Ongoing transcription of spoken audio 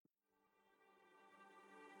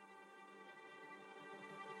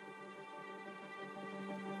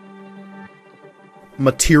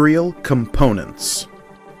Material Components.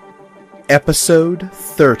 Episode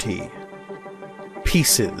 30.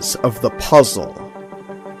 Pieces of the Puzzle.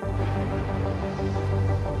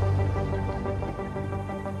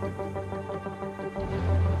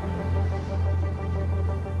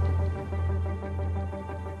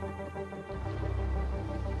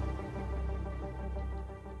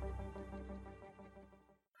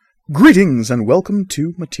 Greetings and welcome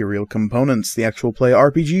to Material Components, the actual play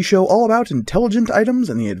RPG show all about intelligent items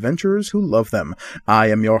and the adventurers who love them. I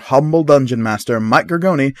am your humble dungeon master, Mike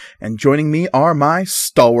Gargoni, and joining me are my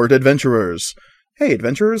stalwart adventurers. Hey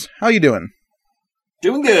adventurers, how you doing?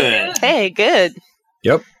 Doing good. Hey, good.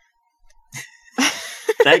 Yep.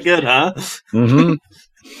 That good, huh? Mm-hmm.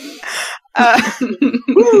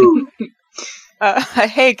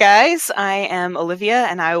 Hey guys, I am Olivia,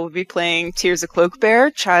 and I will be playing Tears of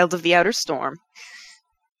Cloakbear, Child of the Outer Storm.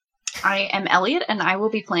 I am Elliot, and I will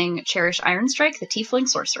be playing Cherish Ironstrike, the Tiefling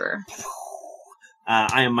Sorcerer.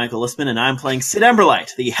 I am Michael Listman, and I'm playing Sid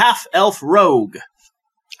Emberlight, the half-elf rogue.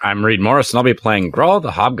 I'm Reed Morris, and I'll be playing Grawl,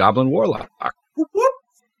 the Hobgoblin Warlock. Whoop, whoop.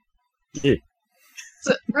 Yeah.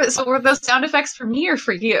 So were those sound effects for me or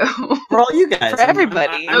for you? For all you guys. For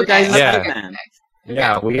everybody. I'm Okay. guys' Yeah. hype man.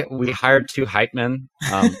 Yeah, we hired two hype men.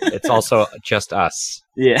 It's also just us.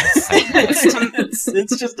 Yeah. It's-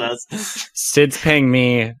 it's just us. Sid's paying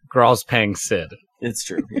me, Grawl's paying Sid. It's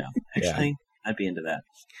true, yeah. Yeah. Actually, I'd be into that.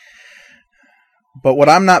 But what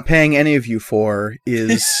I'm not paying any of you for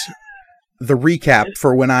is the recap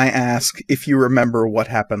for when I ask if you remember what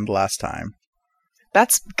happened last time.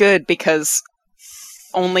 That's good, because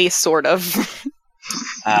only sort of.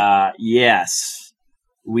 Yes.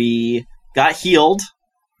 We got healed,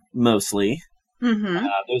 mostly. Mm-hmm. There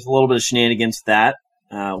was a little bit of shenanigans with that.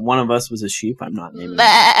 One of us was a sheep. I'm not naming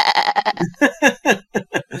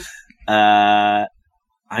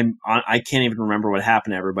I can't even remember what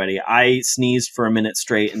happened to everybody. I sneezed for a minute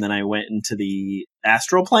straight, and then I went into the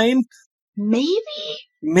astral plane. Maybe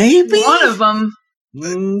Maybe one of them.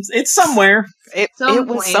 It's somewhere. It Some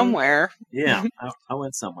was point. somewhere. Yeah, I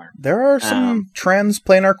went somewhere. There are some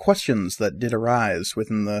transplanar questions that did arise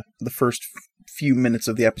within the first few minutes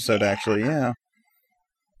of the episode, actually, yeah.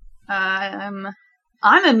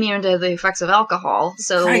 I'm immune to the effects of alcohol,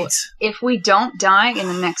 so Right. if we don't die in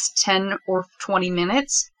the next 10 or 20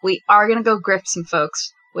 minutes, we are going to go grip some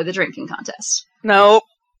folks with a drinking contest. No.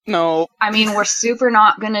 I mean, we're super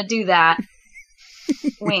not going to do that.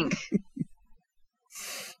 Wink.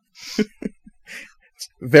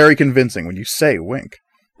 Very convincing when you say wink.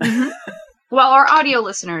 Well, our audio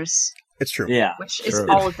listeners, It's true. Yeah. which is Sure.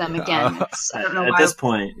 all of them again. I don't know At why. this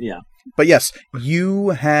point, yeah. But yes, you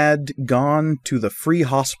had gone to the free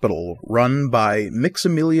hospital run by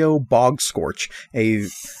Mixemilio Bogscorch, a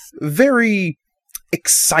very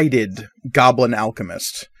excited goblin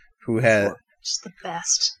alchemist who Just the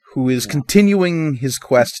best. who is continuing his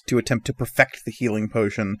quest to attempt to perfect the healing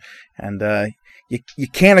potion, and you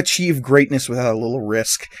can't achieve greatness without a little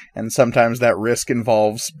risk, and sometimes that risk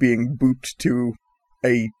involves being booped to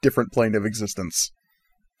a different plane of existence.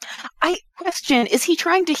 I question, is he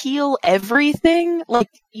trying to heal everything? Like,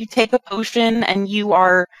 you take a potion and you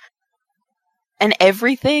are... and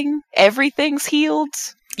everything's healed?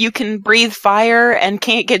 You can breathe fire and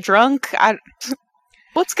can't get drunk?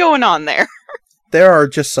 What's going on there? There are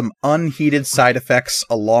just some unheeded side effects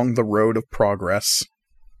along the road of progress.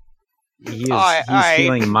 He's I-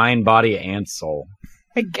 healing mind, body, and soul.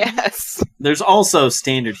 I guess. There's also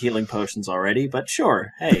standard healing potions already, but sure,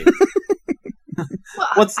 hey.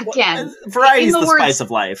 Well, again, Variety's in the the words- spice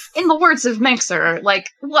of life. in the words of Mixer, like,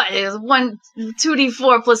 what is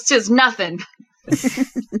 2d4 plus 2 is nothing.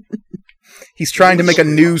 He's trying to make a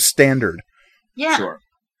new standard. Yeah. Sure.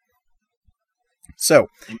 So,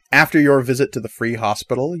 after your visit to the free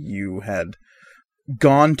hospital, you had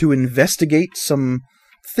gone to investigate some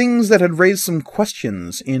things that had raised some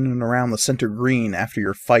questions in and around the Center Green after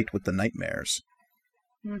your fight with the nightmares.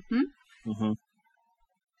 Mm-hmm. hmm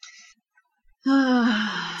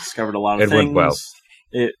Discovered a lot of It things. went well.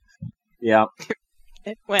 Yeah,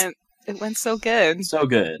 It went so good. so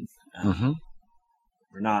good. Mm-hmm.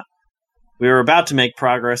 We were about to make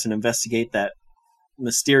progress and investigate that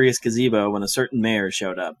mysterious gazebo when a certain mayor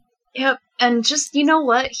showed up. Yep. And just, you know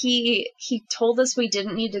what? He told us we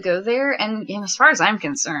didn't need to go there, and as far as I'm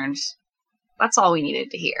concerned, that's all we needed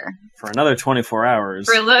to hear. For another 24 hours.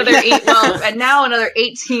 For another and now another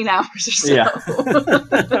 18 hours or so.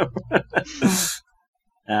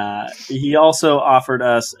 Yeah. He also offered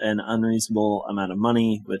us an unreasonable amount of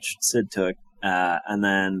money, which Sid took, and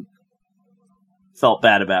then felt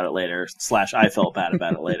bad about it later. / I felt bad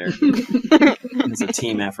about it later. It was a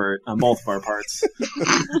team effort on both of our parts.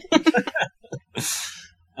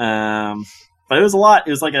 But it was a lot.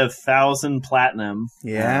 It was like 1,000 platinum.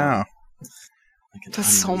 Yeah.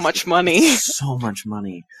 That's so much money. So much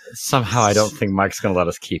money. Somehow, I don't think Mike's going to let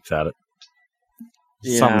us keep that.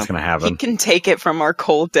 Yeah. Something's going to He happen. can take it from our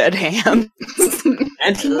cold dead hand.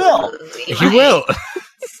 And he will. He will.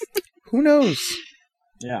 Who knows?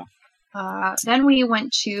 Yeah. Then we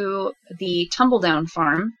went to the Tumbledown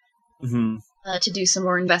farm Hmm. to do some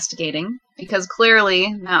more investigating, because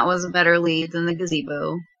clearly that was a better lead than the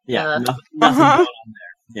gazebo. Yeah. Nothing Uh-huh. going on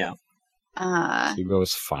there. Yeah. He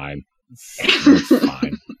goes fine. It's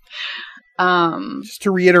fine. Just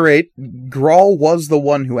to reiterate, Grawl was the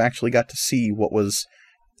one who actually got to see what was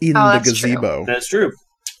in the that's true. gazebo. That's true.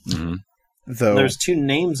 Mhm. Though There's 2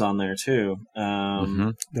 names on there too.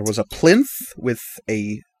 Mhm. there was a plinth with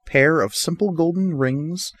a pair of simple golden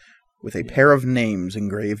rings with a pair of names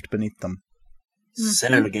engraved beneath them.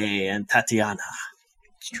 Sergey and Tatiana.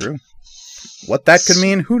 It's true. What that could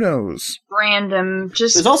mean, who knows? Random,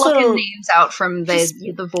 just There's also- plucking names out from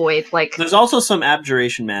the void, like. There's also some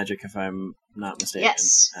abjuration magic, if I'm not mistaken.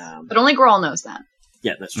 Yes. Um, But only Grawl knows that.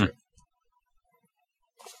 yeah, that's true.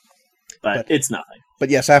 But it's nothing. But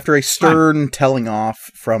yes, after a stern telling off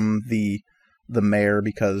from the mayor,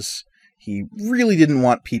 because he really didn't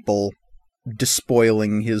want people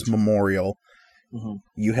despoiling his memorial, Mhm.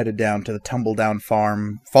 you headed down to the Tumbledown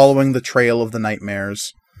farm, following the trail of the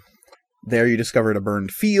nightmares. There you discovered a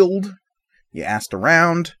burned field, you asked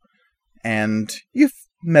around, and you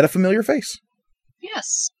met a familiar face.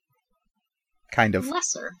 Yes. Kind of.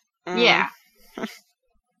 Lesser. Mm. Yeah.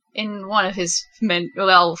 In one of his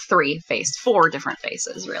 4 different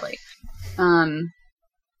faces, really.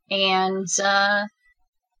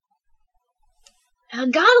 He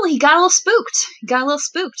got a little spooked. Got a little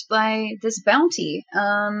spooked by this bounty,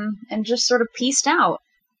 and just sort of pieced out.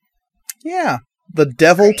 Yeah. The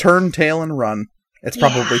devil Great. turned tail and run. It's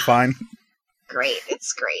probably Yeah. fine. Great.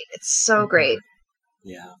 It's great. It's so great.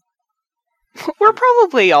 Yeah. We're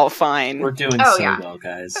probably all fine. We're doing Oh, so yeah. well,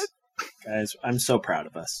 guys. Guys, I'm so proud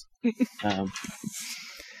of us.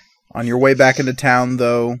 On your way back into town,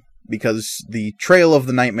 though, because the trail of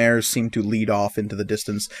the nightmares seemed to lead off into the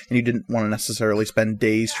distance, and you didn't want to necessarily spend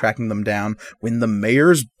days tracking them down when the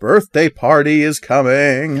mayor's birthday party is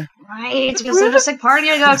coming. Right. Because there's a sick party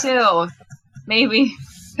to go to. Maybe.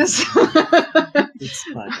 'Cause- It's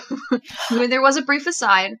fine. I mean, there was a brief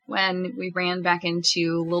aside when we ran back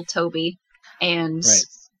into Lil Toby, and Right.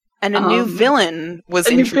 And a new Um, villain was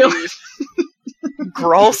a new introduced.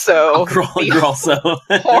 Grolso, You're also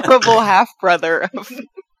horrible half-brother of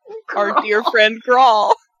our dear friend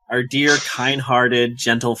Grawl. our dear, kind-hearted,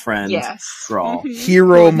 gentle friend, yes. Grawl.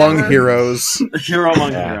 Hero among Never- heroes. Hero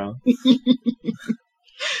among Yeah. hero.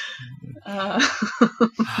 Uh,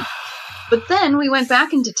 but then we went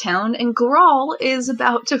back into town, and Grawl is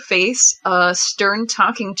about to face a stern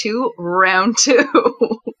talking to round 2.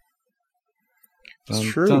 It's Dun,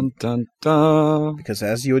 true. Dun, dun, dun. Because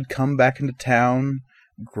as you had come back into town,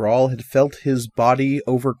 Grawl had felt his body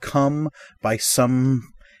overcome by some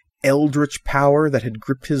eldritch power that had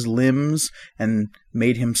gripped his limbs and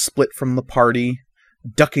made him split from the party,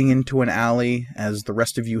 ducking into an alley as the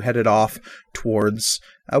rest of you headed off towards...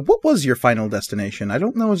 what was your final destination? I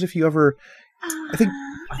don't know as if you ever... I think-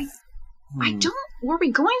 I don't. Were we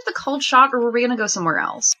going to the cold shot, or were we going to go somewhere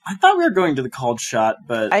else? I thought we were going to the called shot,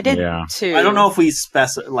 but I did Yeah. too. I don't know if we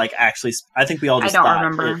I think we all I just don't thought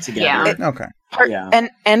remember. it together. Yeah. Okay. Yeah.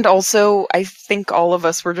 And also, I think all of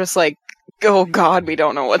us were just like, "Oh God, we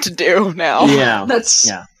don't know what to do now." Yeah. That's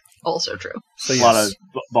Yeah. also true. So A lot yes,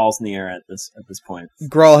 of balls in the air at this point.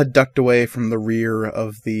 Grawl had ducked away from the rear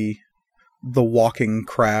of the walking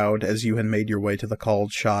crowd as you had made your way to the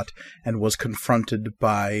called shot and was confronted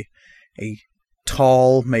by a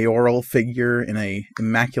tall mayoral figure in a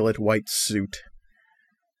immaculate white suit.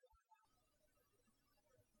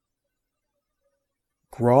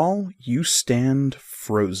 Grawl, you stand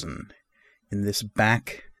frozen in this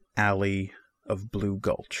back alley of Blue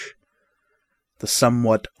Gulch, the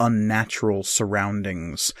somewhat unnatural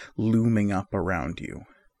surroundings looming up around you.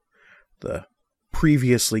 The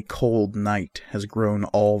previously cold night has grown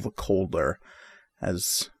all the colder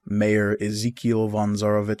as Mayor Ezekiel von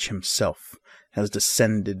Zarovich himself has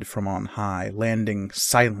descended from on high, landing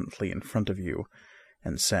silently in front of you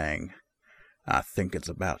and saying, "I think it's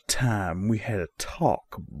about time we had a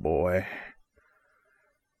talk, boy."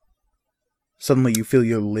 Suddenly you feel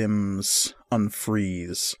your limbs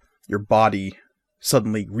unfreeze, your body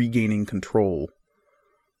suddenly regaining control.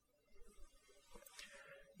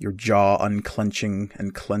 your jaw unclenching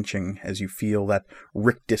and clenching as you feel that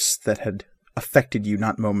rictus that had affected you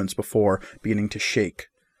not moments before beginning to shake,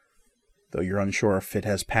 though you're unsure if it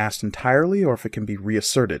has passed entirely or if it can be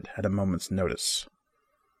reasserted at a moment's notice.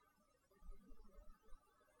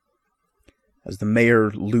 As the mayor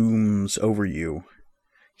looms over you,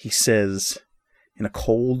 he says in a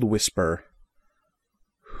cold whisper,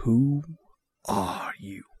 "Who are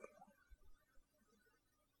you?"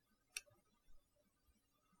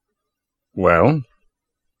 Well,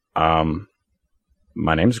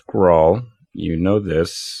 my name's Grawl. You know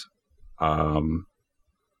this. Other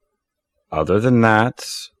than that,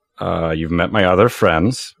 you've met my other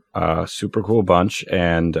friends. Super cool bunch,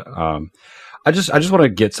 and I just want to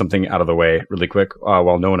get something out of the way really quick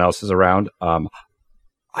while no one else is around. I'm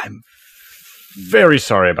very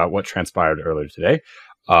sorry about what transpired earlier today.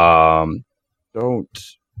 Don't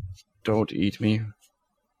eat me.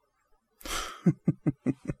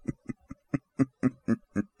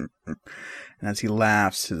 And as he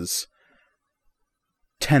laughs, his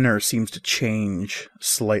tenor seems to change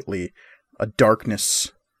slightly. A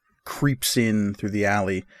darkness creeps in through the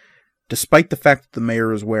alley. Despite the fact that the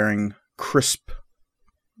mayor is wearing crisp,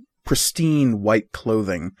 pristine white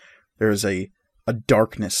clothing, there is a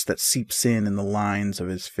darkness that seeps in the lines of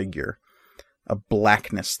his figure. A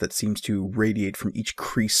blackness that seems to radiate from each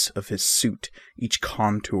crease of his suit, each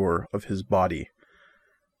contour of his body,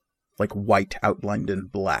 like white outlined in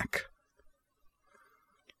black.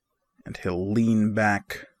 And he'll lean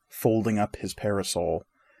back, folding up his parasol,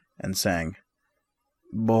 and saying,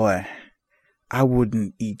 "Boy, I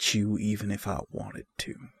wouldn't eat you even if I wanted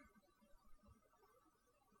to."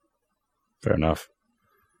 Fair enough.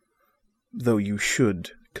 Though you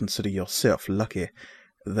should consider yourself lucky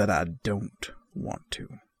that I don't want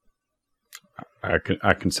to. I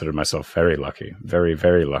consider myself very lucky. Very,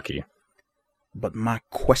 very lucky. But my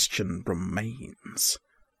question remains.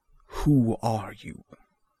 Who are you?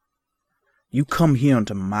 You come here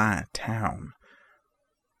into my town,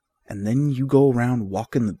 and then you go around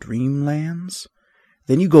walking the dreamlands?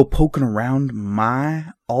 Then you go poking around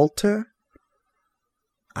my altar?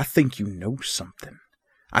 I think you know something.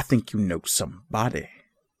 I think you know somebody.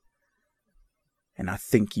 And I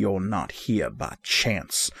think you're not here by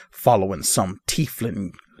chance, following some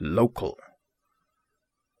tiefling local.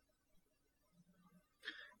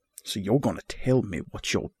 So you're going to tell me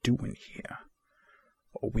what you're doing here,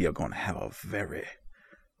 or we are going to have a very,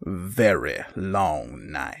 very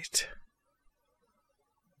long night.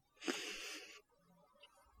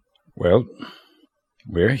 Well,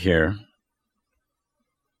 we're here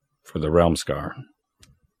for the Realm Scar.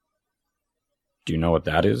 Do you know what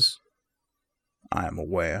that is? I am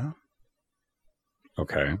aware.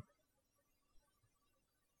 Okay.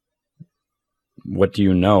 What do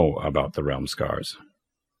you know about the Realm Scars?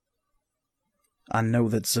 I know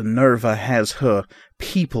that Zenerva has her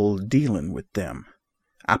people dealing with them.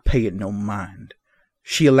 I pay it no mind.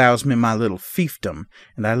 She allows me my little fiefdom,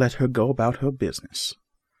 and I let her go about her business.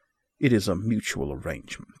 It is a mutual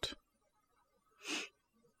arrangement.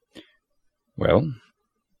 Well,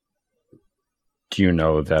 do you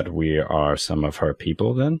know that we are some of her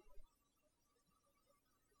people, then?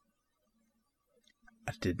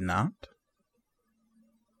 I did not.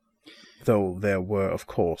 Though there were, of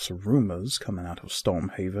course, rumors coming out of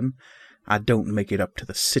Stormhaven, I don't make it up to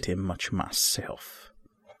the city much myself.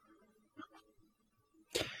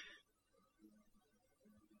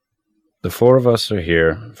 The four of us are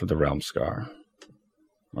here for the Realm Scar.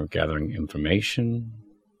 We're gathering information,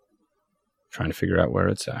 trying to figure out where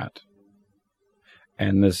it's at.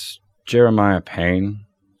 And this Jeremiah Payne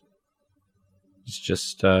is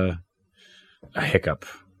just a hiccup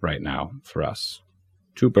right now for us.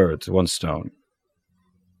 Two birds, one stone.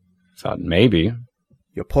 Thought maybe.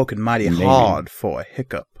 You're poking mighty hard for a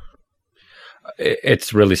hiccup.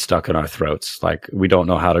 It's really stuck in our throats. Like, we don't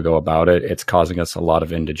know how to go about it. It's causing us a lot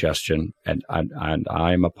of indigestion. And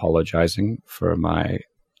I'm apologizing for my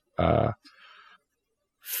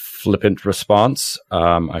flippant response.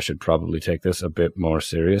 I should probably take this a bit more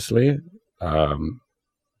seriously.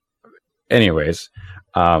 Anyways,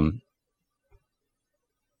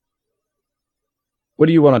 what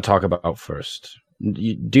do you want to talk about first?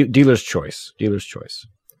 Dealer's choice. Dealer's choice.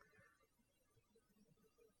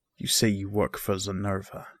 You say you work for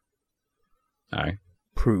Zenerva. Aye.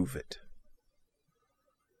 Prove it.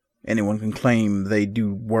 Anyone can claim they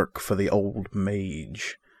do work for the old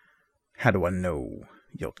mage. How do I know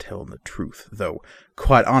you're telling the truth? Though,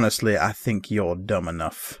 quite honestly, I think you're dumb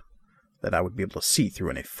enough that I would be able to see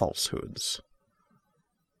through any falsehoods.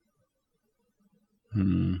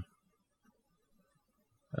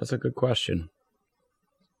 That's a good question.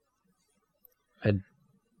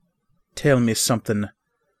 Tell me something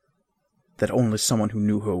that only someone who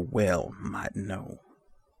knew her well might know.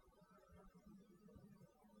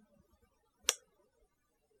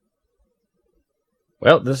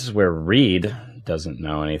 Well, this is where Reed doesn't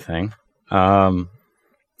know anything.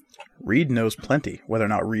 Reed knows plenty. Whether or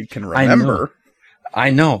not Reed can remember.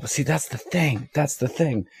 I know, but see, that's the thing.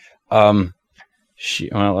 How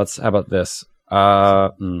about this? I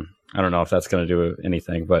don't know if that's going to do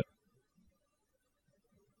anything, but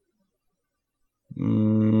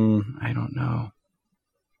I don't know.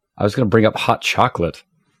 I was going to bring up hot chocolate,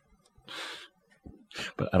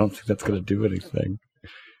 but I don't think that's going to do anything.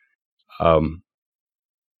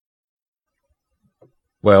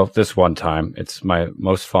 Well, this one time, it's my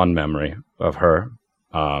most fond memory of her.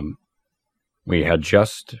 We had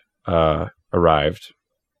just arrived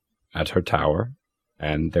at her tower,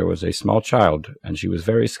 and there was a small child, and she was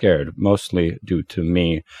very scared, mostly due to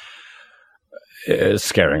me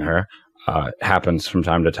scaring her. Happens from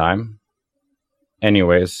time to time.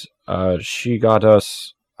 Anyways, she got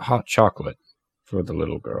us hot chocolate for the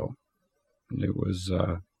little girl. And it was...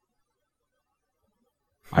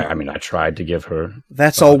 I tried to give her...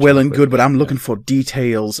 That's all well and good, but I'm looking for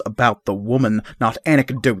details about the woman, not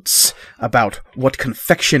anecdotes about what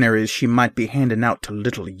confectionaries she might be handing out to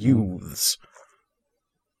little youths.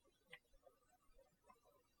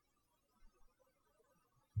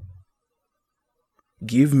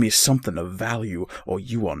 Give me something of value, or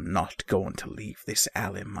you are not going to leave this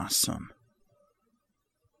alley, my son.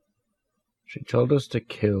 She told us to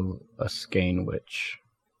kill a Skane witch.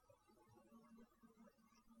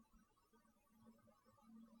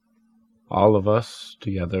 All of us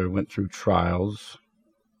together went through trials.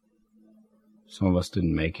 Some of us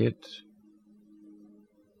didn't make it.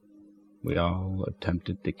 We all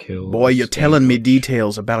attempted to kill... Boy, you're telling me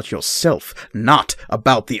details about yourself, not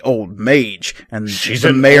about the old mage. And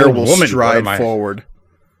the mayor will stride forward.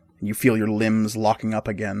 You feel your limbs locking up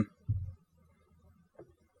again.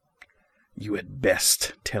 You had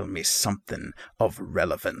best tell me something of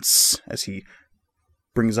relevance, as he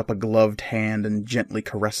brings up a gloved hand and gently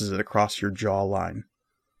caresses it across your jawline.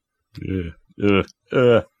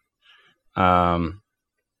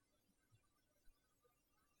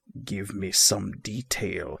 Give me some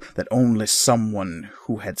detail that only someone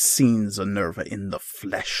who had seen Zenerva in the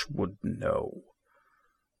flesh would know.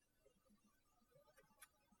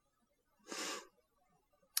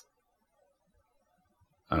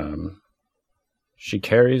 She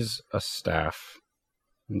carries a staff.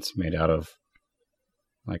 It's made out of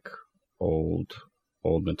like old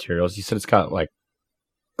materials. You said it's got like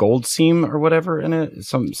gold seam or whatever in it.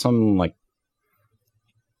 Some like.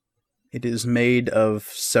 It is made of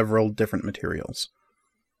several different materials.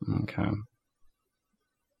 Okay.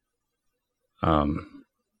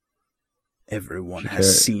 Everyone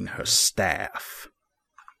has seen her staff.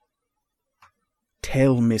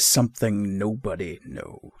 Tell me something nobody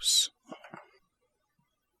knows.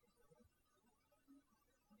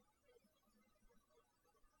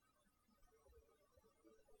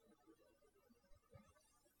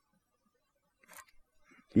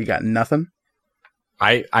 You got nothing?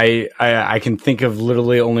 I can think of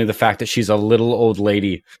literally only the fact that she's a little old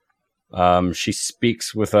lady. She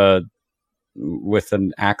speaks with an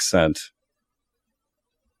accent.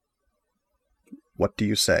 What do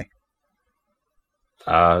you say?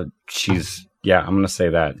 I'm gonna say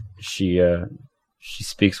that. She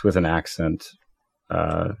speaks with an accent.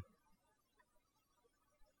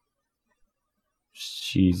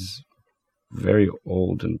 She's very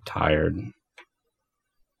old and tired.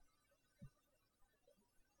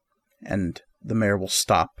 And the mayor will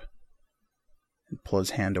stop and pull his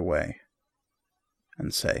hand away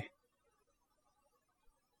and say,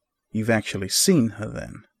 "You've actually seen her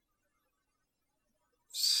then?"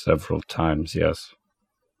 Several times, yes.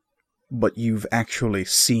 But you've actually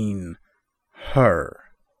seen her?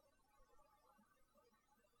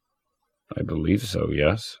 I believe so,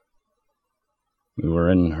 yes. We were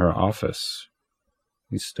in her office.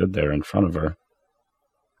 We stood there in front of her.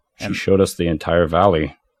 She showed us the entire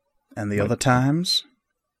valley. And the other times?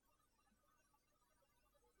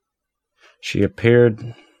 She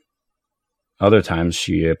appeared... Other times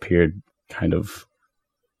she appeared kind of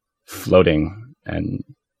floating and...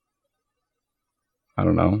 I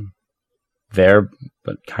don't know. There,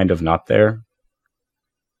 but kind of not there.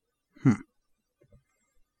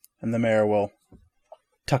 And the mayor will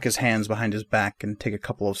tuck his hands behind his back and take a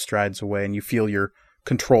couple of strides away, and you feel your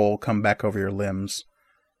control come back over your limbs.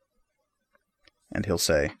 And he'll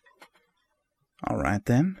say, "All right,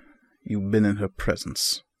 then. You've been in her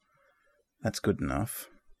presence. That's good enough.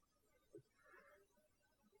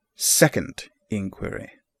 Second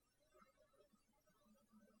inquiry.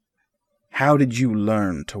 How did you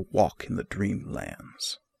learn to walk in the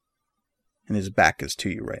dreamlands? And his back is to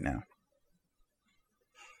you right now.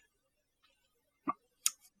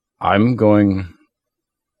 I'm going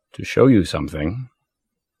to show you something.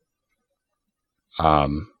 But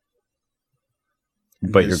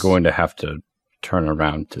you're going to have to turn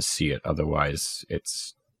around to see it. Otherwise,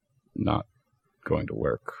 it's not going to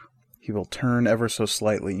work. He will turn ever so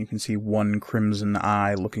slightly. You can see one crimson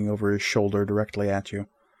eye looking over his shoulder directly at you.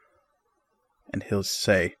 And he'll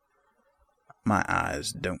say, "My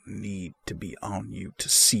eyes don't need to be on you to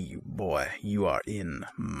see you, boy. You are in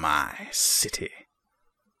my city."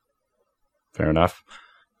 Fair enough.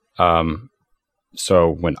 So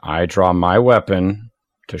when I draw my weapon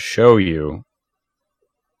to show you,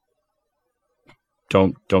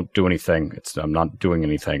 don't do anything. I'm not doing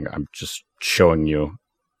anything. I'm just showing you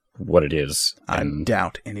what it is. I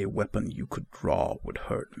doubt any weapon you could draw would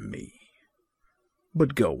hurt me.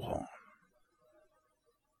 But go on.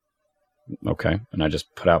 Okay. And I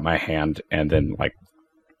just put out my hand, and then, like,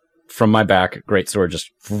 from my back, greatsword just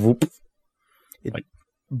whoop. It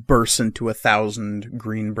bursts into 1,000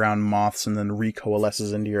 green-brown moths and then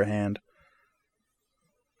recoalesces into your hand.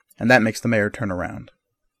 And that makes the mayor turn around,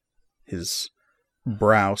 his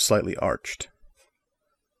brow slightly arched.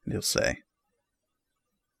 And he'll say,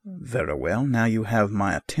 "Very well, now you have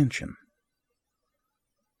my attention."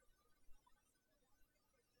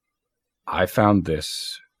 I found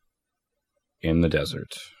this in the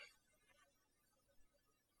desert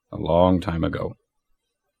a long time ago.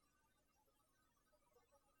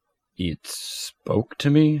 It spoke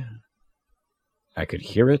to me. I could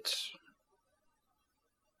hear it.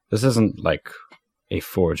 This isn't like a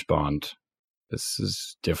forge bond. This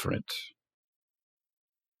is different.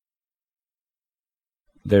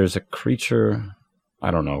 There's a creature,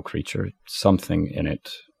 something in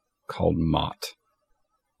it called Mott.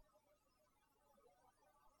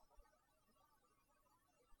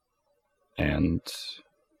 And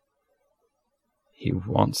he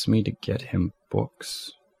wants me to get him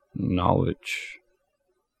books, knowledge.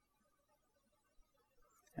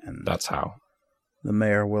 And that's how. The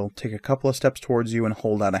mayor will take a couple of steps towards you and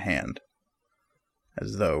hold out a hand,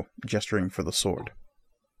 as though gesturing for the sword.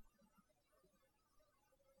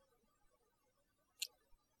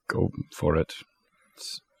 Go for it.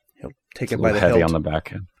 He'll take it by the heavy hilt on the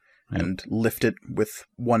back end. and lift it with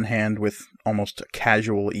one hand with almost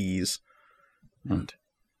casual ease, and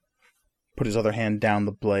put his other hand down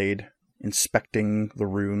the blade, inspecting the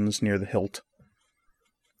runes near the hilt.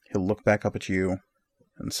 He'll look back up at you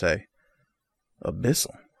and say,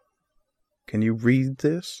 "Abyssal, can you read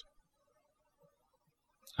this?"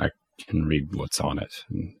 I can read what's on it,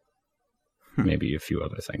 and maybe a few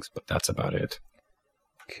other things, but that's about it.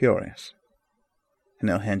 Curious. And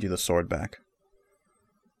he'll hand you the sword back.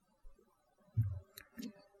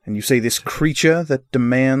 And you say this creature that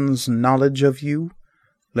demands knowledge of you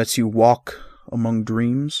lets you walk among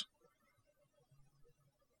dreams?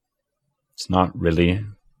 It's not really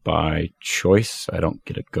by choice. I don't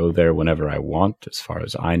get to go there whenever I want, as far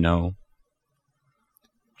as I know.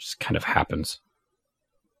 It just kind of happens.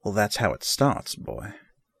 Well, that's how it starts, boy.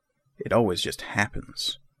 It always just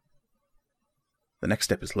happens. The next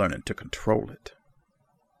step is learning to control it.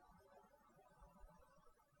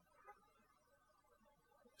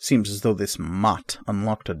 Seems as though this Mott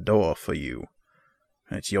unlocked a door for you,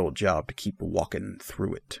 and it's your job to keep walking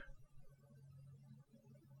through it.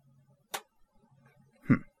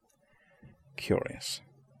 Curious.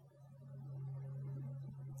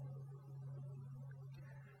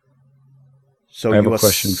 So you are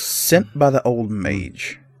sent by the old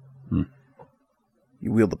mage.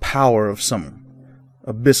 You wield the power of some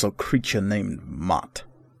abyssal creature named Mott.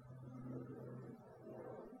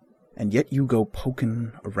 And yet you go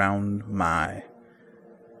poking around my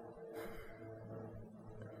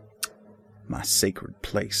sacred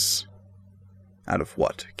place. Out of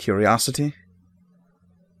what? Curiosity?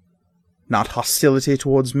 Not hostility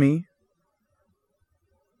towards me?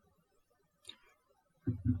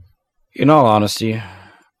 In all honesty,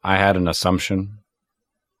 I had an assumption.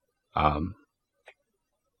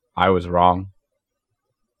 I was wrong.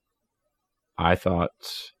 I thought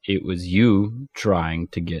it was you trying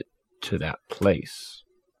to get to that place.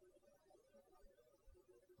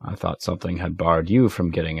 I thought something had barred you from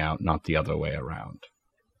getting out, not the other way around.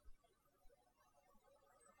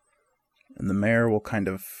 And the mayor will kind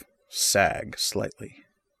of sag slightly,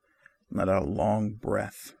 let out a long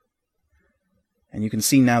breath. And you can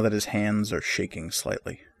see now that his hands are shaking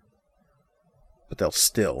slightly. But they'll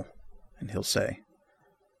still, and he'll say,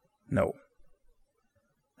 "No,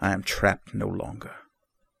 I am trapped no longer.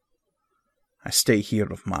 I stay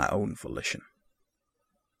here of my own volition.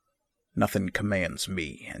 Nothing commands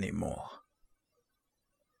me anymore.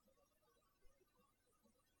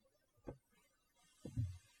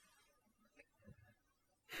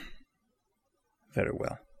 Very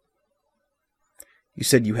well. You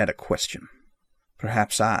said you had a question.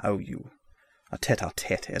 Perhaps I owe you a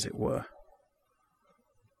tete-a-tete, as it were.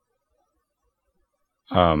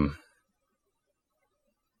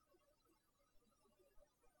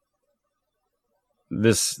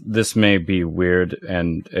 This may be weird,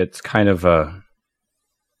 and it's a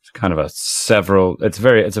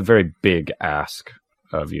very big ask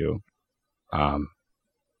of you.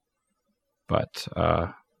 But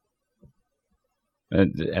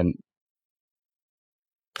and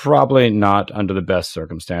probably not under the best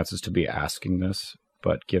circumstances to be asking this,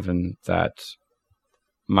 but given that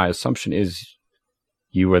my assumption is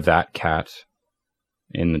you were that cat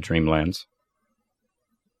in the Dreamlands.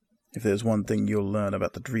 If there's one thing you'll learn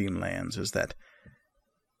about the Dreamlands, is that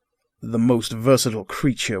the most versatile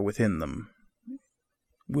creature within them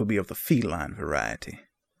will be of the feline variety.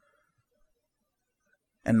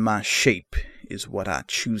 And my shape is what I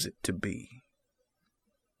choose it to be.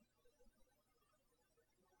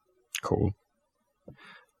 Cool.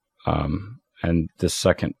 And the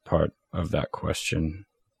second part of that question,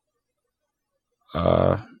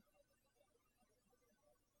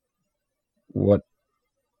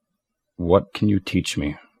 what can you teach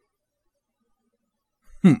me?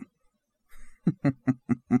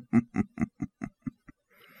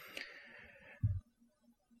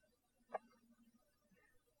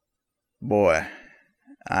 Boy,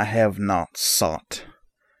 I have not sought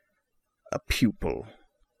a pupil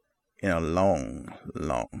in a long,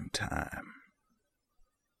 long time.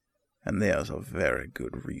 And there's a very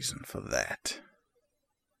good reason for that.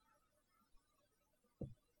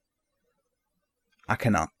 I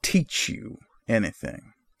cannot teach you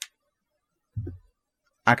anything.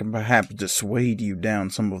 I can perhaps dissuade you down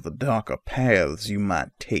some of the darker paths you might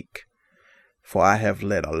take, for I have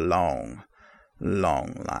led a long,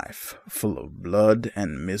 long life, full of blood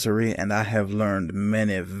and misery, and I have learned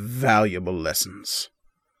many valuable lessons.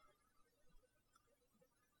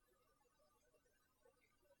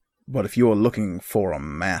 But if you are looking for a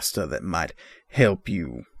master that might help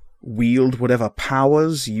you wield whatever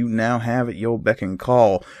powers you now have at your beck and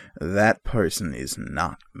call, that person is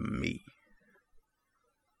not me.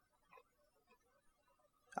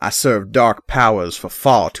 I served dark powers for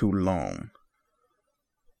far too long,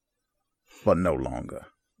 but no longer.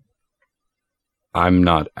 I'm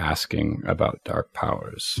not asking about dark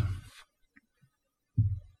powers.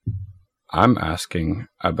 I'm asking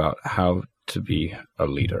about how to be a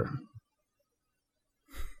leader.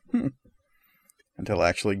 And he'll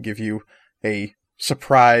actually give you a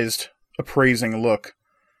surprised, appraising look,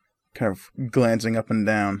 kind of glancing up and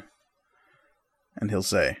down. And he'll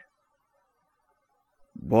say,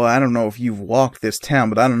 "Boy, I don't know if you've walked this town,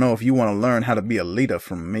 but I don't know if you want to learn how to be a leader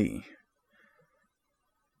from me."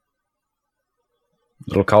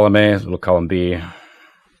 Little column A, little column B.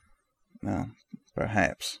 No,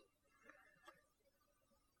 perhaps.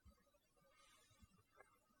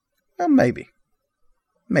 Well, maybe.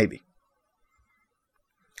 Maybe.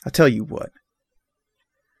 I'll tell you what.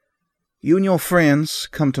 You and your friends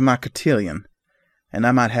come to my cotillion, and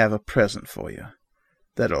I might have a present for you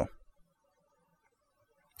that'll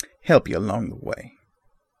help you along the way.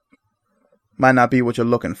 Might not be what you're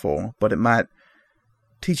looking for, but it might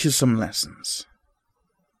teach you some lessons,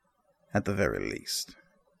 at the very least.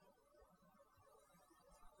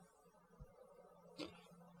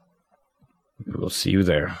 We'll see you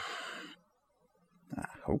there. I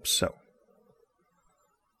hope so.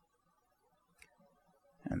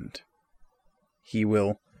 And he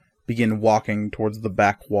will begin walking towards the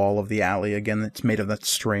back wall of the alley. Again, it's made of that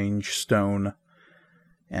strange stone.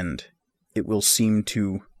 And it will seem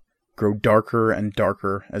to grow darker and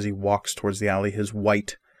darker as he walks towards the alley. His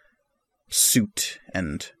white suit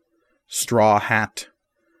and straw hat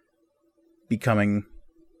becoming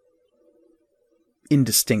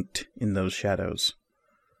indistinct in those shadows.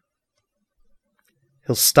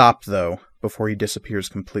 He'll stop, though, before he disappears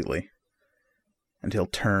completely. And he'll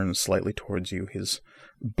turn slightly towards you, his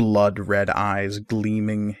blood-red eyes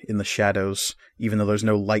gleaming in the shadows, even though there's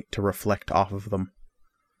no light to reflect off of them.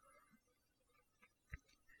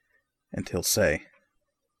 And he'll say,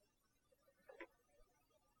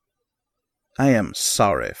 "I am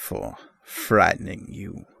sorry for frightening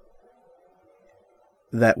you.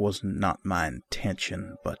 That was not my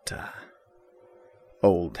intention, but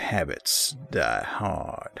old habits die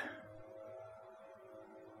hard.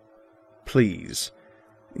 Please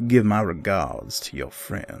give my regards to your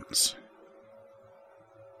friends."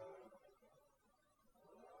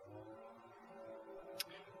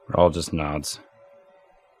 Grawl just nods.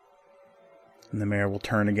 And the mayor will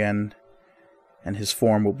turn again, and his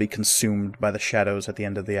form will be consumed by the shadows at the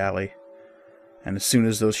end of the alley. And as soon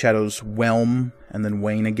as those shadows whelm and then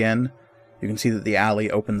wane again, you can see that the alley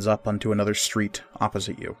opens up onto another street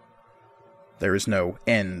opposite you. There is no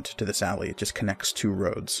end to this alley, it just connects two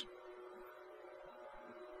roads.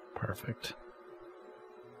 Perfect.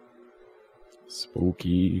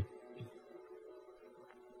 Spooky.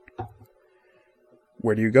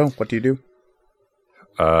 Where do you go? What do you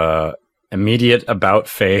do? Immediate about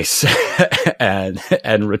face and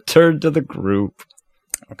return to the group.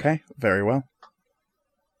 Okay, very well.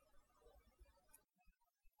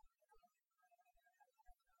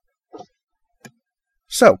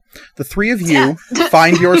 So, the three of you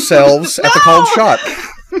find yourselves at the called shot.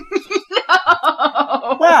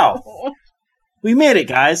 No! Wow. We made it,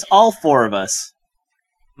 guys. All four of us.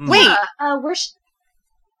 Wait,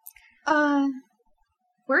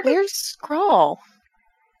 where did where's Grawl?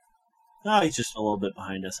 Oh, he's just a little bit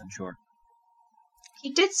behind us, I'm sure.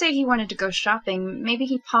 he did say he wanted to go shopping? Maybe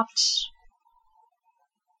he popped.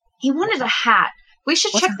 He wanted a hat. We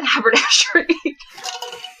should check the haberdashery.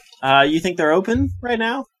 You think they're open right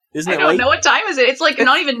now? Isn't I it don't late? know what time is it. It's like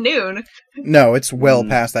not even noon. No, it's well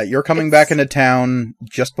past that. You're coming back into town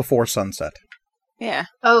just before sunset. Yeah.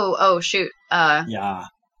 Oh, shoot. Yeah.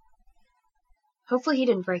 Hopefully he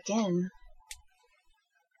didn't break in.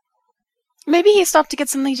 Maybe he stopped to get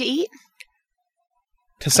something to eat?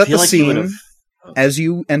 To set the he scene, would've- as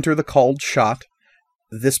you enter the called shot,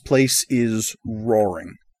 this place is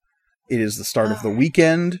roaring. It is the start of the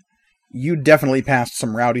weekend. You definitely passed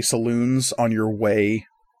some rowdy saloons on your way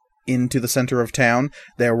into the center of town.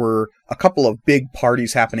 There were a couple of big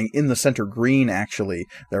parties happening in the center green, actually.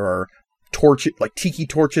 There are tiki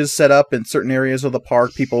torches set up in certain areas of the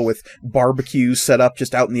park, people with barbecues set up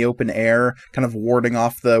just out in the open air, kind of warding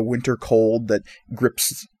off the winter cold that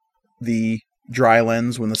grips the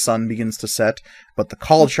drylands when the sun begins to set. But the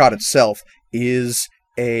called shot itself is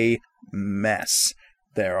a mess.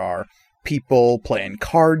 There are people playing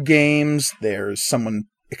card games. There's someone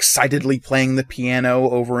excitedly playing the piano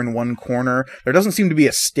over in one corner. There doesn't seem to be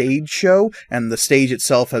a stage show, and the stage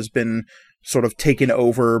itself has been sort of taken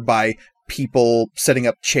over by people setting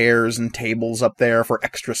up chairs and tables up there for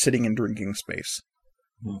extra sitting and drinking space.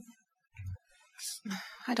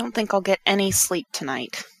 I don't think I'll get any sleep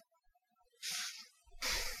tonight.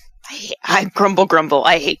 I grumble.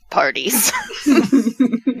 I hate parties.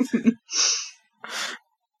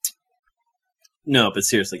 No, but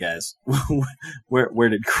seriously, guys, where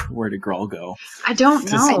did Grawl go? I don't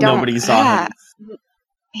know. Nobody saw him.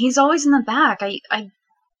 He's always in the back. And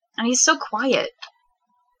he's so quiet.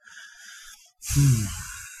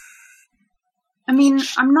 I mean,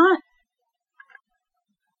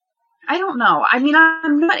 I don't know. I mean,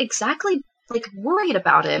 I'm not exactly, like, worried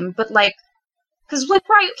about him, but, like, because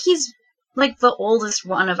he's, like, the oldest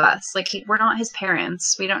one of us. Like, we're not his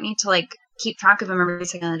parents. We don't need to, like, keep track of him every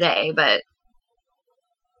second of the day, but...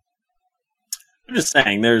 I'm just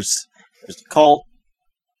saying, there's a cult.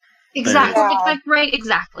 Exactly.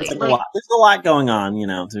 Exactly. There's a lot going on, you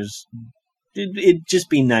know. It'd just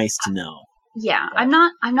be nice to know. Yeah, I'm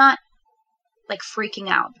not like freaking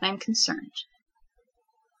out, but I'm concerned.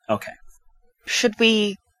 Okay. Should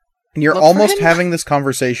we... And you're Look for almost him? having this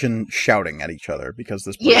conversation shouting at each other because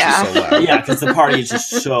this place Yeah. is so loud. Yeah, because the party is just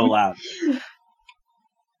so loud.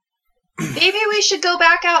 Maybe we should go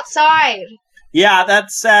back outside. Yeah,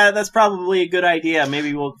 that's probably a good idea.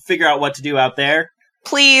 Maybe we'll figure out what to do out there.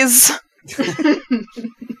 Please.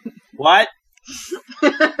 What?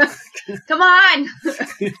 Come on.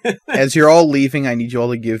 As you're all leaving, I need you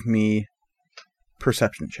all to give me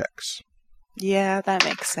perception checks. Yeah, that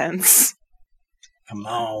makes sense. Come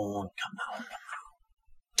on.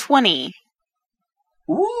 20.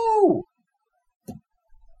 Woo!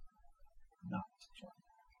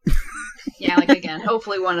 Yeah, like again.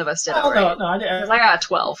 Hopefully one of us did it right. No, I did. 'Cause I got a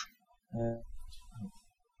 12.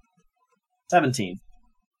 17.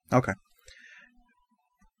 Okay.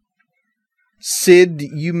 Sid,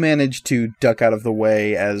 you manage to duck out of the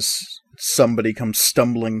way as somebody comes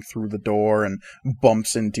stumbling through the door and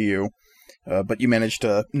bumps into you, but you manage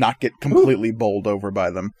to not get completely bowled over by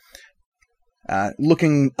them.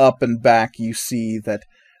 Looking up and back, you see that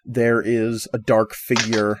there is a dark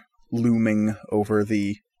figure looming over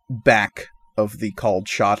the back of the called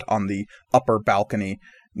shot on the upper balcony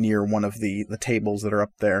near one of the tables that are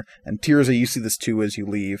up there. And Tirza, you see this too as you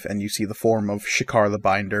leave, and you see the form of Shikar the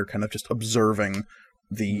Binder kind of just observing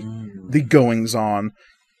the goings-on.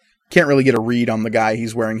 Can't really get a read on the guy.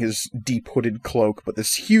 He's wearing his deep hooded cloak, but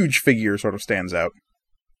this huge figure sort of stands out.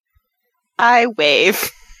 I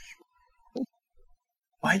wave.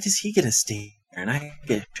 why does he get a stare and I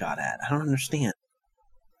get shot at? I don't understand.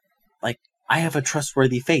 Like, I have a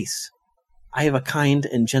trustworthy face. I have a kind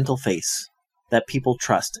and gentle face that people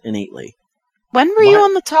trust innately. When were you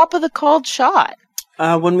on the top of the cold shot?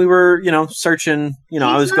 When we were, searching,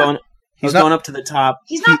 I was going up to the top.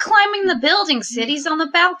 He's not climbing the building, Sid. He's on the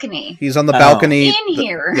balcony. He's on the balcony. In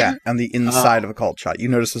here. Yeah, on the inside of a called shot. You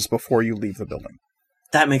notice this before you leave the building.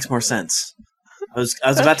 That makes more sense. I was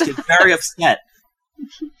about to get very upset.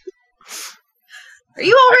 Are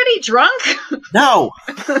you already drunk? No!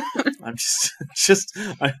 I'm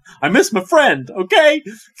I miss my friend, okay?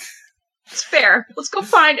 It's fair. Let's go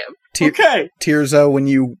find him. Okay. Tirza, when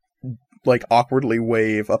you awkwardly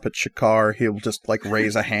wave up at Shakar, he'll just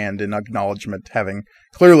raise a hand in acknowledgement, having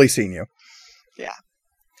clearly seen you.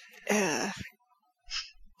 Yeah.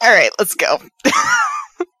 All right, let's go.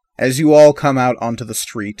 As you all come out onto the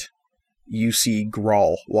street, you see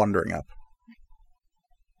Grawl wandering up.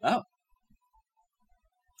 Oh.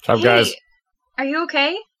 What's up, guys? Are you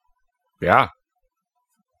okay? Yeah.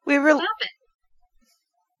 We were What happened?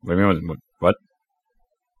 What do you mean? What?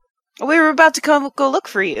 we were about to go look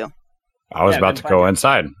for you. I was about to go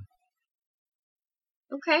inside.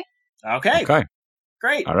 Okay. Okay. Okay.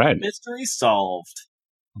 Great. All right. Mystery solved.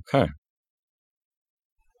 Okay.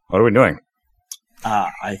 What are we doing?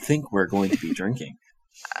 I think we're going to be drinking.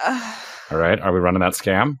 All right. Are we running that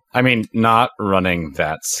scam? I mean, not running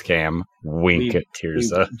that scam. Wink at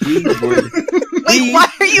Tirza. We would. Wait, why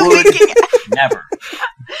are you winking at Never.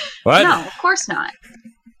 What? No, of course not.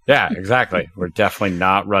 Yeah, exactly. We're definitely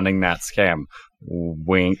not running that scam.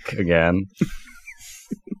 Wink again.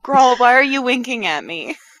 Grawl, why are you winking at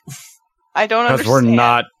me? I don't Because understand. we're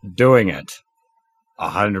not doing it.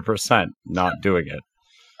 100% not doing it.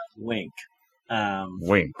 Wink.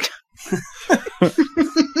 Wink.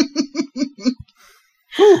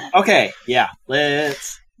 Okay. Yeah.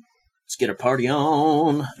 Let's get a party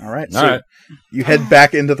on. All right. All So right. you head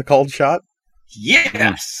back into the called shot.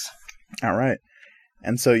 Yes. All right.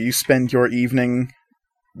 And so you spend your evening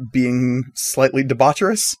being slightly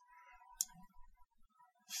debaucherous.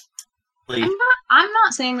 I'm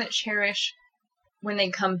not saying that Cherish, when they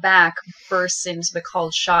come back, bursts into the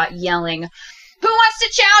called shot yelling, "Who wants to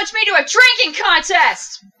challenge me to a drinking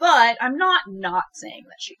contest?" But I'm not saying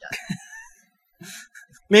that she does.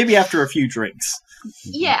 Maybe after a few drinks.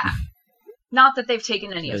 Yeah. Not that they've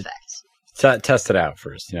taken any effect. Test it out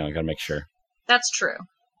first. Gotta make sure. That's true.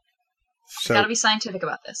 So Gotta be scientific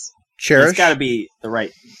about this. Cherish, It's got to be the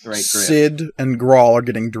right grip. Sid, and Grawl are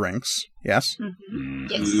getting drinks. Yes. Mm-hmm.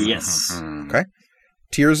 Yes. Okay.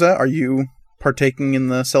 Tirza, are you partaking in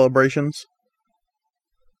the celebrations?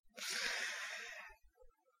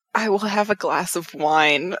 I will have a glass of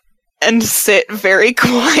wine and sit very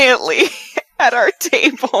quietly at our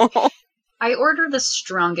table. I order the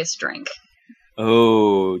strongest drink.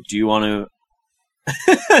 Oh, do you want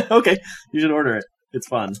to? Okay, you should order it. It's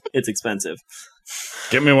fun. It's expensive.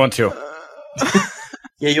 Get me one too.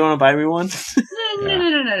 Yeah, you want to buy me one?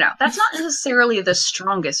 No. That's not necessarily the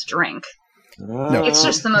strongest drink. No. It's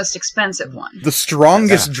just the most expensive one. The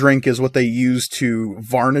strongest drink is what they use to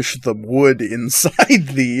varnish the wood inside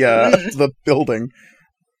the building.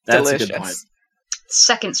 That's Delicious. a good point.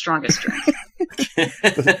 Second strongest drink.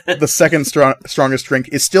 The second strongest drink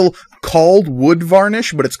is still called wood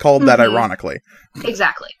varnish, but it's called that Mhm. ironically.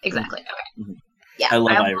 Exactly. Okay. Mhm. Yeah. I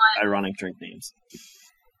love want- ironic drink names.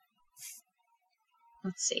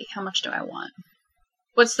 Let's see. How much do I want?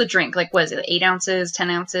 What's the drink? What is it? 8 ounces, 10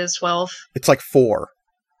 ounces, 12? It's 4.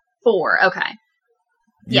 4. Okay.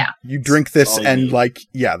 Yeah. You drink this all you and need.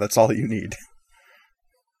 that's all you need.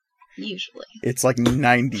 Usually. It's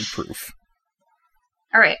 90 proof.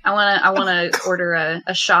 All right. I wanna order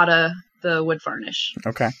a shot of the wood varnish,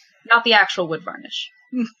 Okay. not the actual wood varnish.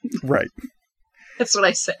 Right. That's what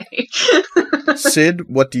I say. Sid,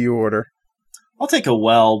 what do you order? I'll take a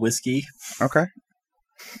well whiskey. Okay.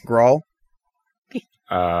 Grawl?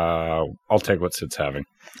 I'll take what Sid's having.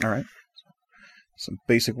 All right. Some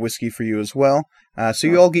basic whiskey for you as well. So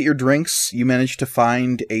you all get your drinks. You manage to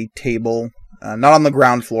find a table, not on the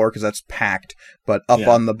ground floor because that's packed, but up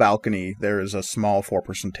on the balcony there is a small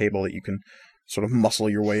 4-person table that you can sort of muscle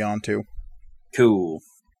your way onto. Cool.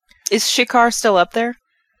 Is Shikar still up there?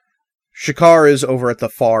 Shakar is over at the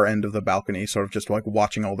far end of the balcony, sort of just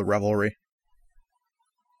watching all the revelry.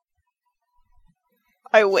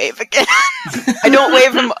 I wave again. I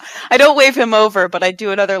don't wave him over, but I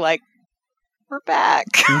do another we're back.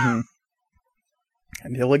 Mm-hmm.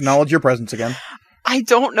 And he'll acknowledge your presence again. I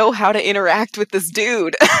don't know how to interact with this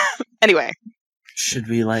dude. Anyway. Should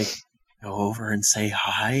we go over and say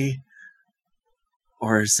hi?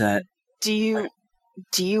 Or is that... Do you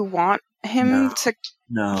Do you want him No. to?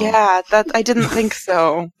 No. Yeah, that I didn't think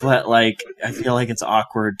so. But, like, I feel like it's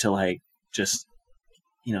awkward to, like, just,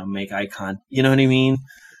 make eye contact. You know what I mean?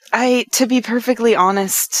 To be perfectly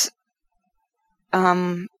honest,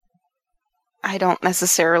 I don't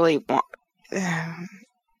necessarily want.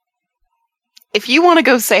 If you want to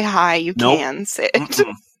go say hi, you Nope. can sit.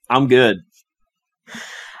 Mm-mm. I'm good.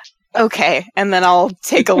 Okay, and then I'll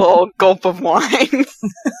take a little gulp of wine.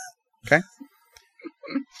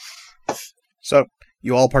 So,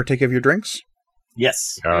 you all partake of your drinks?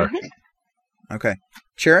 Yes. Okay.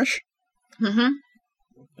 Cherish, Mm-hmm.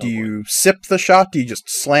 do you sip the shot? Do you just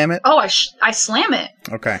slam it? Oh, I slam it.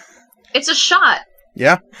 Okay. It's a shot.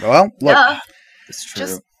 Yeah? Well, look, Duh. It's true.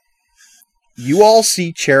 Just- you all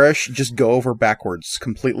see Cherish just go over backwards,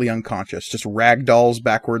 completely unconscious, just ragdolls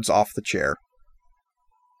backwards off the chair.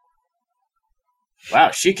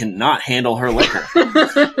 Wow, she cannot handle her liquor.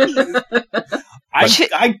 She-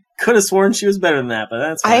 I could have sworn she was better than that, but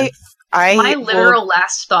that's fine. My will- literal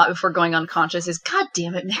last thought before going unconscious is, God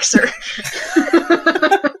damn it, Mixer.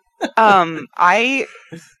 I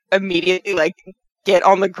immediately like get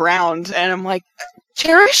on the ground and I'm like,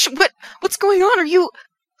 Cherish, what's going on? Are you?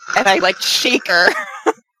 And I like shake her.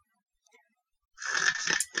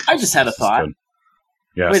 I just had a thought.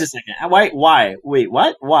 Yes. Wait a second. Why? Wait,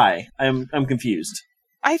 what? Why? I'm confused.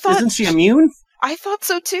 I thought Isn't she immune? I thought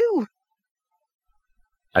so too.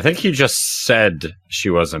 I think he just said she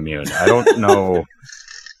was immune. I don't know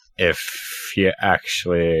if he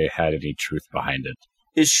actually had any truth behind it.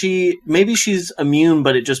 Is she? Maybe she's immune,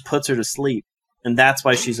 but it just puts her to sleep, and that's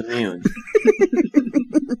why she's immune.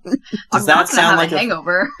 I'm Does not that gonna sound have like a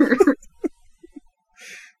hangover.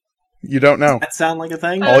 You don't know. That sound like a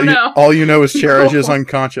thing? I don't know. All you know is Cherish is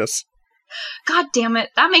unconscious. God damn it.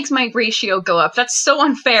 That makes my ratio go up. That's so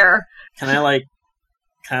unfair. Can I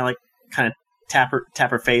kind of tap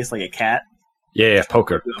her face like a cat? Yeah, poke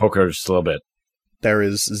her just a little bit. There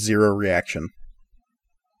is zero reaction.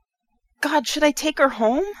 God, should I take her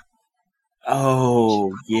home?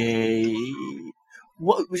 Oh, yay!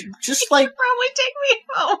 What? Just like Probably take me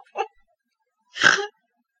home.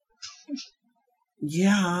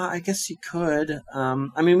 yeah, I guess you could.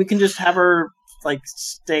 I mean, we can just have her like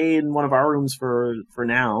stay in one of our rooms for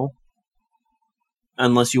now,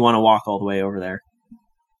 unless you want to walk all the way over there.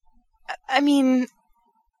 I mean,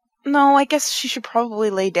 no, I guess she should probably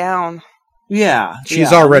lay down. Yeah,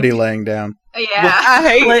 She's yeah. already laying down.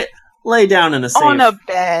 Yeah. Lay down in a safe, On a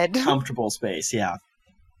bed. comfortable space. Yeah,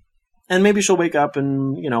 and maybe she'll wake up,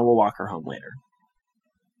 and we'll walk her home later.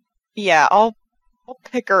 Yeah, I'll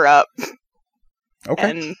pick her up Okay.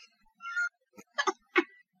 and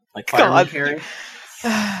Like fireman God. carry.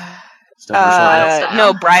 Stone or style.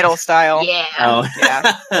 no, bridal style. Yeah. Oh,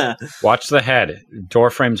 Yeah. Watch the head. Door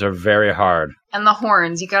frames are very hard. And the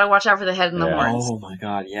horns. You gotta watch out for the head and the Yeah. horns. Oh my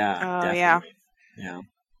god, yeah. Oh, definitely. yeah.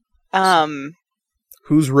 Yeah.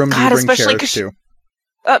 Whose room do you God, bring especially Cherish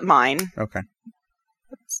 'cause to? Mine. Okay.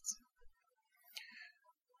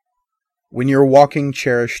 When you're walking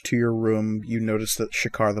Cherish to your room, you notice that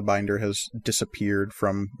Shakar the Binder has disappeared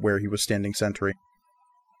from where he was standing sentry.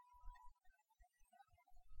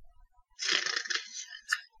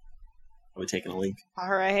 Are we taking a leak? All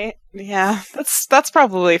right. Yeah, that's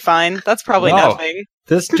probably fine. That's probably No. nothing.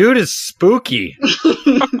 This dude is spooky.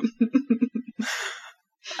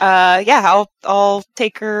 Yeah, I'll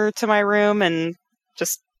take her to my room and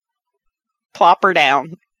just plop her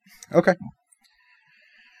down. Okay.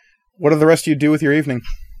 What do the rest of you do with your evening?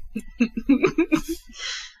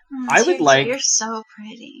 I would like- You're so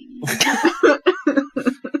pretty.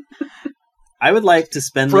 I would like to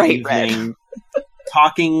spend the Bright red. evening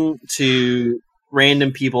talking to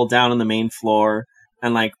random people down on the main floor,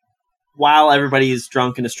 and like while everybody's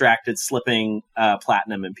drunk and distracted, slipping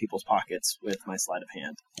platinum in people's pockets with my sleight of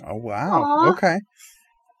hand. Oh, wow. Aw. Okay.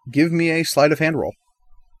 Give me a sleight of hand roll.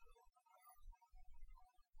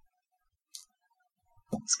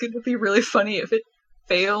 It's gonna be really funny if it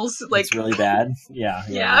fails. Like, It's really bad. Yeah.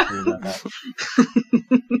 Yeah. I agree about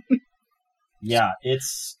that. Yeah,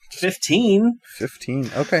 it's 15.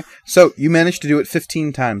 15. Okay. So you managed to do it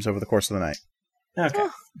 15 times over the course of the night. Okay.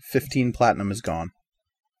 15 platinum is gone.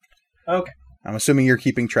 Okay. I'm assuming you're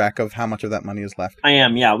keeping track of how much of that money is left. I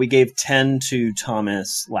am, yeah. We gave 10 to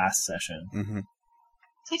Thomas last session. Mm-hmm.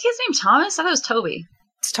 Is his name Thomas? I thought it was Toby.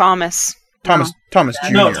 It's Thomas. Thomas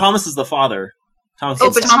Jr. No, Thomas is the father. Thomas Oh,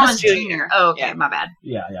 is but the Thomas Thomas Jr. Jr. Oh, okay, Yeah. my bad.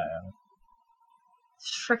 Yeah.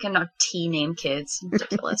 Freaking no T name kids.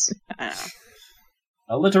 Ridiculous. I don't know.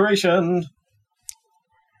 Alliteration.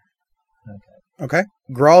 Okay.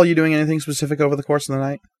 Grawl, you doing anything specific over the course of the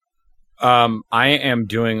night? I am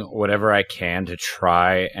doing whatever I can to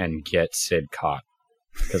try and get Sid caught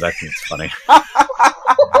because I think it's funny.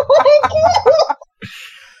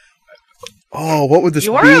 Oh, what would this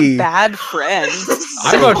You're be? a bad friend.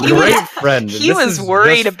 I'm a great friend. He This was is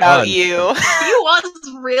worried just about fun. you. He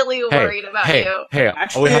was really worried about hey, you. Hey, all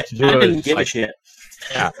we Actually, have to do I didn't is give a like, shit.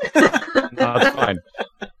 yeah, no, it's fine.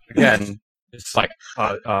 Again, it's like,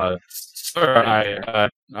 sir,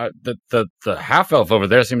 the half elf over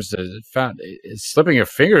there seems to is slipping your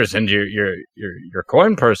fingers into your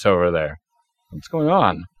coin purse over there. What's going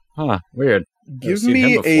on? Huh? Weird. Give seen me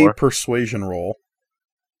him a before. persuasion roll.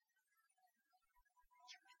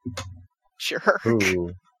 Sure.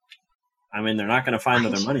 Ooh, I mean, they're not going to find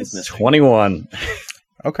that their money's missing. 21.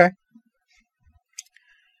 Okay.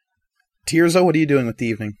 Tirza, what are you doing with the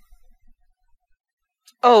evening?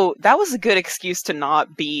 Oh, that was a good excuse to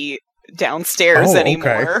not be downstairs Oh, okay.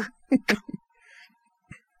 anymore.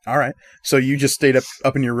 All right. So you just stayed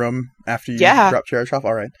up in your room after you Yeah. dropped Cherish off?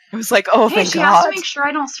 All right. I was like, oh, Hey, thank she has God. to make sure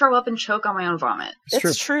I don't throw up and choke on my own vomit. It's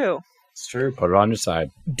It's true. It's true. Put it on your side.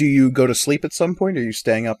 Do you go to sleep at some point, or are you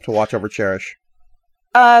staying up to watch over Cherish?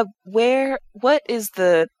 What is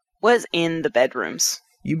in the bedrooms?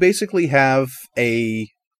 You basically have a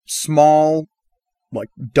small, like,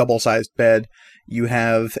 double-sized bed. You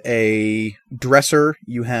have a dresser.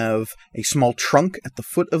 You have a small trunk at the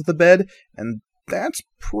foot of the bed, and that's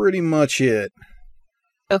pretty much it.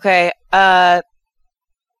 Okay,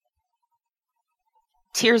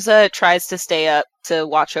 Tirza tries to stay up to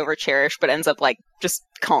watch over Cherish, but ends up, like, just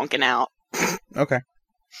conking out Okay.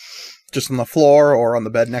 Just on the floor or on the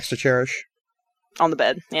bed next to Cherish? on the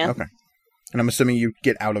bed, yeah? Okay. And I'm assuming you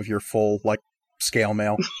get out of your full, like, scale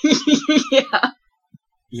mail. Yeah.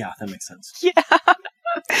 Yeah, that makes sense. Yeah.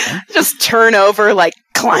 Just turn over, like,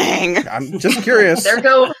 clang! I'm just curious. There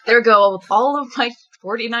go all of my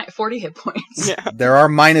 40 hit points. Yeah. There are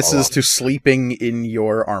minuses to sleeping in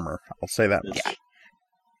your armor. I'll say that much. Yeah.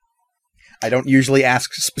 I don't usually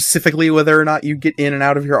ask specifically whether or not you get in and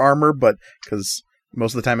out of your armor, but because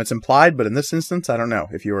most of the time it's implied, but in this instance, I don't know.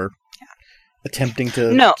 If you're attempting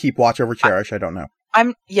to No. keep watch over Cherish, I don't know.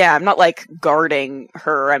 I'm not, like, guarding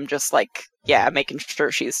her, I'm just, like, making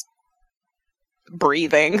sure she's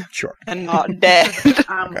breathing Sure. and not dead.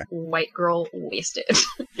 Okay. White girl wasted.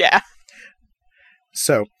 Yeah.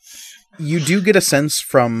 So, you do get a sense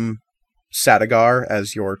from Sadagar,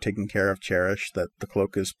 as you're taking care of Cherish, that the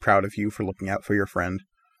cloak is proud of you for looking out for your friend.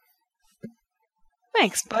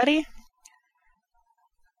 Thanks, buddy.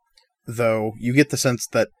 Though, you get the sense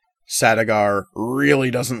that Sadagar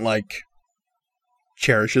really doesn't like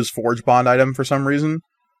Cherish's Forge Bond item for some reason.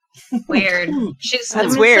 Weird. That's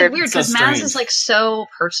It's weird. like weird So because Maz strange. is like so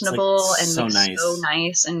personable It's and so like nice. so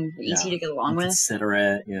nice and easy Yeah. to get along with.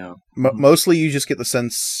 Considerate, you know. Mostly you just get the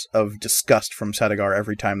sense of disgust from Sadagar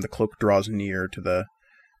every time the cloak draws near to the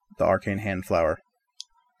arcane handflower.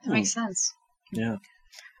 That makes sense. Yeah.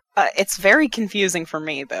 It's very confusing for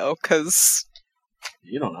me, though, because,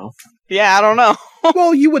 You don't know. yeah, I don't know.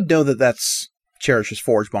 Well, you would know that that's Cherish's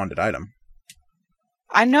Forge Bonded item.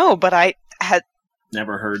 I know, but I had,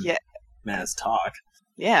 Never heard Yeah. Maz talk.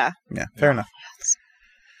 yeah. Yeah, fair enough.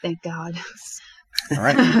 Thank God. All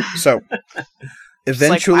right. So,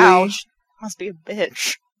 eventually, It's like, wow, she must be a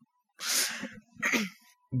bitch.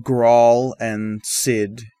 Grawl and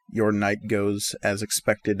Sid, your night goes as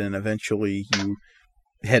expected, and eventually you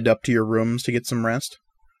head up to your rooms to get some rest.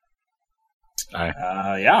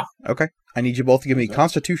 Yeah. Okay. I need you both to give me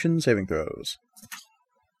Constitution saving throws.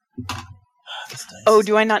 This dice. Oh,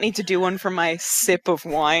 do I not need to do one for my sip of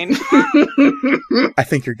wine? I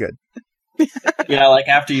think you're good. Yeah, like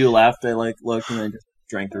after you left, I like looked and I just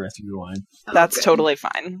drank the rest of your wine. That's Okay. totally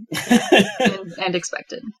fine. and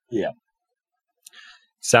expected.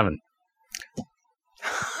 7.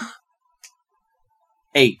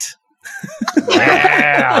 8.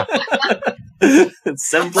 Yeah.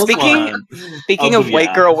 7 plus Speaking- 1. Speaking Oh, of white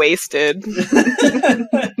yeah. girl wasted,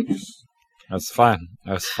 That's fine.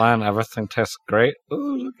 That's fine. Everything tastes great.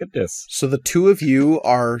 Ooh, look at this. So the two of you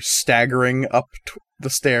are staggering up the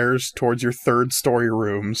stairs towards your third-story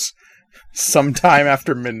rooms sometime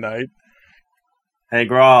after midnight. Hey,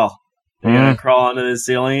 Grawl. You gonna Hmm? crawl onto the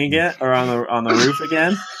ceiling again, or on the roof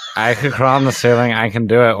again? I could crawl on the ceiling. I can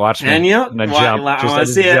do it. Watch me. Can you? I'm gonna Why- jump. I Just wanna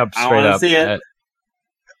see it. jump I straight wanna up. see it.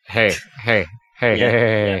 Hey.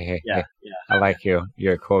 Yeah. I like you.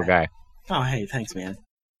 You're a cool guy. Oh, hey, thanks, man.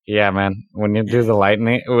 Yeah, man. When you do the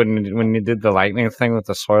lightning, when you did the lightning thing with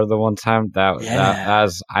the sword the one time, that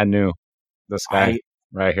was I knew this guy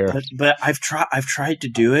right here. But I've tried to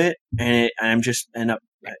do it, and I'm just end up,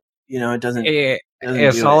 it doesn't.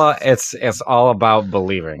 It's all about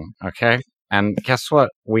believing, okay? And guess what?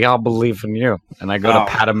 We all believe in you. And I go to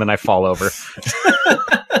pat him and I fall over.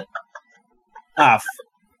 I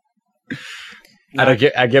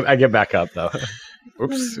get back up though.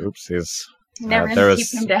 Oopsies. Never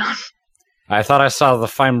keep him down. I thought I saw the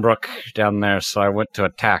fine brook down there, so I went to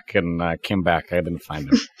attack and came back. I didn't find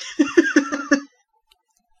him.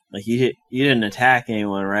 Like you didn't attack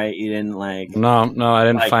anyone, right? You didn't like. No, I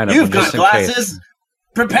didn't find him. You've got glasses.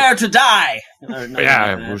 Prepare to die.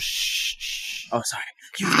 Yeah. Shh. Oh, sorry.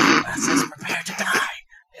 You've got glasses. Prepare to die.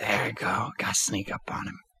 There you go. Gotta sneak up on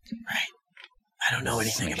him. Right. I don't know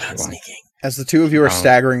anything about sneaking. As the two of you are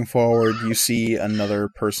staggering forward, you see another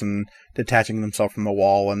person detaching themselves from the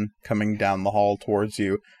wall and coming down the hall towards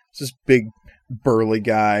you. It's this big, burly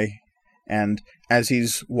guy, and as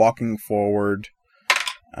he's walking forward,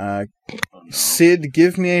 Sid,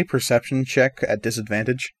 give me a perception check at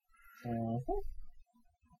disadvantage.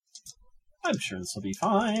 I'm sure this will be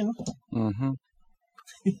fine.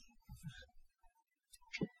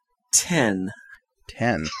 10.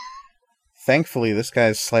 Thankfully, this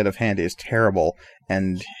guy's sleight of hand is terrible,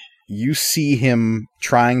 and you see him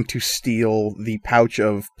trying to steal the pouch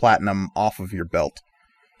of platinum off of your belt.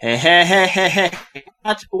 Hey.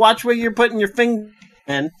 Watch where you're putting your finger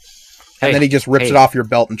in. And then he just rips it off your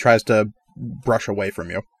belt and tries to brush away from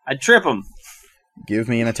you. I trip him. Give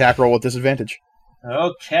me an attack roll with disadvantage.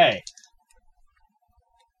 Okay.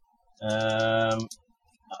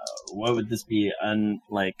 What would this be?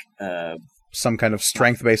 Some kind of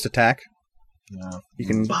strength-based attack. No. You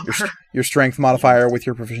can your strength modifier with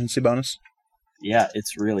your proficiency bonus. Yeah,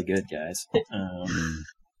 it's really good, guys.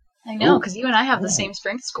 I know, because you and I have the same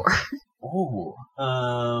strength score.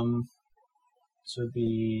 So it'd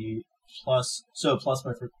be plus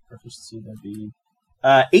my proficiency, that'd be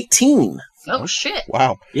 18. Oh shit!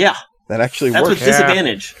 Wow. Yeah, that actually that's works. with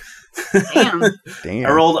disadvantage. Damn. I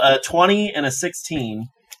rolled a 20 and a 16.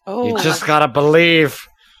 Oh, you just gotta believe.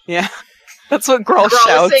 Yeah, that's what Grawl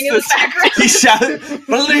shouts. In the background. He shouted,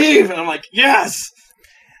 "Believe!" And I'm like, "Yes!"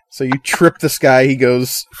 So you trip this guy. He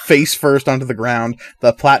goes face first onto the ground.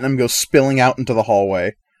 The platinum goes spilling out into the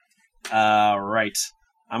hallway. Right.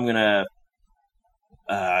 I'm gonna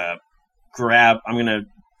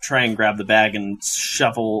try and grab the bag and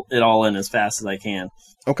shuffle it all in as fast as I can.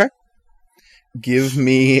 Okay. Give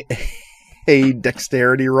me a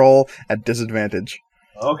dexterity roll at disadvantage.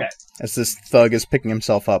 Okay. As this thug is picking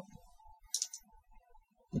himself up.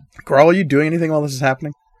 Grawl, are you doing anything while this is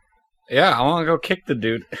happening? Yeah, I want to go kick the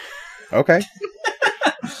dude. Okay.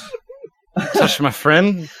 Touch my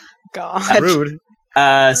friend. God. Rude.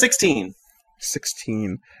 16.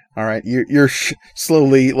 16. All right, you're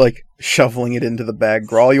slowly shoveling it into the bag.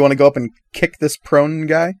 Grawl, you want to go up and kick this prone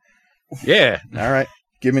guy? Yeah. All right.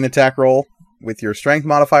 Give me an attack roll with your strength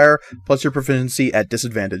modifier plus your proficiency at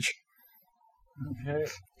disadvantage. Okay.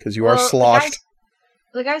 Because you are sloshed.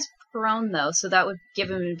 The guy's prone though, so that would give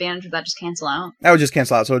him an advantage. Would that just cancel out? That would just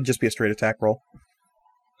cancel out, so it would just be a straight attack roll.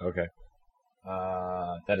 Okay.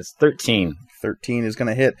 That is 13. 13 is going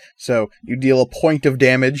to hit. So you deal a point of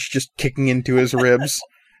damage just kicking into his ribs.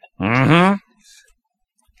 Mm-hmm.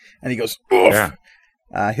 And he goes, oof.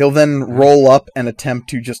 Yeah. He'll then roll up and attempt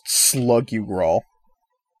to just slug you, Grawl.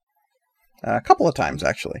 A couple of times,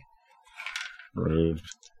 actually. Rude.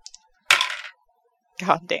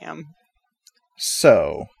 God damn.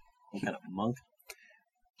 So. What kind of monk?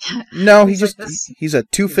 No, he's a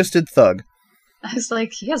two-fisted thug. I was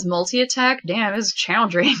like, he has multi-attack? Damn, his channel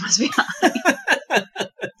drain must be high.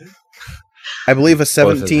 I believe a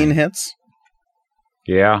 17 hits.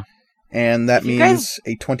 Yeah. And that means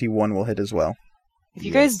a 21 will hit as well. If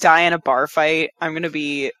you guys die in a bar fight, I'm going to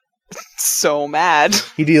be so mad.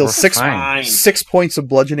 He deals 6 points of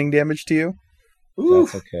bludgeoning damage to you. Ooh.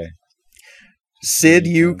 That's okay. Sid,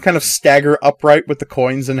 you kind of stagger upright with the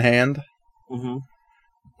coins in hand. Mm-hmm.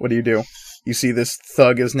 What do? You see this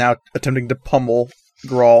thug is now attempting to pummel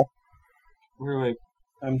Grawl.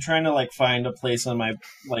 I'm trying to find a place on my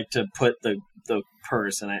to put the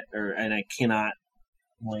purse, and I cannot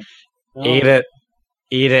eat it.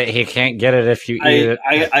 Eat it. He can't get it if you eat it.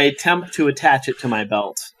 I attempt to attach it to my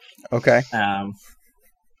belt. Okay.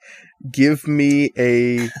 Give me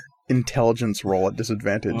a intelligence roll at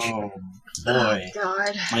disadvantage. Oh boy! Oh,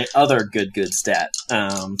 God. My other good stat.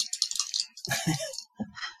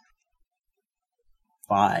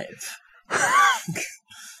 5.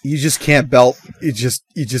 You just can't belt. You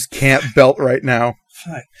just can't belt right now.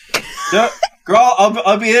 No, girl,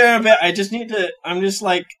 I'll be there in a bit. I just need to. I'm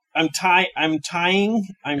tying.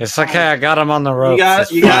 It's okay. I got him on the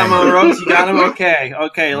ropes. You got him on the ropes. You got him.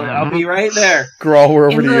 Okay. I'll be right there. Grawl,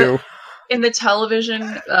 we're over to you. in the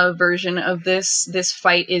television version of this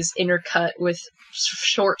fight is intercut with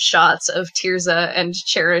short shots of Tirza and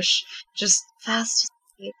Cherish just fast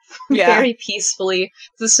asleep, Yeah. very peacefully.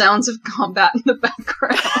 The sounds of combat in the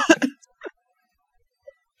background.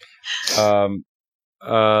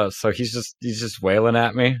 So he's just wailing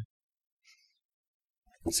at me.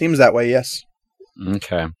 Seems that way, yes.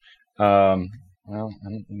 Okay. Well, I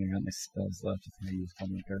don't think I got my spells left. I think I used all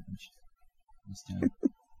my garbage this time.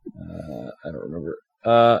 I don't remember.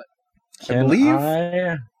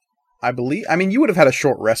 I believe. I mean, you would have had a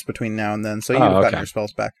short rest between now and then, so you would have gotten your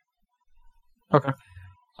spells back. Okay.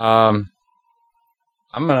 I'm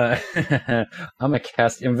gonna I'm gonna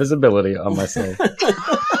cast invisibility on myself.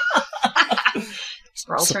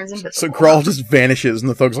 Grawl turns invisible. So Grawl just vanishes, and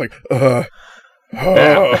the thug's like,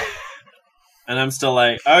 Yeah. And I'm still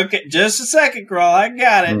like, okay, just a second, Grawl, I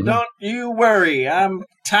got it. Mhm. Don't you worry. I'm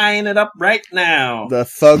tying it up right now. The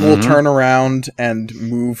thug will Mhm. turn around and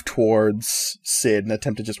move towards Sid and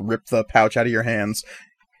attempt to just rip the pouch out of your hands.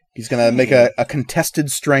 He's gonna make a contested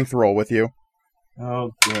strength roll with you.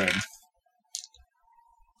 Oh, good.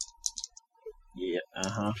 Yeah,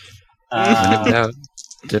 Dip out.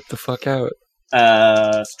 Dip the fuck out.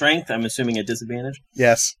 Strength, I'm assuming a disadvantage.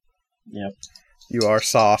 Yes, Yep. you are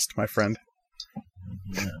sauced, my friend.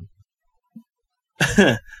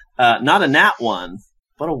 Not a nat 1,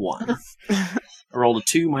 but a 1. I rolled a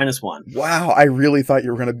 2 minus 1. Wow, I really thought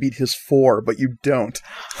you were gonna beat his 4, but you don't.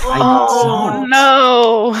 Oh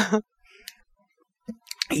no!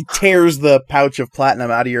 He tears the pouch of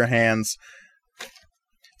platinum out of your hands.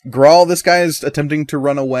 Grawl, this guy is attempting to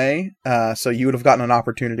run away, so you would have gotten an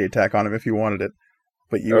opportunity attack on him if you wanted it.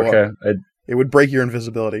 But you Okay. it would break your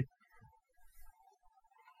invisibility.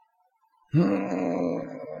 Do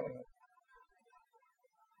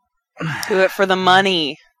it for the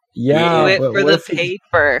money. Yeah. Do it but for what the if he-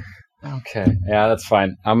 paper. Okay. Yeah, that's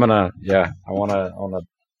fine. I wanna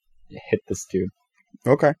hit this dude.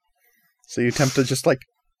 Okay. So you attempt to just, like,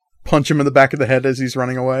 punch him in the back of the head as he's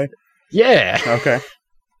running away? Yeah. Okay.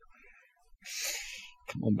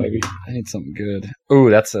 Come on, baby. I need something good. Ooh,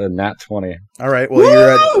 that's a nat 20. Alright,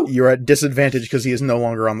 well, you're at disadvantage because he is no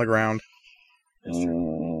longer on the ground.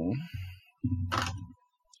 Mm.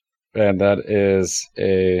 And that is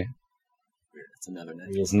It's another nat.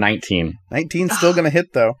 19. 19's still gonna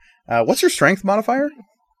hit, though. What's your strength modifier?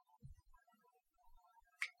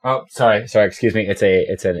 Oh, sorry. Excuse me. It's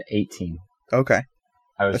an 18. Okay.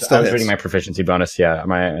 I That was still hits. reading my proficiency bonus. Yeah,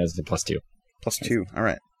 mine is the +2. Plus 2.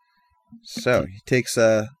 Alright. So, he takes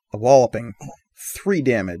a walloping 3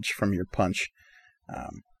 damage from your punch.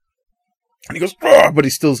 And he goes, "Ugh," but he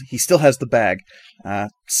still has the bag.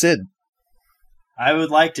 Sid. I would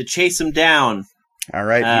like to chase him down.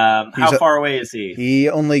 Alright. How far away is he? He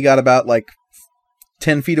only got about,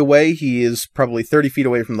 10 feet away. He is probably 30 feet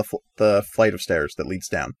away from the flight of stairs that leads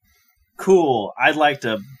down. Cool. I'd like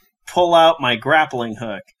to pull out my grappling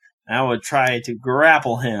hook. I would try to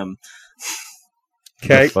grapple him.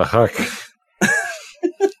 Okay. The fuck?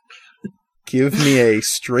 Give me a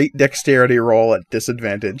straight dexterity roll at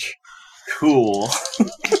disadvantage. Cool.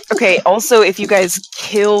 Okay, also, if you guys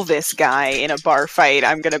kill this guy in a bar fight,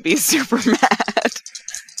 I'm gonna be super mad.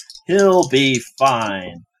 He'll be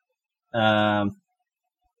fine. Let's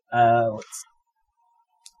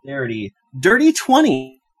dirty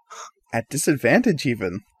 20. At disadvantage,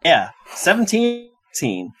 even. Yeah, 17.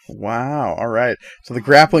 Wow. All right. So the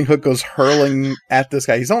grappling hook goes hurling at this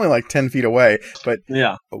guy. He's only 10 feet away, but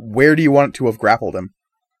Yeah, where do you want it to have grappled him?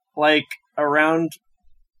 like around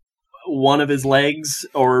one of his legs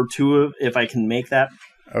or two of, if I can make that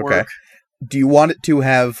Okay. work. Do you want it to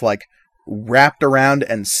have, wrapped around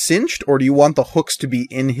and cinched, or do you want the hooks to be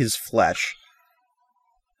in his flesh?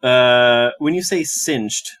 When you say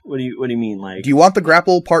cinched, what do you mean? Like, Do you want the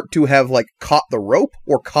grapple part to have, caught the rope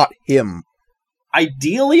or caught him?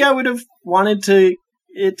 ideally, I would have wanted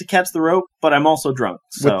it to catch the rope, but I'm also drunk.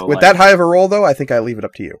 So With that high of a roll, though, I think I leave it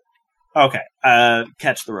up to you. okay,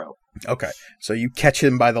 catch the rope. Okay. So you catch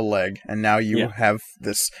him by the leg, and now you Yeah. have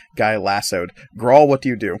this guy lassoed. Grawl, what do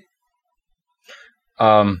you do?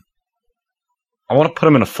 I want to put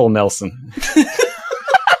him in a full Nelson.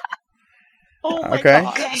 Oh my Okay.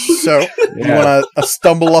 god. So, you Yeah. want to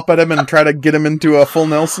stumble up at him and try to get him into a full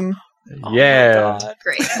Nelson? Oh my Yeah. God.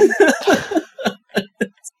 Great.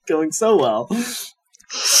 It's going so well.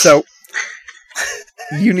 So,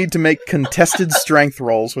 you need to make contested strength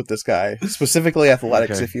rolls with this guy, specifically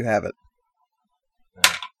athletics Okay. if you have it.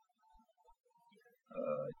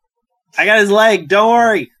 I got his leg. Don't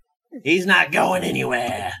worry. He's not going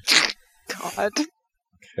anywhere. God.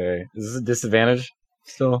 Okay. Is this a disadvantage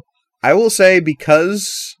still? I will say,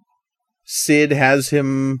 because Sid has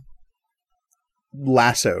him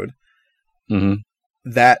lassoed,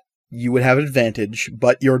 that you would have advantage,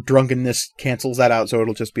 but your drunkenness cancels that out, so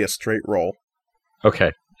it'll just be a straight roll.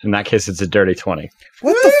 Okay. In that case, it's a dirty 20.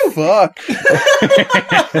 What the fuck?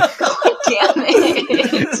 God damn it.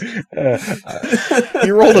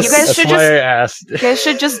 You rolled a You guys should why I asked. You guys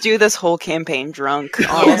should just do this whole campaign drunk,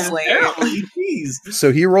 honestly. Apparently, jeez.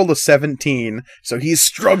 So he rolled a 17. So he's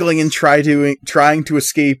struggling and trying to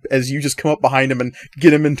escape as you just come up behind him and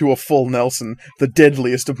get him into a full Nelson, the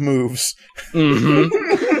deadliest of moves.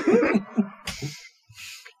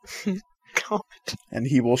 God. And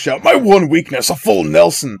he will shout, "My one weakness, a full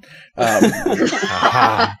Nelson!"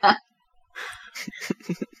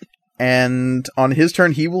 And on his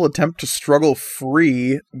turn, he will attempt to struggle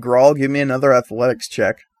free. Grawl, give me another athletics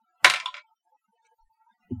check.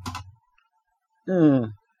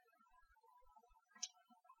 It's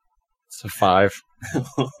a 5.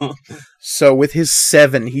 So with his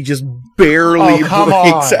 7, he just barely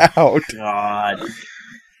breaks out. God.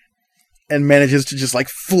 And manages to just like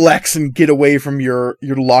flex and get away from your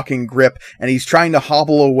locking grip. And he's trying to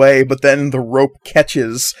hobble away, but then the rope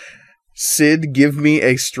catches. Sid, give me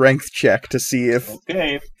a strength check to see if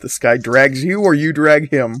this guy drags you or you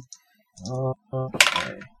drag him.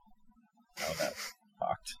 Okay. Oh, that's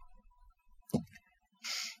fucked.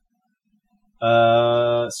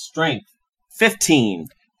 Strength. 15.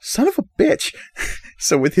 Son of a bitch.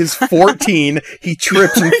 So with his 14, he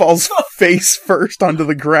trips and falls face first onto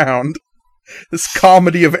the ground. This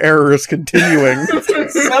comedy of error is continuing.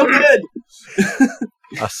 So good.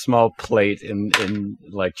 A small plate in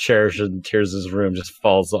like Cherish and Tears' room just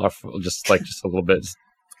falls off just a little bit.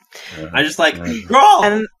 I just like,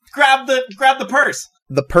 Grawl, grab the purse.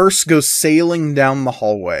 The purse goes sailing down the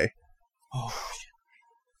hallway. Oh.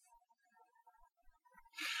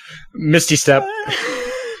 Misty Step.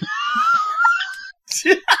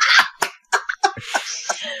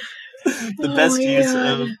 The best use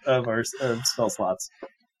of our spell slots.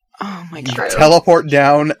 Oh my You god. teleport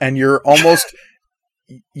down, and you're almost...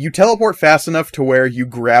 You teleport fast enough to where you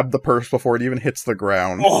grab the purse before it even hits the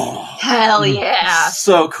ground. Oh, Hell yeah.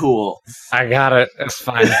 so cool. I got it. It's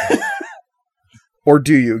fine. Or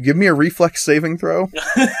do you? Give me a reflex saving throw.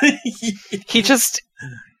 He just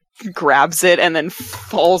grabs it and then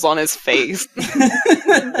falls on his face.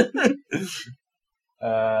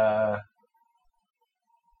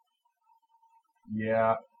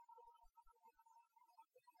 Yeah.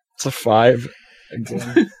 It's a 5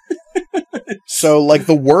 again. So, like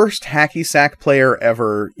the worst hacky sack player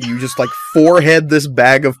ever, you just like forehead this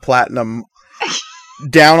bag of platinum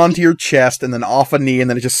down onto your chest and then off a knee, and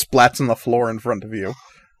then it just splats on the floor in front of you.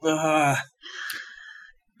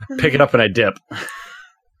 Pick it up and I dip.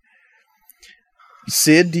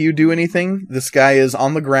 Sid, do you do anything? This guy is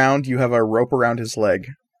on the ground. You have a rope around his leg.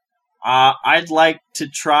 I'd like to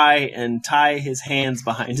try and tie his hands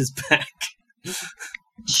behind his back.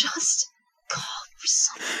 Just call for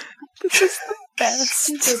something. This is the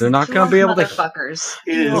best. They're not going to be able to. Motherfuckers.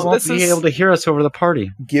 They It is. won't be able to hear us over the party.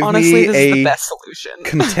 Give Honestly, this is the me a best solution.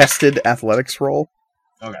 contested athletics roll.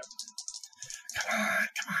 Okay. Come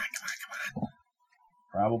on.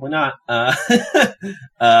 Probably not.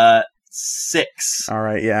 6. All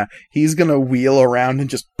right, yeah. He's going to wheel around and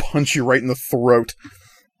just punch you right in the throat.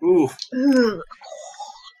 Ooh. Ugh.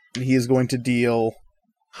 He is going to deal,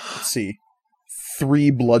 let's see, 3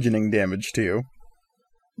 bludgeoning damage to you.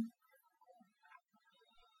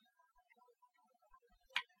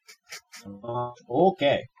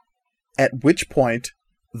 Okay. At which point,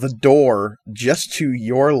 the door just to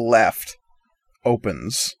your left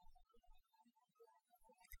opens.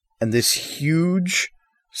 And this huge,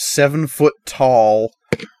 7-foot-tall,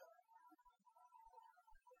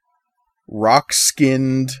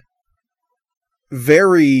 rock-skinned,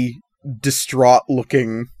 very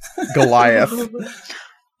distraught-looking Goliath.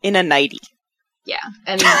 In a nightie. Yeah,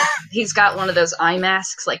 and he's got one of those eye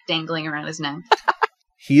masks like dangling around his neck.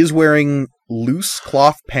 He is wearing loose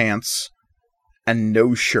cloth pants and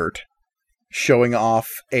no shirt, showing off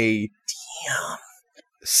a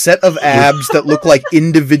set of abs that look like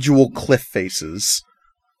individual cliff faces.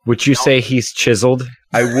 Would you say he's chiseled?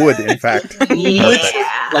 I would, in fact. Yeah.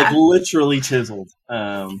 Like literally chiseled.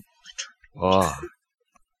 Oh.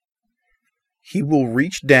 He will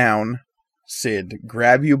reach down, Sid,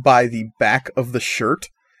 grab you by the back of the shirt,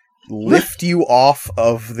 lift you off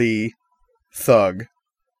of the thug,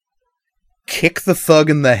 kick the thug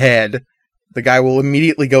in the head. The guy will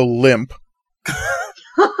immediately go limp.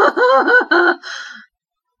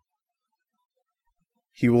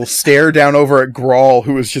 He will stare down over at Grawl,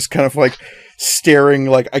 who is just kind of like staring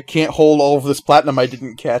like, I can't hold all of this platinum I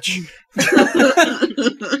didn't catch.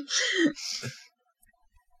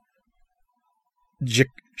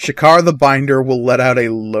 Shakar the Binder will let out a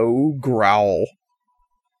low growl,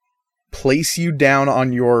 place you down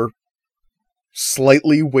on your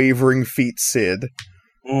slightly wavering feet, Sid,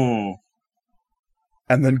 Mm.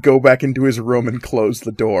 and then go back into his room and close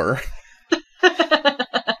the door.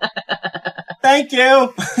 Thank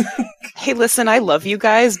you. Hey, listen, I love you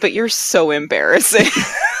guys, but you're so embarrassing.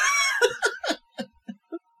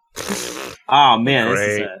 Oh man,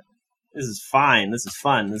 Great. this is fine. This is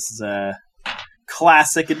fun. This is a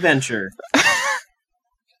classic adventure.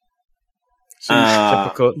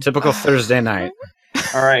 Typical Thursday night.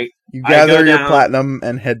 All right, You I gather go your down- platinum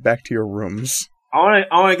and head back to your rooms. I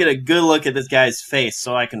want to get a good look at this guy's face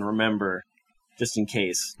so I can remember, just in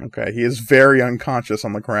case. Okay, he is very unconscious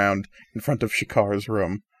on the ground in front of Shikar's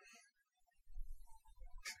room.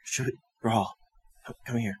 Should we, Rawl,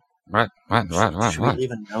 come here. What? Should we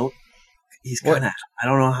leave a note? He's gonna. I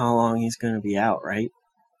don't know how long he's gonna be out, right?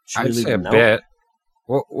 Should we I'd leave say a note? bit.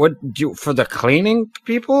 What do you, for the cleaning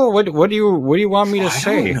people? What do you want me to I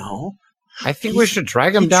say? don't know. I think we should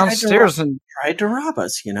drag him he tried to downstairs and Tried to rob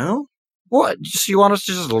us, you know? what? So you want us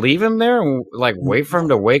to just leave him there and like wait for him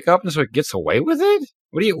to wake up and so he gets away with it?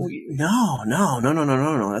 What do you? No.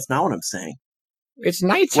 That's not what I'm saying. It's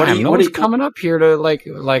nighttime. No one's coming up here to like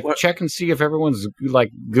What? check and see if everyone's like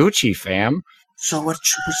Gucci, fam. So what?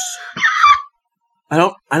 I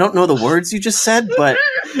don't know the words you just said, but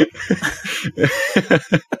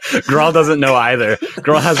Grawl doesn't know either.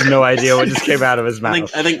 Grawl has no idea what just came out of his mouth.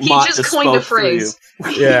 I think He Mott just coined a spoke for you. phrase.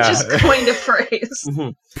 Yeah. He just coined a phrase.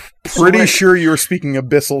 Mhm. Pretty sure you were speaking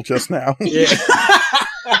Abyssal just now. Yeah.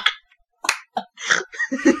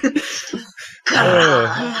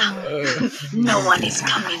 No one is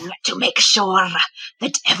coming to make sure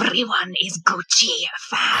that everyone is Gucci,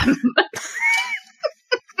 fam.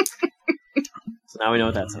 So now we know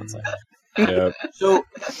what that sounds like. Yeah.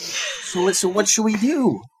 So what should we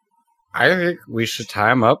do? I think we should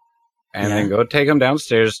tie him up and Yeah. then go take him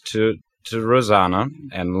downstairs to Rosanna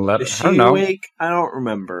and let. Is she I don't know. awake? I don't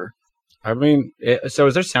remember. I mean, so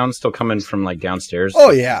is there sound still coming from like downstairs?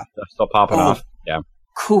 Oh, yeah. Stuff still popping Oh. off. Yeah,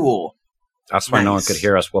 Cool. that's why no one Nice. could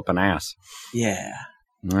hear us whooping ass. Yeah.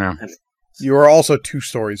 Yeah, You are also 2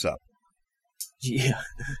 stories up. Yeah.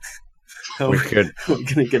 we could. We're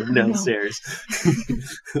gonna get him downstairs.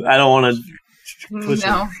 I don't want to. Push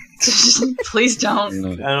No. Please don't.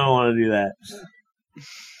 I don't want to do that.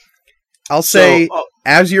 I'll say, So,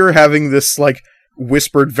 as you're having this, like,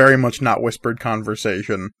 whispered, very much not whispered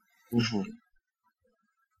conversation, mhm.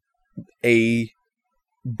 a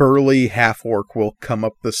burly half-orc will come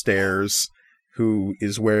up the stairs who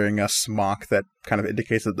is wearing a smock that kind of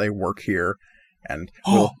indicates that they work here, and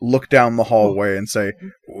will look down the hallway and say,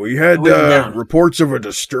 "We had Wait, down. reports of a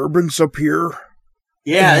disturbance up here."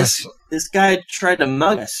 Yeah, Yes. this guy tried to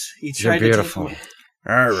mug us. He You're tried beautiful. to take me.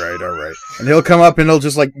 All right. And he'll come up and he'll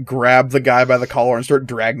just, like, grab the guy by the collar and start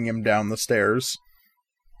dragging him down the stairs.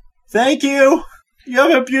 Thank you. You have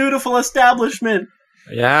a beautiful establishment.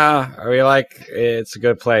 Yeah, we like. It's a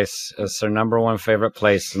good place. It's our number one favorite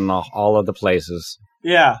place in all of the places.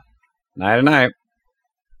 Yeah. Night to night.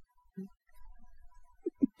 And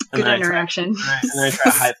Good then interaction. I try to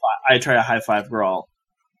high five. I try to high five Grawl.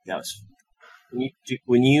 Yes.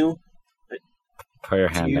 When you Put your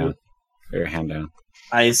hand You- down. Put your hand down.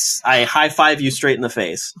 I high five you straight in the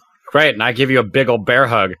face. Great, and I give you a big old bear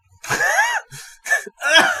hug.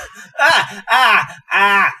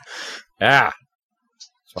 Ah! Yeah.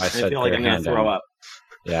 That's why I I said feel put like your I'm gonna hand throw down. up.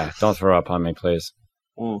 Yeah, don't throw up on me, please.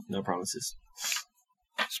 No promises.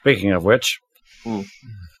 Speaking of which,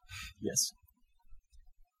 Yes.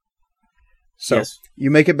 So, Yes.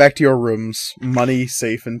 you make it back to your rooms, money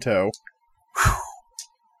safe in tow.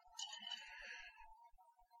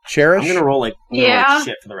 Cherish? I'm gonna roll like Yeah.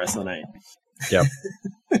 shit for the rest of the night.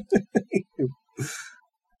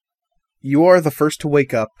 You are the first to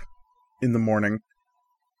wake up in the morning.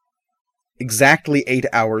 Exactly 8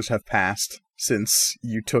 hours have passed since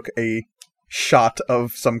you took a shot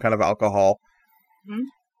of some kind of alcohol. Mhm.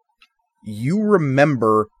 You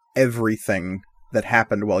remember everything that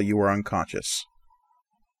happened while you were unconscious.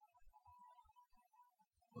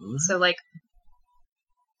 So like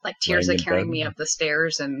Tirza Lying in carrying bed. me up the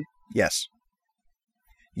stairs and Yes.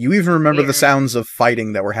 You even remember the Weird. sounds of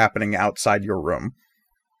fighting that were happening outside your room.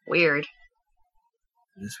 weird.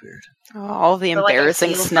 It's weird. Oh, all the But, like, I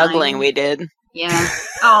embarrassing feel snuggling fine. we did. Yeah.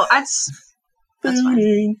 Oh, that's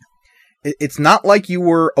fine. It's not like you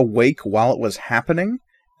were awake while it was happening,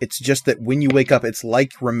 It's just that when you wake up, it's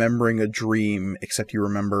like remembering a dream, except you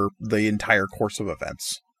remember the entire course of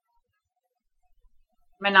events.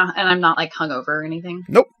 I'm not like hungover or anything.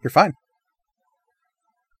 Nope, you're fine.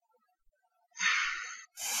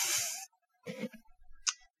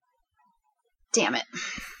 Damn it.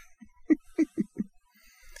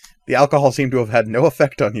 The alcohol seemed to have had no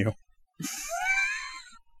effect on you.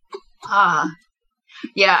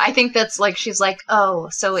 Yeah, I think that's like, she's like, oh,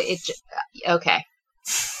 so okay.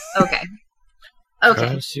 Okay.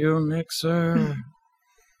 Curse you, Mixer.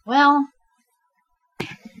 Well,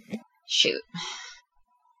 shoot.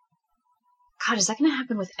 God, is that going to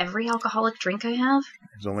happen with every alcoholic drink I have?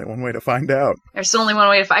 There's only one way to find out. There's only one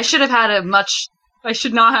way to. I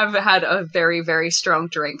should not have had a very, very strong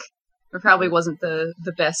drink. It probably wasn't the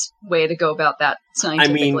best way to go about that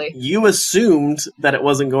scientifically. I mean, you assumed that it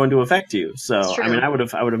wasn't going to affect you, so It's true. I mean, I would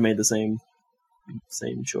have made the same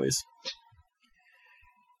choice.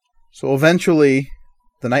 So eventually,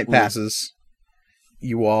 the night passes.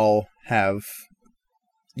 You all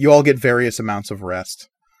get various amounts of rest.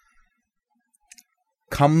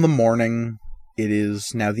 Come the morning, it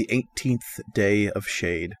is now the 18th day of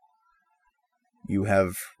Shade. You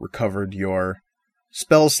have recovered your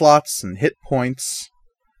spell slots and hit points.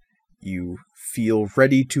 You feel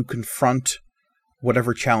ready to confront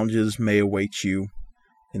whatever challenges may await you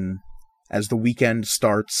as the weekend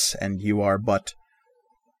starts and you are but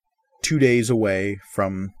 2 days away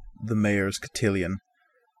from the mayor's cotillion.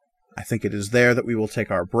 I think it is there that we will take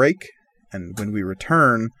our break, and when we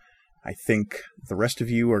return, I think the rest of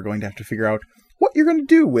you are going to have to figure out what you're going to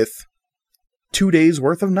do with 2 days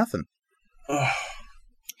worth of nothing.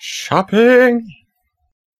 Shopping!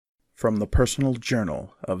 From the personal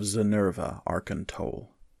journal of Zenerva Arcantol.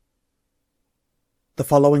 The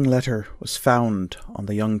following letter was found on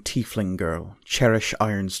the young tiefling girl, Cherish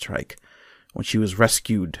Ironstrike, when she was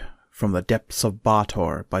rescued from the depths of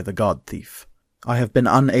Bator by the God Thief. I have been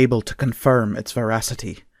unable to confirm its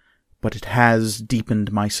veracity, but it has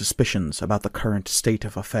deepened my suspicions about the current state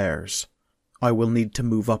of affairs. I will need to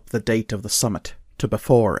move up the date of the summit to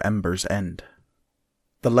before Ember's End.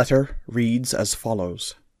 The letter reads as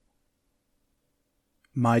follows.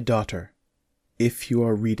 My daughter, if you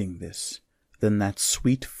are reading this, then that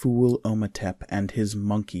sweet fool Omatep and his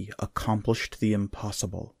monkey accomplished the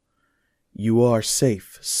impossible. You are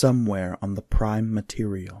safe somewhere on the prime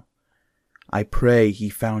material. I pray he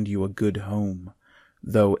found you a good home,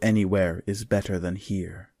 though anywhere is better than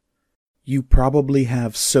here. You probably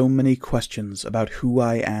have so many questions about who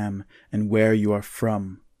I am and where you are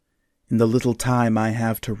from. In the little time I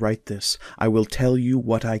have to write this, I will tell you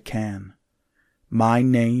what I can. My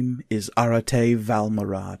name is Arate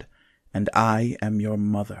Valmarad, and I am your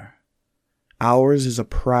mother. Ours is a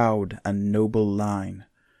proud and noble line.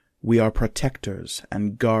 We are protectors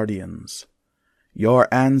and guardians.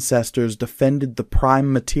 Your ancestors defended the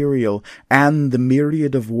prime material and the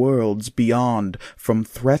myriad of worlds beyond from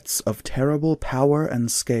threats of terrible power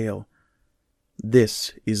and scale.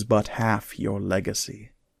 This is but half your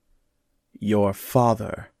legacy. Your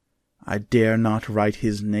father, I dare not write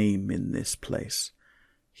his name in this place.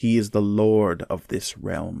 He is the lord of this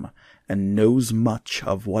realm, and knows much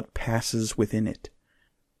of what passes within it.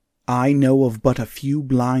 I know of but a few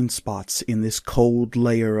blind spots in this cold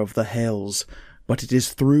layer of the hells, but it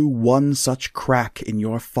is through one such crack in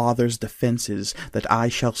your father's defenses that I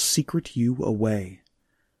shall secret you away.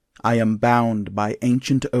 I am bound by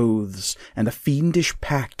ancient oaths and a fiendish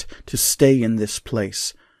pact to stay in this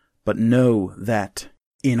place, but know that,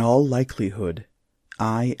 in all likelihood,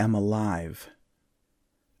 I am alive.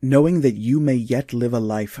 Knowing that you may yet live a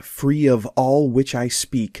life free of all which I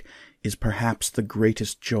speak is perhaps the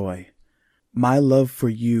greatest joy. My love for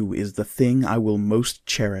you is the thing I will most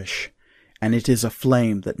cherish, and it is a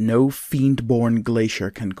flame that no fiend-born glacier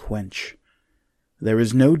can quench. There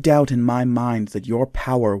is no doubt in my mind that your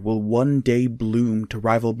power will one day bloom to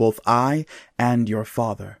rival both I and your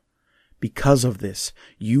father. Because of this,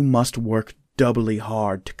 you must work doubly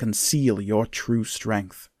hard to conceal your true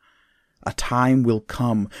strength. A time will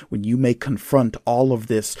come when you may confront all of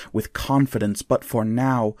this with confidence, but for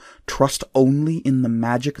now, trust only in the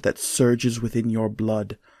magic that surges within your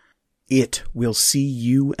blood. It will see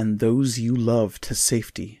you and those you love to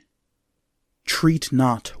safety. Treat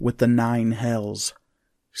not with the 9 hells.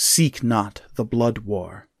 Seek not the blood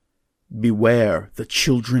war. Beware the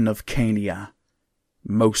children of Cania.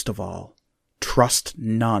 Most of all, trust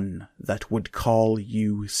none that would call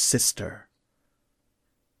you sister.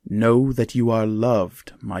 Know that you are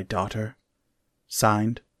loved, my daughter.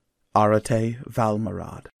 Signed, Arate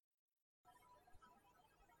Valmarad.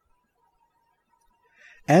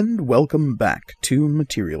 And welcome back to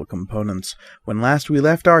Material Components. When last we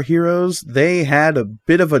left our heroes, they had a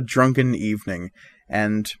bit of a drunken evening,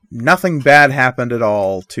 and nothing bad happened at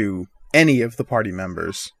all to any of the party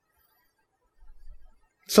members.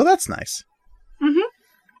 So that's nice. Mm-hmm.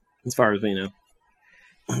 As far as we know.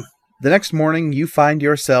 The next morning, you find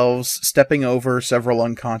yourselves stepping over several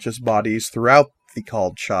unconscious bodies throughout the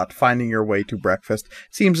called shot, finding your way to breakfast.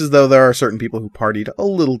 Seems as though there are certain people who partied a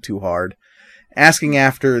little too hard. Asking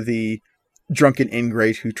after the drunken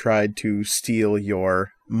ingrate who tried to steal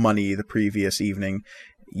your money the previous evening,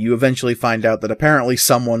 you eventually find out that apparently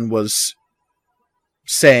someone was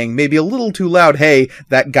saying, maybe a little too loud, "Hey,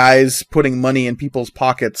 that guy's putting money in people's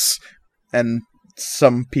pockets," and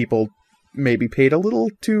some people maybe paid a little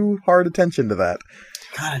too hard attention to that.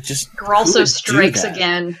 God, it just... Gralso strikes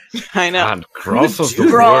again. I know. God, Gralso's the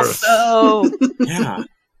worst. Gralso. Yeah.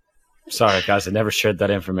 Sorry, guys, I never shared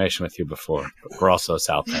that information with you before, but Gralso's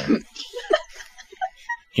out there.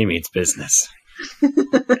 He means business.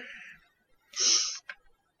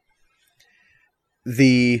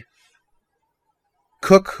 The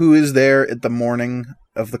cook who is there at the morning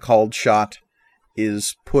of the called shot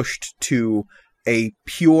is pushed to a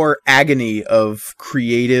pure agony of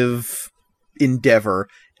creative endeavor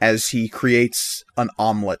as he creates an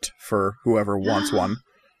omelet for whoever wants one.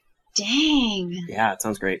 Dang. Yeah, it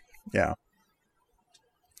sounds great. Yeah.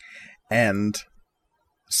 And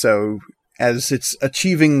so, as it's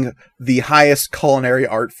achieving the highest culinary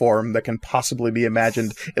art form that can possibly be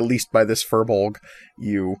imagined, at least by this Furbolg,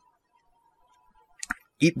 you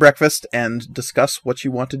eat breakfast and discuss what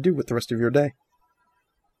you want to do with the rest of your day.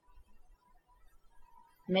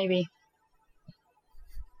 Maybe.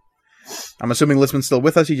 I'm assuming Lisman's still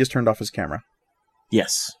with us, he just turned off his camera.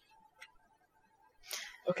 Yes.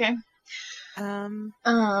 Okay. We're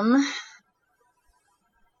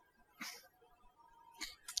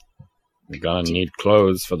gonna need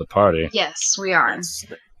clothes for the party. Yes, we are.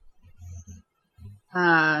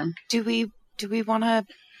 Do we want to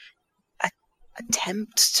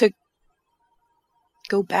attempt to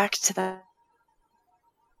go back to that?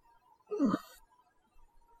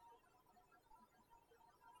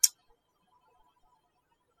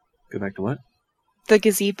 Go back to what? The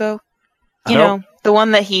gazebo? You No. know, the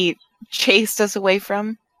one that he chased us away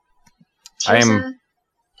from? I am- Tirza,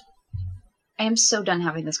 I am so done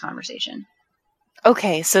having this conversation.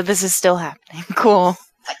 Okay, so this is still happening. Cool.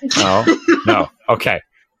 No. Okay.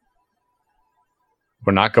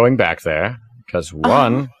 We're not going back there, because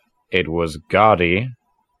one, it was gaudy.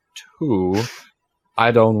 Two,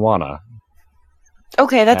 I don't wanna.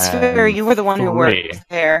 Okay, that's And fair. You were the one who three. worked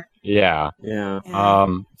there. Yeah. Yeah.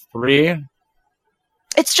 Three,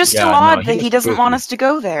 It's just Yeah, so no, odd that he's he doesn't want spooky. us to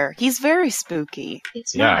go there. He's very spooky.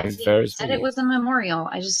 It's yeah, not. he's He very said sweet. it was a memorial.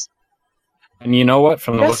 I just... And you know what?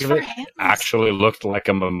 From the Just look of for it, him. actually looked like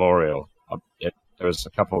a memorial. There was a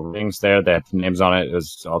couple of rings there that had names on it.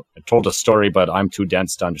 It told a story, but I'm too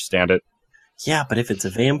dense to understand it. Yeah, but if it's a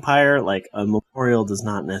vampire, like, a memorial does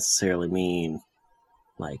not necessarily mean,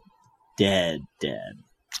 like, dead.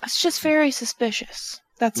 It's just very suspicious.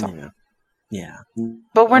 That's all. Yeah.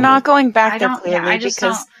 But we're not going back I there don't... Yeah, clearly I just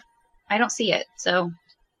because don't... I don't see it, so...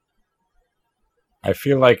 I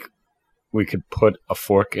feel like we could put a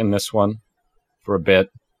fork in this one for a bit.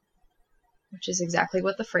 Which is exactly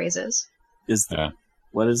what the phrase is. Yeah.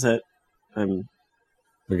 What is it?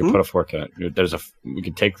 We could put a fork in it. We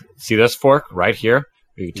could see this fork right here?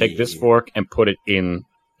 We could take this fork and put it in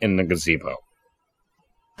the gazebo.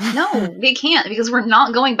 No, we can't, because we're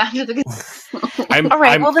not going back to the gazebo. All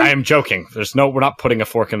right, well then- I am joking. We're not putting a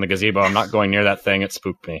fork in the gazebo. I'm not going near that thing. It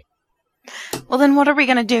spooked me. well, then what are we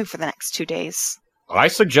going to do for the next 2 days? I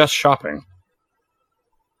suggest shopping.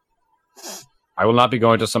 I will not be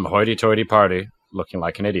going to some hoity-toity party looking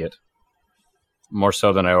like an idiot. More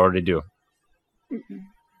so than I already do.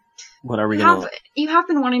 What are we gonna... You have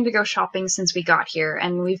been wanting to go shopping since we got here,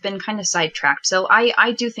 and we've been kind of sidetracked, so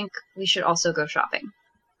I do think we should also go shopping.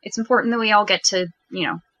 It's important that we all get to,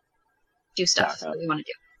 do stuff Stock up. that we want to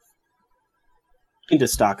do. need to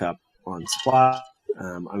stock up on supply.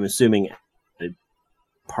 I'm assuming a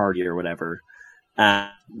party or whatever.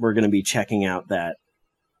 We're going to be checking out that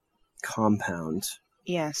compound.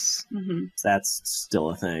 Yes. Mm-hmm. That's still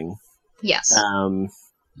a thing. Yes.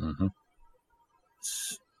 Mm-hmm.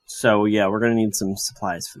 So yeah, we're going to need some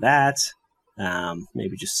supplies for that.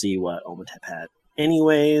 Maybe just see what Olmatep had.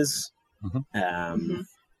 Anyways. Mhm.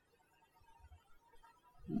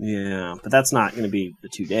 Yeah, but that's not going to be the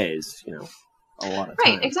 2 days. A lot of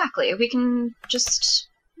time. Right, exactly. We can just,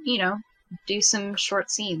 do some short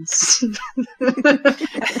scenes.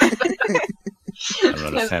 I don't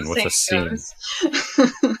understand what's a scene.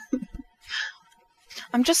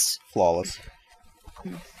 I'm just... Flawless.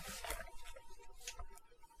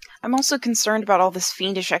 I'm also concerned about all this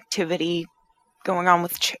fiendish activity going on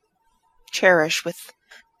with Cherish, with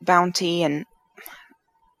Bounty, and...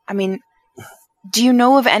 I mean, do you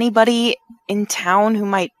know of anybody in town who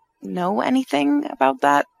might know anything about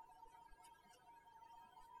that?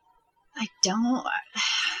 I don't...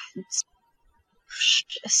 It's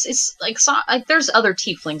like, so, like there's other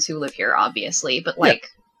tieflings who live here, obviously, but like...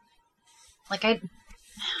 Like, I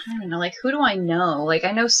don't know, like, who do I know? Like,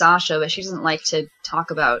 I know Sasha, but she doesn't like to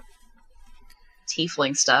talk about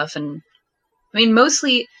tiefling stuff, and I mean,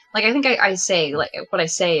 mostly, like, I think I say, like, what I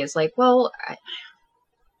say is, like, well,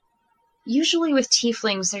 usually with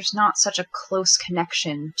tieflings, there's not such a close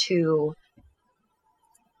connection to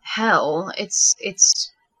hell. It's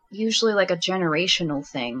usually, like, a generational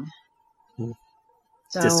thing.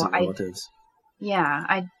 So Distant relatives.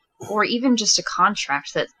 Or even just a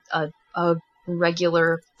contract that a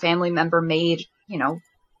regular family member made, you know,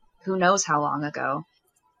 who knows how long ago.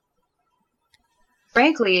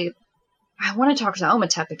 Frankly, I want to talk to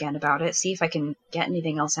Omatep again about it, see if I can get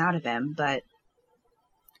anything else out of him, but...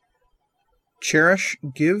 Cherish,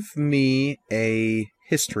 give me a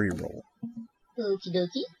history roll. Okie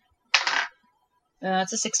dokie.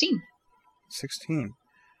 It's a 16. 16.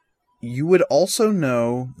 You would also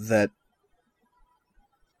know that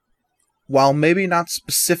while maybe not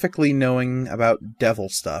specifically knowing about devil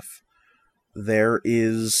stuff, there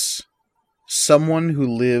is someone who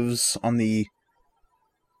lives on the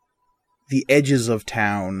edges of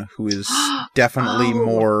town who is definitely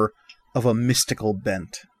more of a mystical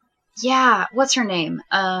bent. Yeah, what's her name?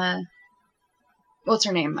 What's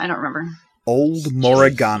her name? I don't remember. Old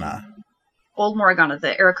Morriganna. Old Morriganna,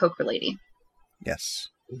 the Aarakocra lady. Yes.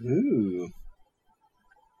 Ooh.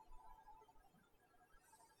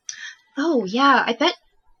 Oh, yeah, I bet...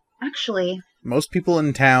 Actually... Most people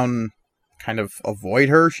in town kind of avoid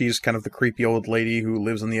her. She's kind of the creepy old lady who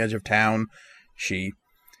lives on the edge of town. She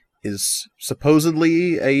is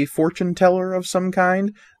supposedly a fortune teller of some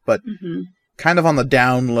kind, but kind of on the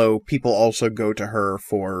down low, people also go to her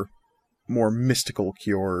for more mystical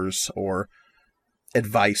cures or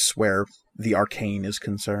advice where the arcane is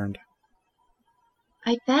concerned.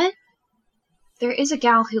 I bet there is a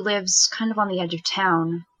gal who lives kind of on the edge of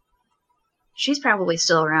town. She's probably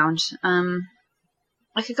still around.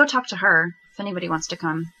 I could go talk to her if anybody wants to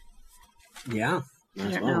come. Yeah. I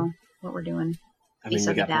don't know what we're doing. I mean,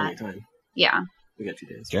 we got plenty of time. Yeah. We got 2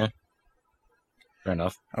 days. Yeah. Fair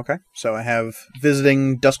enough. Okay, so I have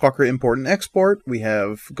visiting Duskwalker Import and Export. We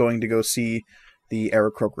have going to go see the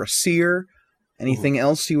Aarakocra Seer. Anything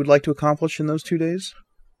else you would like to accomplish in those 2 days?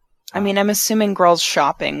 I mean, I'm assuming girls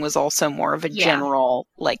shopping was also more of a Yeah. general,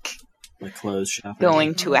 like clothes shopping.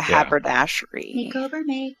 going to a haberdashery. Makeover,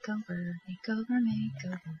 makeover, makeover,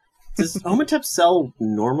 makeover. Does Omatep sell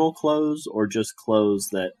normal clothes or just clothes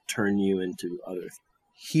that turn you into other things?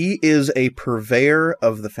 He is a purveyor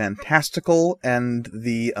of the fantastical and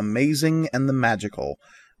the amazing and the magical.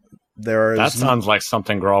 That sounds like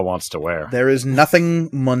something Grawl wants to wear. There is nothing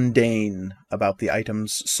mundane about the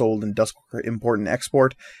items sold in Duskwalker Import and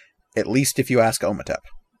Export, at least if you ask Omatep.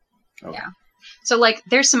 Okay. Yeah. So, like,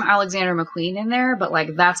 there's some Alexander McQueen in there, but,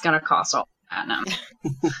 like, that's gonna cost all that now.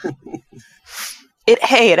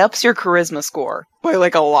 It ups your charisma score by,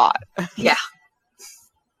 like, a lot. Yeah.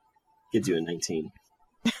 Gives you a 19.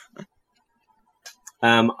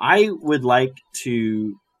 I would like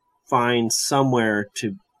to find somewhere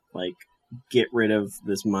to, like, get rid of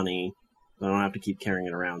this money. I don't have to keep carrying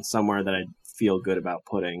it around. Somewhere that I feel good about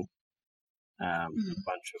putting a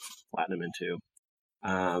bunch of platinum into.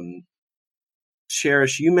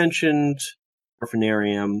 Cherish, you mentioned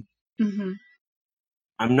Orphanarium. Mm-hmm.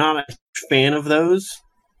 I'm not a fan of those,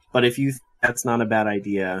 but if you think that's not a bad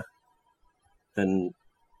idea, then,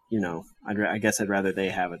 you know, I guess I'd rather they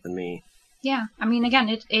have it than me. Yeah, I mean, again,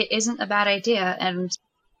 it isn't a bad idea, and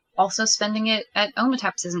also spending it at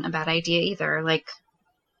Omatep's isn't a bad idea either. Like,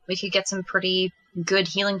 we could get some pretty good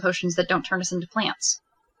healing potions that don't turn us into plants.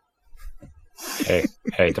 Hey,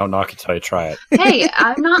 don't knock it till you try it. Hey,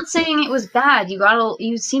 I'm not saying it was bad.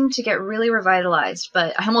 You seem to get really revitalized,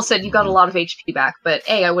 but I almost said you got a lot of HP back, but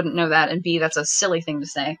A, I wouldn't know that, and B, that's a silly thing to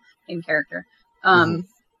say in character.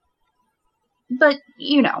 But,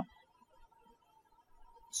 you know.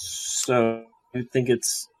 So, you think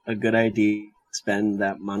it's a good idea to spend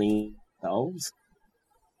that money themselves?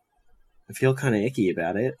 I feel kind of icky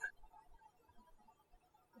about it.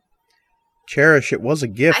 Cherish, it was a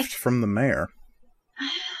gift from the mayor.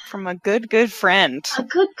 From a good friend. A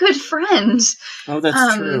good friend. Oh,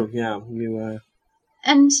 that's true. Yeah,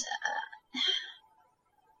 And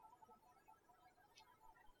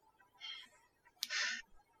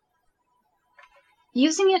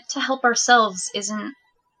using it to help ourselves isn't...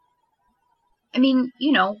 I mean,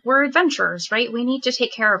 we're adventurers, right? We need to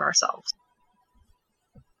take care of ourselves.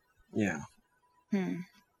 Yeah.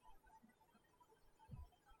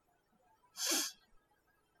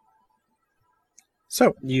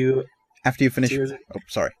 So, You. after you finish... Tears, Oh,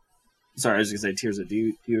 sorry. sorry, I was going to say, Tirza,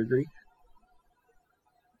 do you agree?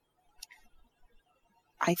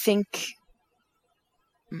 I think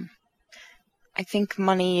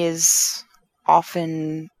money is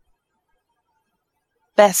often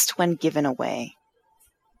best when given away.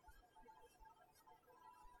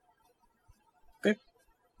 Okay.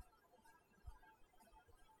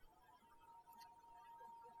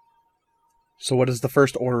 So what is the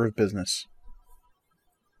first order of business?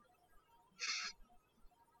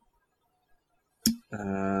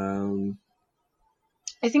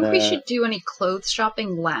 I think we should do any clothes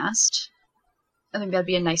shopping last. I think that'd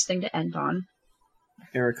be a nice thing to end on.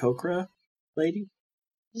 Aarakocra lady?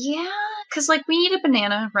 Yeah, because, we need a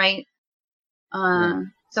banana, right?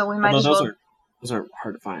 So we might Although as well... those aren't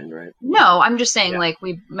hard to find, right? No, I'm just saying, Yeah.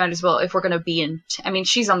 we might as well, if we're going to be in... I mean,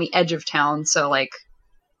 she's on the edge of town, so,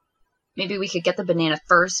 maybe we could get the banana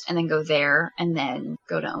first, and then go there, and then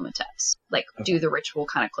go to Omatep's. Do the ritual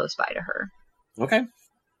kind of close by to her. Okay.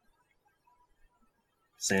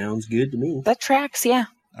 Sounds good to me. That tracks, yeah.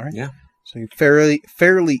 All right. Yeah. So you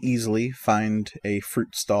fairly easily find a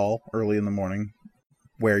fruit stall early in the morning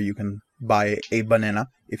where you can buy a banana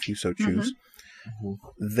if you so choose.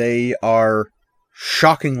 They are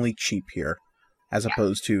shockingly cheap here as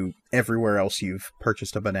opposed to everywhere else you've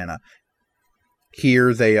purchased a banana.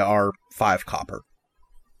 Here they are 5 copper.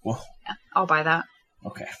 Well, Yeah, I'll buy that.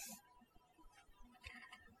 okay.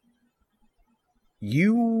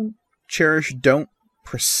 You, Cherish, don't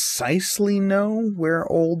precisely know where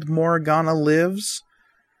old Morgana lives.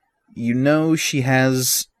 You know she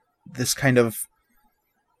has this kind of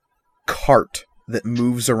cart that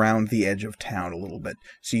moves around the edge of town a little bit.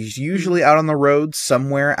 She's usually out on the road,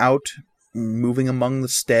 somewhere out, moving among the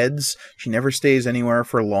steads. She never stays anywhere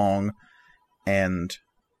for long, and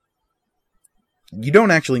you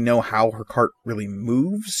don't actually know how her cart really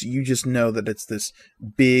moves. You just know that it's this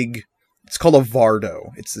big... It's called a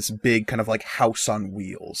Vardo. It's this big kind of house on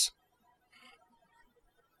wheels.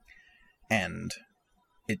 And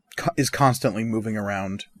it is constantly moving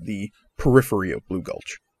around the periphery of Blue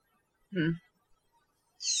Gulch.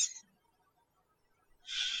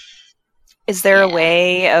 Is there a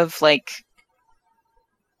way of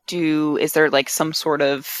is there some sort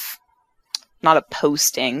of, not a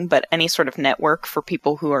posting, but any sort of network for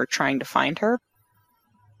people who are trying to find her?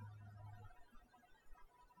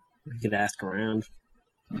 We could ask around.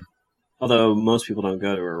 Although most people don't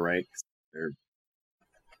go to her, right?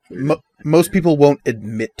 Most people won't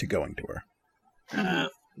admit to going to her.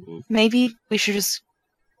 Maybe we should just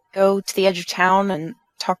go to the edge of town and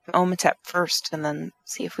talk to Omatep first, and then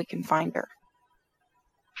see if we can find her.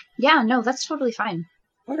 Yeah, no, that's totally fine.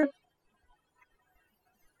 Okay.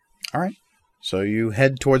 Alright. So you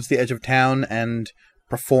head towards the edge of town and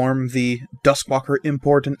perform the Duskwalker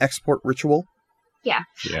import and export ritual. Yeah.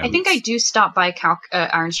 I think I do stop by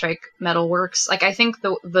Ironstrike Metalworks. I think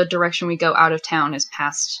the direction we go out of town is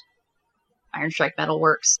past Ironstrike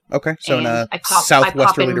Metalworks. Okay, so in And a I pop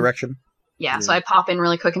southwesterly in- direction. Yeah, so I pop in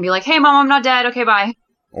really quick and be like, "Hey, Mom, I'm not dead. Okay, bye."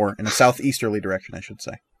 Or in a southeasterly direction, I should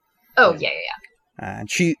say. Oh, yeah. And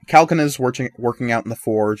Calkin is working out in the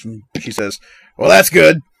forge, and she says, "Well, that's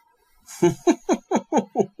good." God,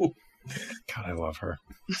 I love her.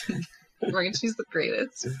 Right, she's the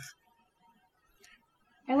greatest.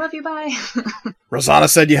 I love you, bye. Rosanna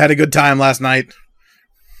said you had a good time last night.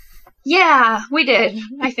 Yeah, we did,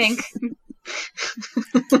 I think.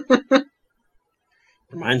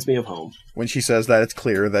 Reminds me of home. When she says that, it's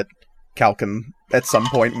clear that Calkin at some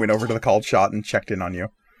point went over to the called shot and checked in on you.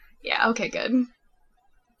 Yeah, okay, good.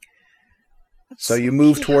 So you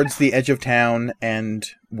move towards the edge of town, and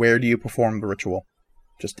where do you perform the ritual?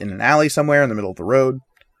 Just in an alley somewhere in the middle of the road?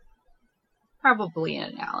 Probably in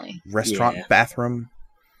an alley. Restaurant, Yeah. bathroom?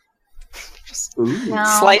 Just Ooh. No.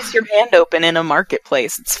 slice your hand open in a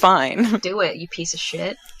marketplace. It's fine. Do it, you piece of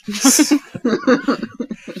shit.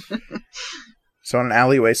 So in an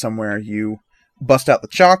alleyway somewhere, you bust out the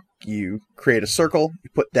chalk, you create a circle, you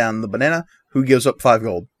put down the banana. Who gives up 5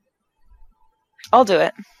 gold? I'll do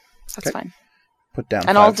it. That's Okay. fine. Put down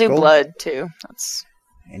And 5 I'll do gold, blood too. That's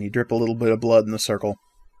and you drip a little bit of blood in the circle.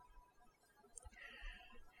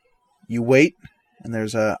 You wait, and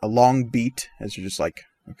there's a long beat as you're just like,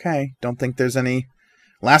 okay, don't think there's any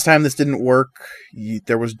Last time this didn't work,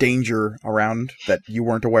 there was danger around that you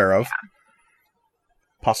weren't aware of. Yeah.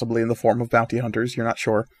 Possibly in the form of bounty hunters, you're not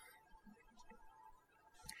sure.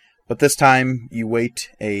 But this time, you wait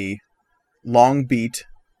a long beat,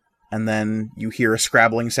 and then you hear a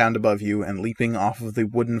scrabbling sound above you, and leaping off of the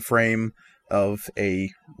wooden frame of a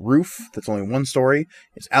roof that's only one story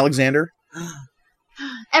is Alexander.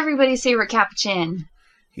 Everybody's favorite Capuchin.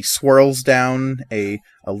 He swirls down a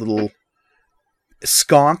little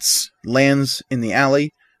sconce, lands in the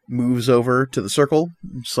alley, moves over to the circle,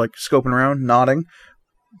 just like scoping around, nodding,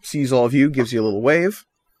 sees all of you, gives you a little wave,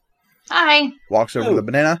 Hi. walks over to the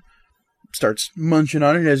banana, starts munching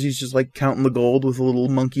on it as he's just like counting the gold with a little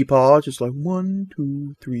monkey paw, just like 1,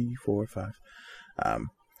 2, 3, 4, 5.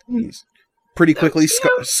 He's pretty quickly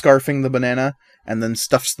scarfing the banana, and then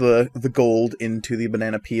stuffs the gold into the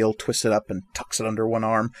banana peel, twists it up, and tucks it under one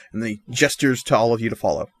arm, and then he gestures to all of you to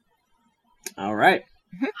follow. All right.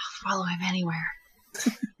 I'll follow him anywhere.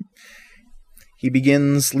 He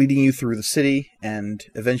begins leading you through the city, and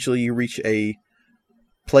eventually you reach a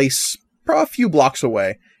place a few blocks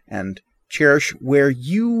away, and Cherish, where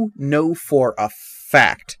you know for a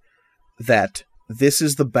fact that this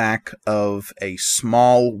is the back of a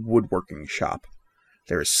small woodworking shop.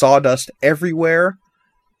 There is sawdust everywhere,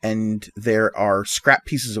 and there are scrap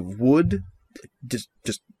pieces of wood just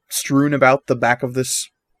strewn about the back of this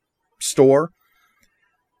store.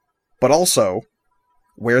 But also,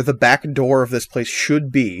 where the back door of this place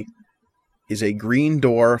should be, is a green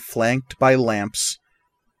door flanked by lamps,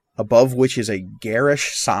 above which is a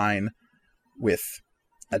garish sign with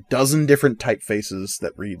a dozen different typefaces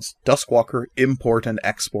that reads Duskwalker Import and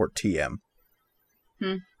Export TM.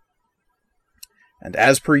 And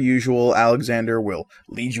as per usual, Alexander will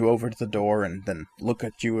lead you over to the door and then look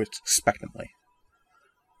at you expectantly.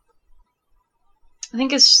 I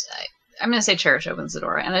think I'm going to say Cherish opens the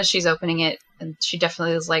door, and as she's opening it, and she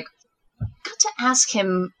definitely is like, got to ask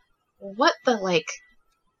him what the,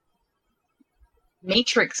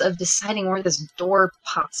 matrix of deciding where this door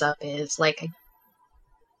pops up is. Slightly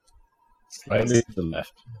to the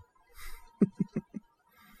left.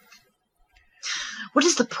 What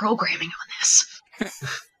is the programming on this?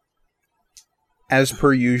 As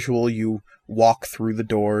per usual, you walk through the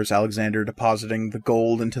doors, Alexander depositing the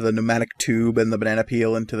gold into the pneumatic tube and the banana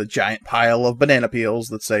peel into the giant pile of banana peels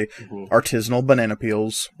that say artisanal banana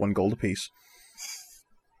peels, 1 gold apiece.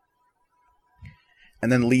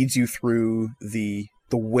 And then leads you through the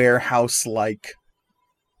warehouse-like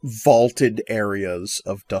vaulted areas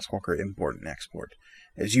of Duskwalker Import and Export.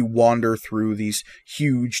 As you wander through these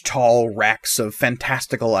huge, tall racks of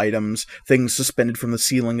fantastical items, things suspended from the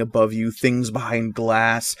ceiling above you, things behind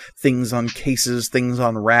glass, things on cases, things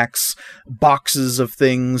on racks, boxes of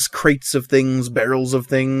things, crates of things, barrels of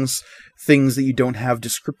things, things that you don't have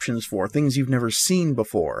descriptions for, things you've never seen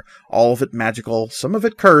before, all of it magical, some of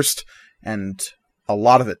it cursed, and a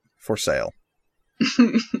lot of it for sale.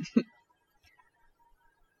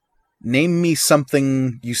 Name me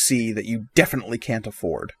something you see that you definitely can't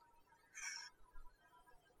afford.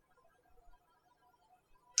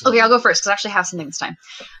 Okay, I'll go first, because I actually have something this time.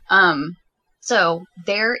 So,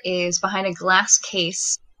 there is, behind a glass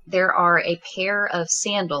case, there are a pair of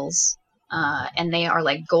sandals, and they are,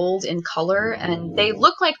 gold in color, and they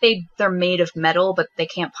look like they're made of metal, but they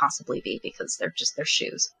can't possibly be, because they're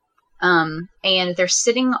shoes. And they're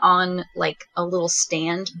sitting on, a little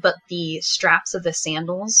stand, but the straps of the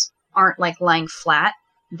sandals aren't lying flat.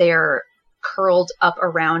 They're curled up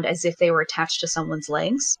around as if they were attached to someone's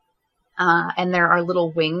legs. And there are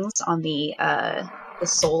little wings on the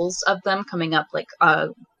soles of them coming up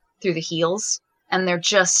through the heels. And they're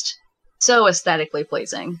just so aesthetically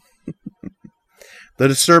pleasing. The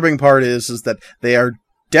disturbing part is that they are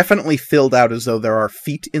definitely filled out as though there are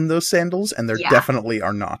feet in those sandals, and there definitely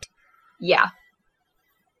are not. Yeah.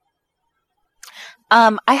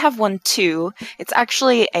 I have one too. It's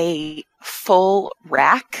actually a full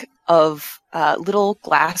rack of little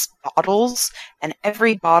glass bottles, and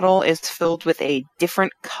every bottle is filled with a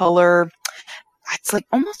different color. It's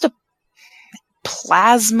almost a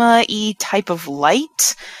plasma-y type of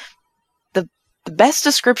light. The best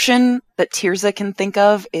description that Tirza can think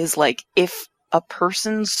of is if a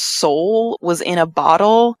person's soul was in a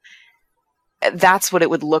bottle, that's what it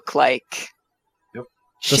would look like.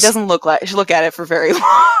 She doesn't look at it for very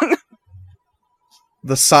long.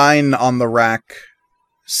 The sign on the rack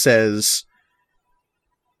says,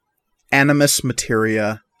 Animus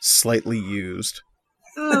Materia, slightly used.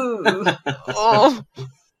 Ooh. Oh.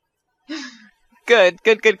 Good.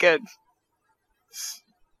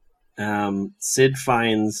 Sid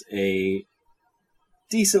finds a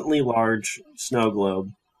decently large snow globe,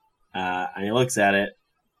 and he looks at it.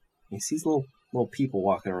 And he sees little people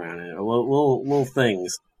walking around in it, or little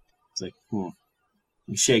things. It's like,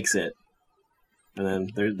 He shakes it, and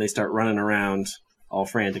then they start running around all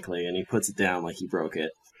frantically, and he puts it down like he broke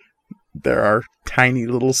it. There are tiny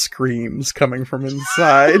little screams coming from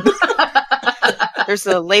inside. There's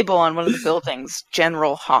a label on one of the buildings,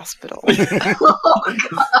 General Hospital. Oh,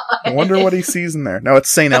 God. I wonder what he sees in there. No, it's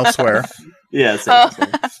St. Elsewhere. Yeah, it's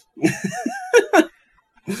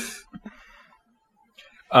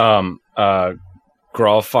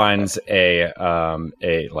Grawl finds a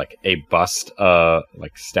bust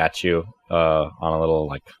statue on a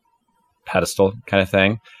little pedestal kind of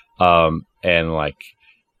thing, and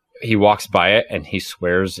he walks by it and he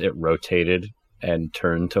swears it rotated and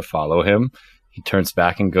turned to follow him. He turns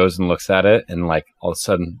back and goes and looks at it, and all of a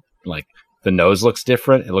sudden the nose looks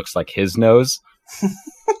different. It looks like his nose.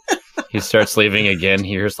 He starts leaving again.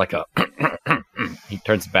 He hears a he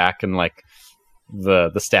turns back, and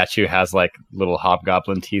the statue has little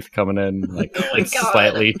hobgoblin teeth coming in, it's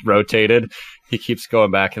slightly rotated. He keeps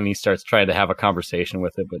going back, and he starts trying to have a conversation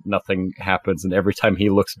with it, but nothing happens. And every time he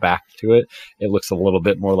looks back to it, it looks a little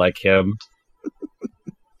bit more like him.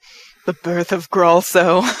 The birth of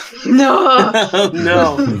Gralso. No.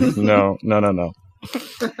 No.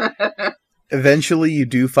 Eventually, you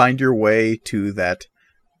do find your way to that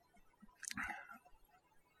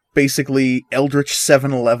basically Eldritch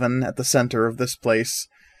 7-Eleven at the center of this place.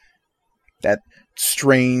 That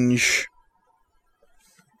strange...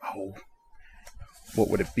 what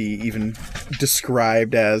would it be even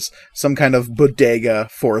described as? Some kind of bodega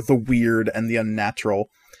for the weird and the unnatural.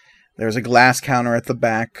 There's a glass counter at the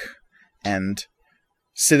back, and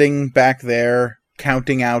sitting back there,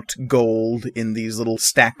 counting out gold in these little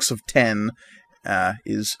stacks of 10,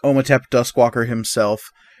 is Omatep Duskwalker himself.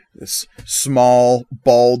 This small,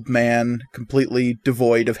 bald man, completely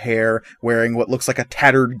devoid of hair, wearing what looks like a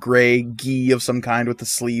tattered gray gi of some kind with the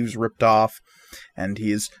sleeves ripped off. And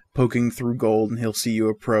he is poking through gold, and he'll see you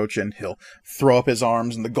approach, and he'll throw up his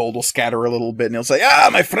arms, and the gold will scatter a little bit, and he'll say,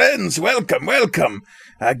 my friends, welcome.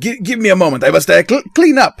 Give me a moment, I must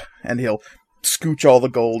clean up. And he'll scooch all the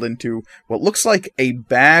gold into what looks like a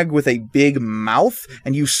bag with a big mouth,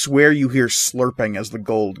 and you swear you hear slurping as the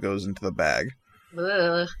gold goes into the bag.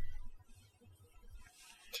 Ugh.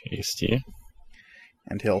 Tasty.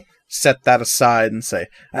 And he'll set that aside and say,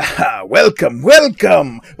 welcome!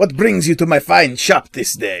 What brings you to my fine shop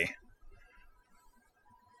this day?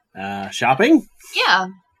 Shopping? Yeah.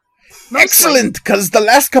 Mostly. Excellent, because the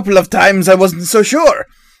last couple of times I wasn't so sure.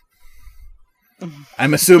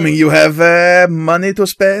 I'm assuming you have money to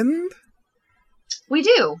spend? We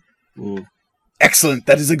do. Excellent,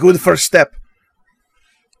 that is a good first step.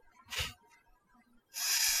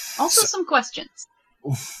 Also some questions.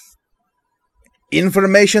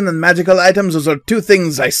 Information and magical items, those are two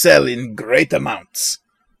things I sell in great amounts.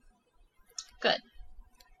 Good.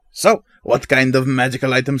 So, what kind of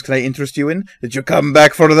magical items can I interest you in? Did you come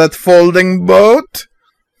back for that folding boat?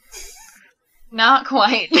 Not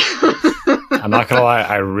quite. I'm not gonna lie,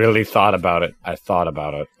 I really thought about it.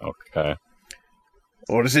 Okay.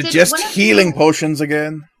 Or is it Sid, just why don't healing you- potions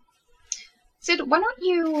again? Sid, why don't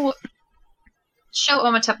you show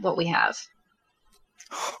Omatep what we have?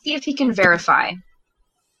 See if he can verify.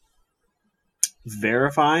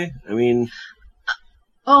 Verify? I mean...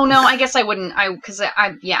 Oh, no, I guess I wouldn't.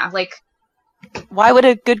 Why would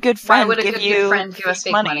a good Why friend would a give good you friend give us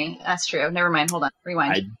fake money? That's true. Never mind. Hold on.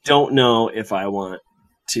 Rewind. I don't know if I want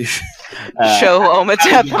to... show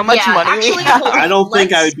Omatep how much money we actually, have? hold on. I don't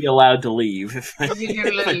think I Let's- would be allowed to leave if I showed them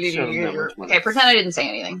that much money. Okay, pretend I didn't say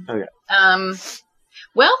anything. Okay.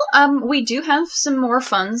 We do have some more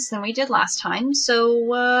funds than we did last time,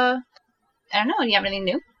 so, I don't know. Do you have anything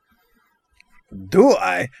new? Do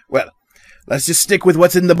I? Well, let's just stick with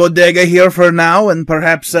what's in the bodega here for now, and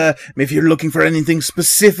perhaps if you're looking for anything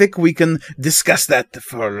specific, we can discuss that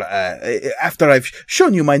for after I've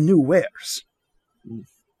shown you my new wares.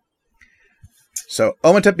 So,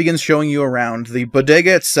 Omatep begins showing you around. The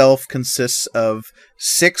bodega itself consists of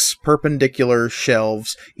 6 perpendicular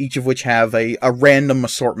shelves, each of which have a random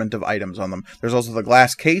assortment of items on them. There's also the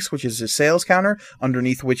glass case, which is a sales counter,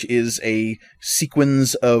 underneath which is a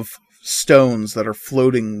sequence of stones that are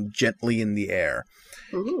floating gently in the air.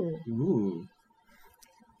 Ooh. Ooh.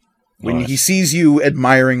 When Nice. he sees you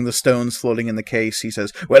admiring the stones floating in the case, he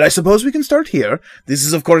says, well, I suppose we can start here. This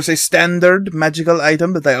is, of course, a standard magical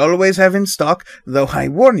item that I always have in stock, though I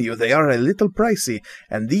warn you, they are a little pricey.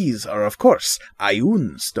 And these are, of course,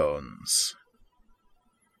 Ioun stones.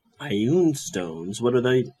 Ioun stones? What do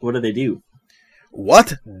they do?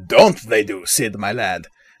 What don't they do, Sid, my lad?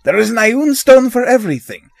 There is an Ioun stone for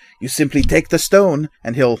everything. You simply take the stone,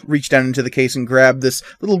 and he'll reach down into the case and grab this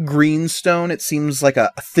little green stone. It seems like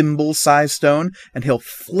a thimble-sized stone, and he'll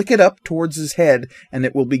flick it up towards his head, and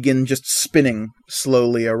it will begin just spinning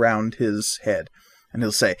slowly around his head. And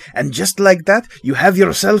he'll say, and just like that, you have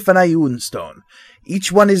yourself an Ioun stone.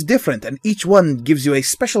 Each one is different, and each one gives you a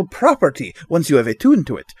special property once you have attuned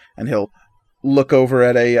to it. And he'll look over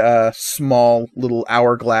at a small little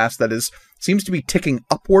hourglass that seems to be ticking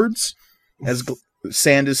upwards as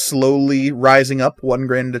sand is slowly rising up 1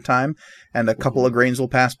 grain at a time, and a couple of grains will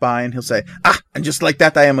pass by, and he'll say, and just like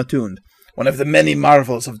that I am attuned. One of the many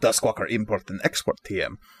marvels of Duskwalker import and export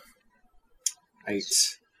TM. Right.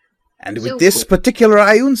 And with this particular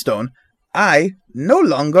Ioun stone, I no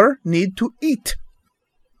longer need to eat.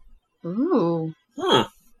 Ooh. Huh.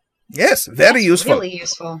 Yes, very useful. Really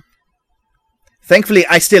useful. Thankfully,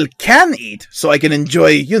 I still can eat, so I can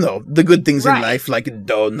enjoy, the good things in Right. life, like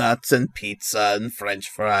donuts and pizza and French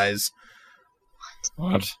fries.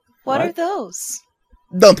 What? What are those?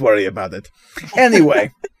 Don't worry about it.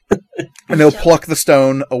 Anyway, and he'll pluck the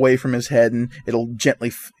stone away from his head, and he'll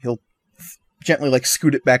gently like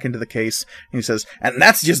scoot it back into the case. And he says, and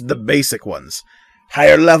that's just the basic ones.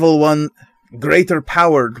 Higher level one, greater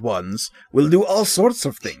powered ones will do all sorts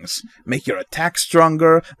of things. Make your attack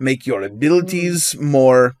stronger, make your abilities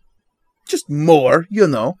more.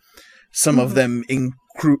 Some of them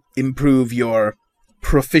improve your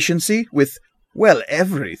proficiency with,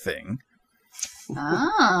 everything.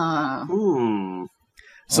 Ah.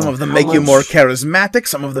 Some of them How make you much- more charismatic,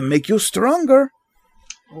 some of them make you stronger.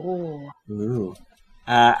 Ooh. Ooh.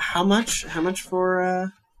 How much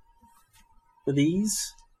for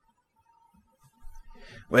these?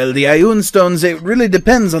 Well, the Ioun stones, it really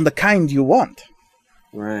depends on the kind you want.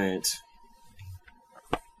 Right.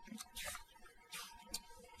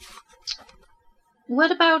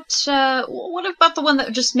 What about the one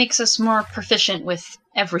that just makes us more proficient with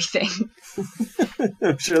everything?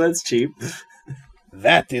 I'm sure that's cheap.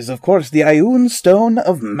 That is, of course, the Ioun Stone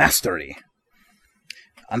of Mastery.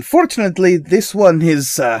 Unfortunately, this one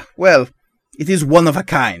is, it is one of a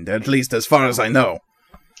kind, at least as far as I know.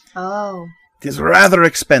 Oh. It is rather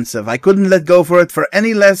expensive. I couldn't let go for it for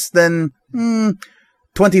any less than,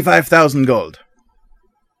 25,000 gold.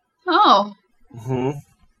 Oh.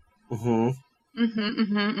 You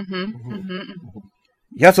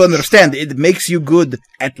have to understand, it makes you good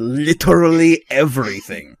at literally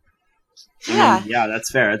everything. Yeah. Yeah,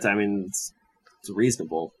 that's fair. It's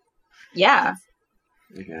reasonable, Yeah.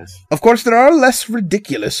 I guess. Of course, there are less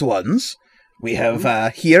ridiculous ones. We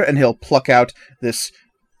have here, and he'll pluck out this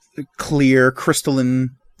clear, crystalline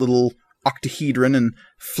little octahedron and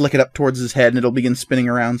flick it up towards his head, and it'll begin spinning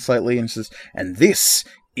around slightly, and says, and this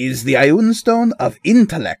is the Ioun Stone of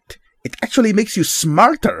Intellect. It actually makes you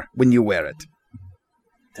smarter when you wear it.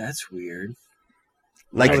 That's weird.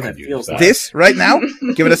 Like I know what that feels like. this, right now.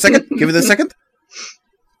 Give it a second. Give it a second.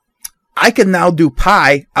 I can now do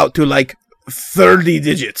pi out to, 30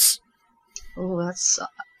 digits. Oh, that's...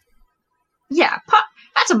 yeah,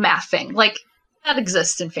 that's a math thing. That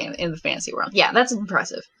exists in the fantasy world. Yeah, that's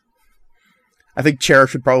impressive. I think Cher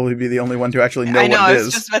should probably be the only one to actually know I know, what I it was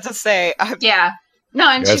is. just about to say. Yeah. No,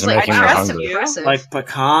 and You guys she's are like, making me wow, that's hungry. impressive. Like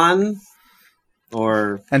pecan,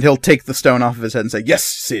 or And he'll take the stone off of his head and say, yes,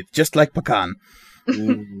 Sid, just like pecan.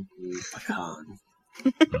 pecan.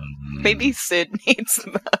 Maybe Sid needs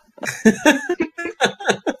them.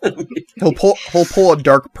 He'll pull a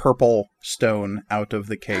dark purple stone out of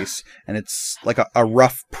the case, and it's like a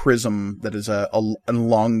rough prism that is an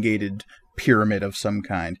elongated pyramid of some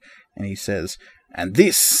kind. And he says, and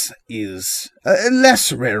this is a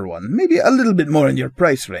less rare one, maybe a little bit more in your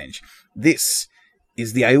price range. This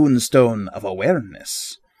is the Ioun Stone of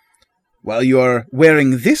Awareness. While you're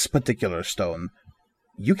wearing this particular stone,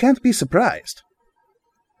 you can't be surprised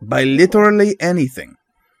by literally anything.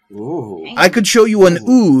 Ooh. I could show you an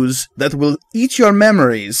ooze that will eat your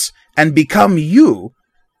memories and become you,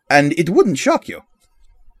 and it wouldn't shock you.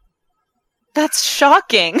 That's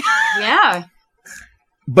shocking. Yeah.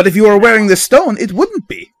 But if you were wearing this stone, it wouldn't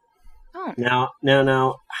be. Now,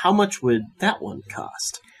 how much would that one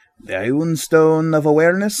cost? The Ioun Stone of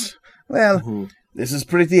Awareness? Well, this is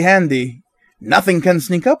pretty handy. Nothing can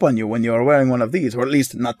sneak up on you when you are wearing one of these, or at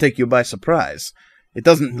least not take you by surprise. It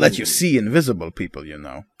doesn't let you see invisible people,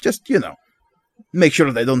 Just, make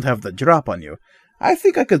sure they don't have the drop on you. I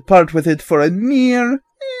think I could part with it for a mere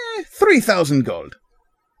 3,000 gold.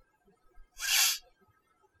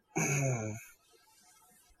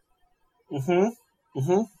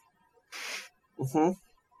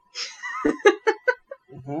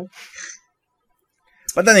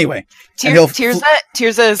 But anyway, and he'll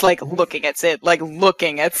Tirza is like looking at Sid, like,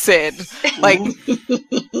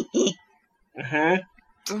 Uh-huh.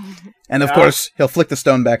 and of course he'll flick the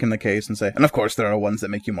stone back in the case and say, and of course there are ones that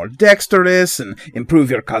make you more dexterous and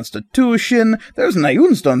improve your constitution. There's an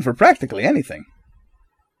Ioun stone for practically anything.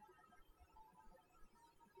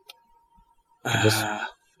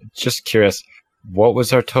 Just curious, what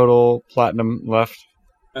was our total platinum left?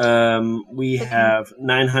 We have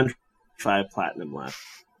 905 platinum left.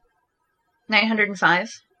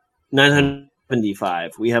 905.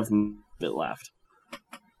 975. We have a bit left.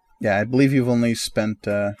 Yeah, I believe you've only spent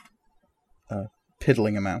a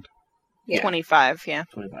piddling amount. Yeah. 25, yeah.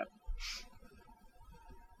 25.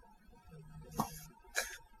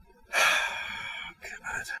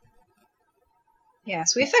 Yeah,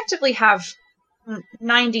 so we effectively have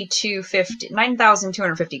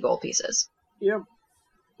 9,250 gold pieces. Yep.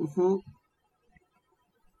 Mm-hmm.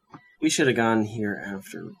 We should have gone here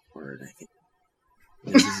afterward, I think.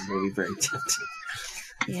 This is going to be very tempting.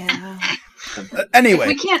 Yeah.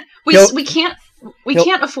 Anyway, We can't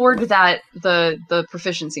afford that the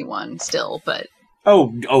proficiency one still, but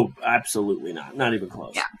Oh, absolutely not. Not even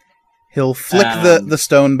close. Yeah. he'll flick the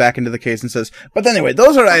stone back into the case and says, but anyway,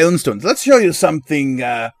 those are Ioun stones. Let's show you something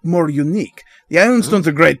more unique. The Ioun stones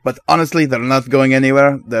are great, but honestly, they're not going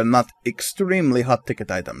anywhere. They're not extremely hot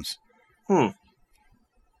ticket items.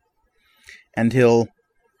 And he'll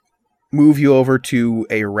move you over to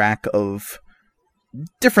a rack of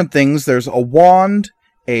different things. There's a wand,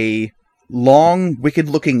 a long,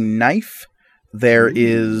 wicked-looking knife. There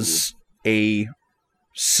is a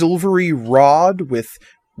silvery rod with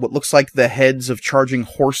what looks like the heads of charging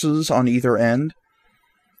horses on either end.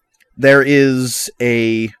 There is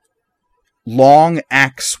a long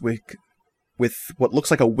axe with what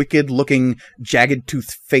looks like a wicked-looking,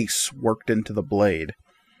 jagged-toothed face worked into the blade.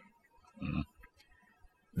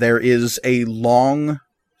 There is a long,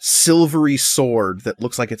 silvery sword that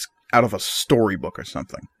looks like it's out of a storybook or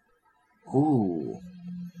something. Ooh.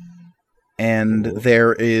 And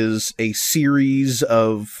there is a series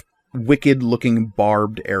of wicked-looking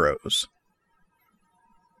barbed arrows.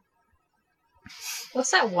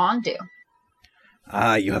 what's that wand do?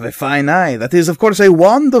 Ah, you have a fine eye. That is, of course, a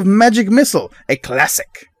wand of magic missile, a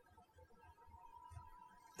classic.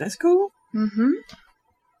 That's cool. Mm-hmm.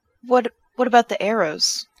 What about the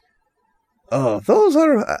arrows? Oh, those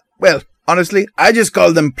are, well, honestly, I just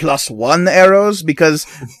call them +1 arrows because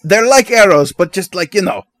they're like arrows, but just like,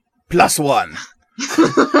 +1.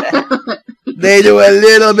 They do a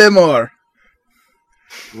little bit more.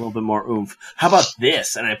 A little bit more oomph. How about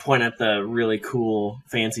this? And I point at the really cool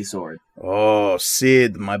fancy sword. Oh,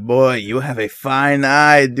 Sid, my boy, you have a fine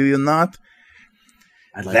eye, do you not?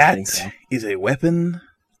 I'd like to That think so. is a weapon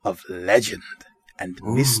of legend and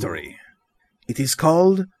mystery. It is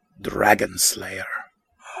called Dragon Slayer.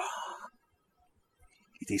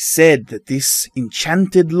 It is said that this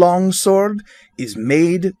enchanted longsword is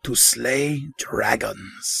made to slay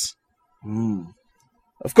dragons.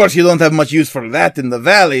 Of course, you don't have much use for that in the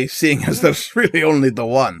valley, seeing as there's really only the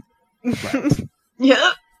one.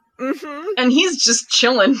 Yep. Mm-hmm. And he's just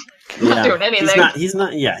chilling, not doing anything. He's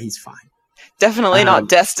not. Yeah, he's fine. Definitely not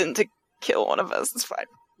destined to kill one of us. It's fine.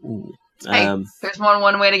 Ooh. Hey, there's more than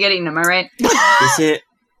one way to get eaten, am I right? Is it?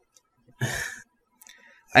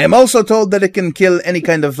 I am also told that it can kill any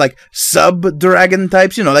kind of, sub-dragon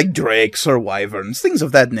types, like drakes or wyverns, things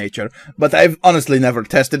of that nature. But I've honestly never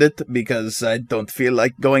tested it, because I don't feel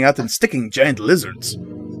like going out and sticking giant lizards.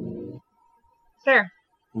 Fair.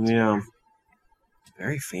 Yeah.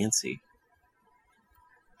 Very fancy.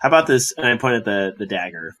 How about this? And I point at the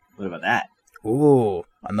dagger. What about that? Ooh,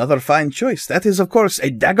 another fine choice. That is, of course,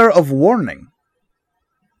 a dagger of warning.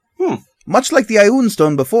 Much like the Ioun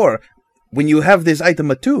stone before, when you have this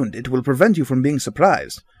item attuned, it will prevent you from being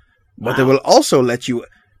surprised. But it will also let you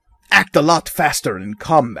act a lot faster in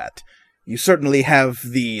combat. You certainly have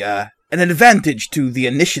an advantage to the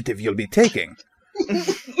initiative you'll be taking.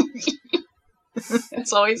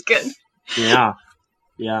 It's always good. Yeah.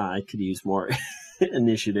 Yeah, I could use more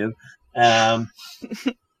initiative. Wow.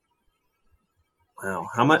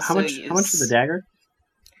 How much for the dagger?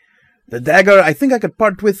 The dagger, I think I could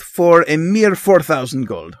part with for a mere 4,000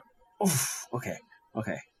 gold. Oof, okay.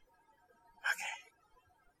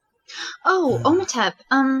 Oh, Omatep,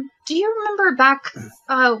 do you remember back,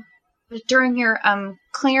 during your,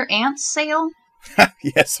 Claire Ants sale?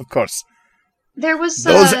 Yes, of course. There was,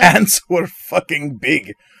 Those ants were fucking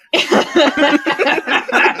big. I'm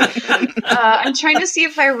trying to see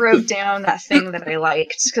if I wrote down that thing that I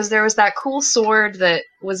liked, because there was that cool sword that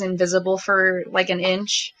was invisible for, an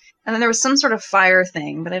inch, and then there was some sort of fire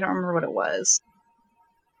thing, but I don't remember what it was.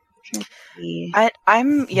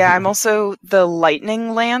 I'm also the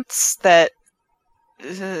lightning lance that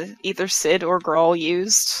either Sid or Grawl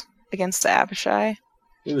used against the Abishai.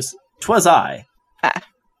 Twas I.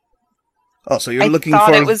 Oh, so you're I looking thought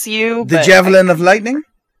for it was you, the but Javelin of Lightning?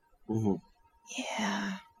 Mhm.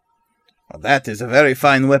 Yeah. Well, that is a very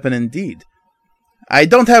fine weapon indeed. I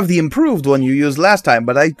don't have the improved one you used last time,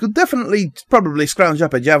 but I could definitely probably scrounge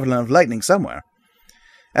up a Javelin of Lightning somewhere.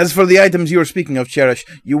 As for the items you were speaking of, Cherish,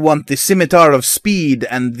 you want the Scimitar of Speed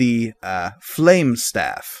and the Flame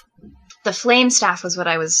Staff. The flame staff was what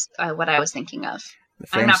I was thinking of. The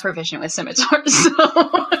I'm flame not proficient with scimitars, so...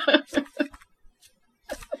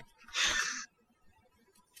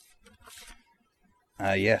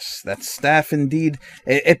 Yes, that staff indeed.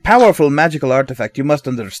 A powerful magical artifact, you must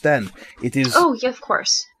understand. It is Oh, yeah, of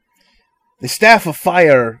course. the Staff of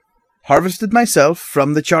Fire, harvested myself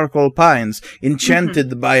from the charcoal pines,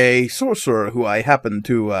 enchanted by a sorcerer who I happen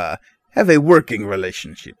to have a working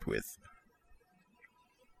relationship with.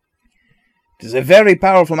 It is a very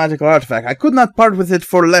powerful magical artifact. I could not part with it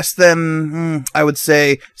for less than, I would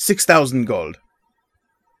say, 6,000 gold.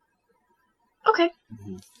 Okay.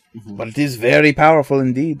 But it is very powerful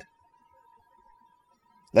indeed.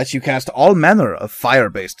 Lets you cast all manner of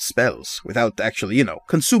fire-based spells without actually,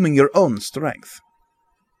 consuming your own strength.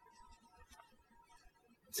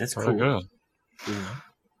 That's Very cool. good. Yeah.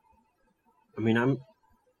 I mean,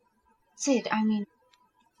 Sid,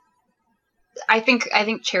 I think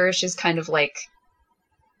Cherish is kind of like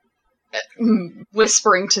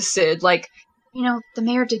whispering to Sid, like, the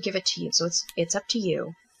mayor did give it to you, so it's up to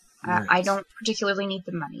you. Right. I don't particularly need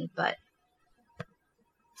the money, but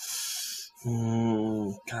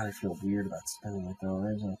God, I feel weird about spending it though.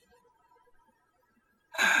 There's a...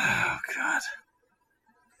 Oh God.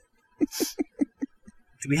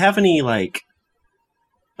 Do we have any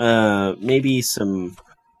maybe some?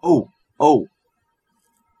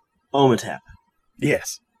 Omatep.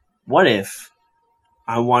 Yes. What if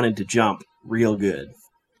I wanted to jump real good?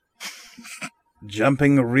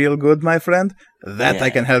 Jumping real good, my friend? That Yeah. I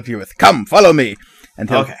can help you with. Come, follow me! And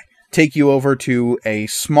he'll Okay. take you over to a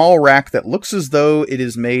small rack that looks as though it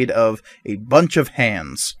is made of a bunch of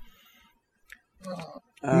hands.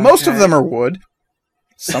 Most of them are wood.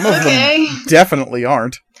 Some of Okay. them definitely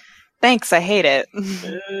aren't. Thanks, I hate it.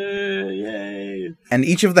 Yay. And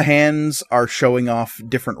each of the hands are showing off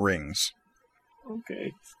different rings.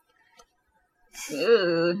 Okay.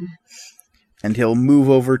 Ugh. And he'll move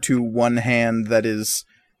over to one hand that is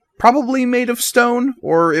probably made of stone,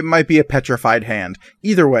 or it might be a petrified hand.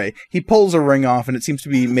 Either way, he pulls a ring off, and it seems to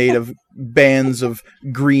be made of bands of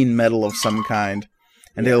green metal of some kind.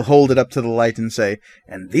 And he'll hold it up to the light and say,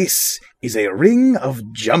 "And this is a ring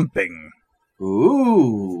of jumping."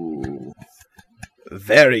 Ooh.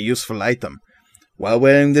 Very useful item. While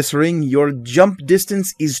wearing this ring, your jump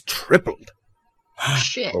distance is tripled.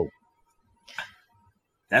 Shit. Oh.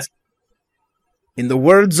 In the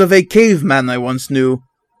words of a caveman I once knew,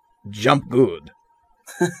 jump good.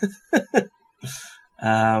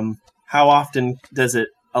 How often does it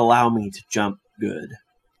allow me to jump good?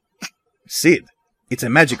 Sid, it's a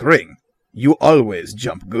magic ring. You always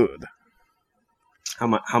jump good.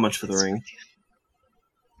 How much for the ring?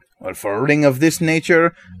 Well, for a ring of this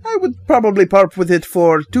nature, I would probably part with it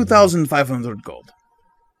for 2,500 gold.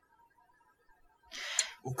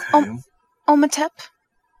 Okay. Omatep,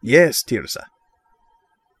 Yes, Tirsa.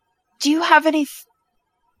 do you have any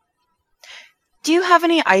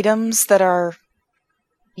items that are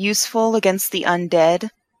useful against the undead?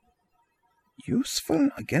 Useful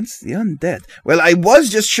against the undead. Well, I was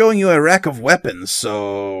just showing you a rack of weapons,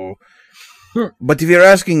 so... But if you're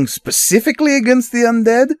asking specifically against the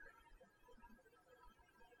undead...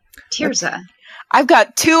 Tirza. I've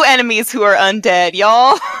got 2 enemies who are undead,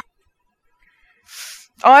 y'all.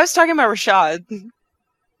 Oh, I was talking about Rashad.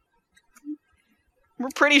 We're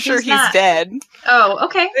pretty sure Who's he's that? dead. Oh,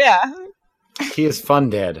 okay. Yeah. He is fun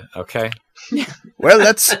dead, okay? Well,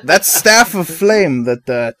 that Staff of Flame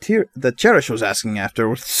that Cherish was asking after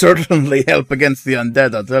would certainly help against the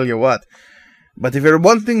undead, I'll tell you what. But if you're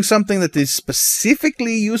wanting something that is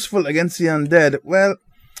specifically useful against the undead, well...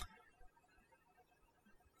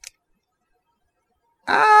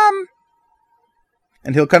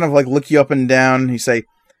 And he'll kind of look you up and down, and he'll say,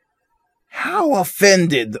 "How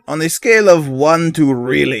offended, on a scale of 1 to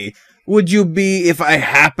really, would you be if I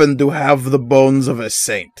happened to have the bones of a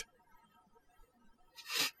saint?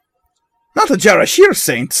 Not a Jarashir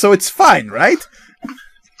saint, so it's fine, right?"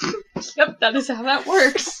 Yep, that is how that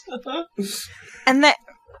works. And that...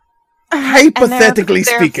 Hypothetically and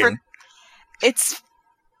they're speaking. It's...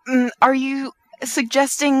 are you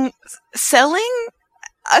suggesting selling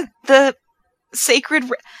The sacred...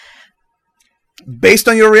 Based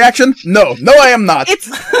on your reaction, no, I am not. It's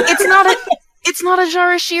not a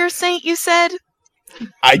Jarashir saint, you said?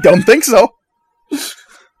 I don't think so.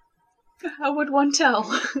 How would one tell?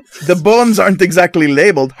 The bones aren't exactly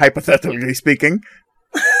labeled, hypothetically speaking.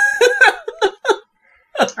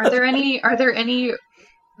 Are there any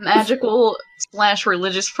magical /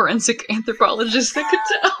 religious forensic anthropologists that could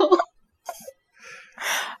tell?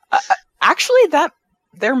 Actually,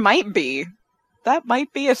 there might be. That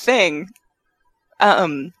might be a thing.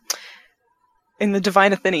 In the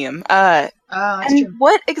Divine Athenium. That's and true.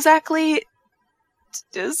 what exactly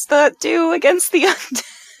does that do against the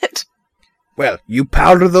undead? Well, you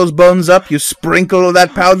powder those bones up, you sprinkle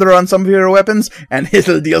that powder on some of your weapons, and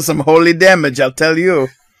it'll deal some holy damage, I'll tell you.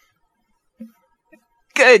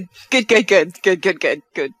 Good. And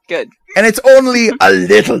it's only a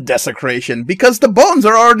little desecration, because the bones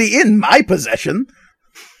are already in my possession.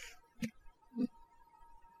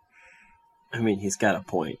 I mean, he's got a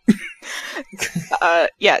point.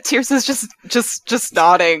 Yeah, Tears is just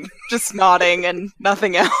nodding. Just nodding and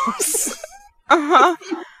nothing else. Uh-huh.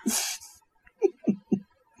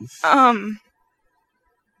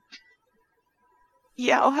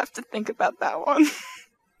 Yeah, I'll have to think about that one.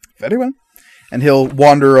 Very well. And he'll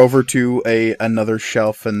wander over to another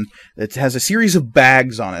shelf, and it has a series of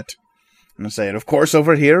bags on it. I'm going to say it. Of course,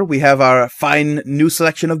 over here, we have our fine new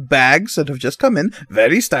selection of bags that have just come in.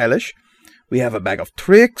 Very stylish. We have a bag of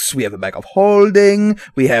tricks, we have a bag of holding,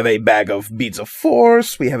 we have a bag of beads of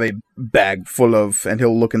force, we have a bag full of... And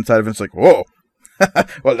he'll look inside of it and it's like, whoa!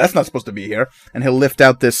 Well, that's not supposed to be here. And he'll lift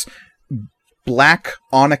out this black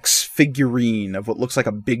onyx figurine of what looks like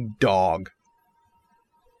a big dog.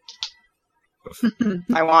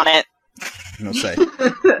 I want it. And he'll say,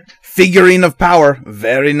 figurine of power,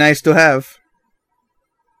 very nice to have.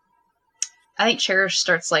 I think Cherish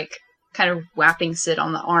starts, like, kind of whapping Sid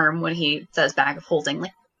on the arm when he says bag of holding.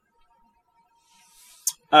 Like,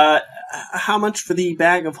 how much for the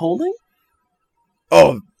bag of holding?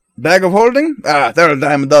 Oh, bag of holding? Ah, they're a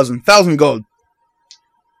dime a dozen. 1,000 gold.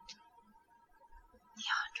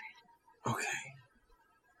 Okay.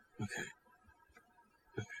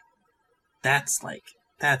 That's like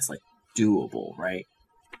doable, right?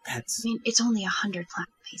 I mean, it's only 100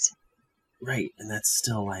 platinum pieces. Right, and that's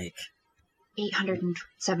still like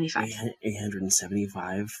 875.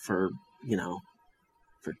 875 for,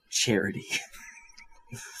 for charity.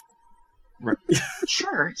 Right.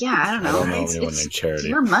 Sure, yeah, I don't know. I don't know It's anyone named Charity.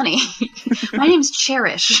 your money. My name's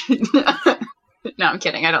Cherish. No, I'm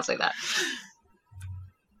kidding. I don't say that.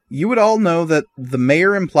 You would all know that the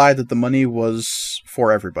mayor implied that the money was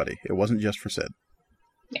for everybody. It wasn't just for Sid.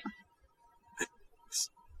 Yeah.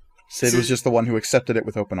 Sid was just the one who accepted it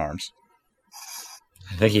with open arms.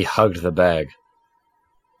 I think he hugged the bag.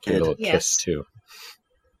 Gave a little Yes. kiss, too.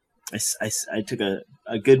 I took a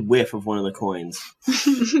good whiff of one of the coins.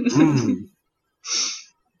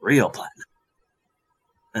 Real platinum.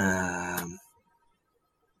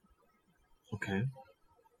 Okay.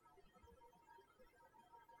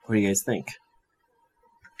 What do you guys think?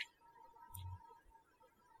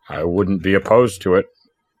 I wouldn't be opposed to it.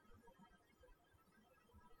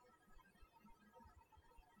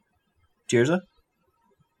 Tirza?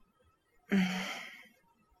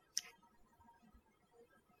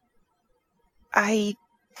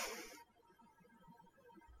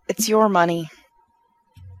 It's your money.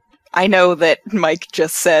 I know that Mike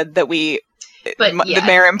just said that the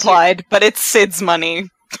mayor implied, but it's Sid's money.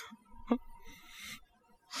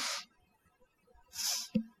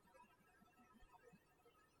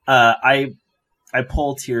 I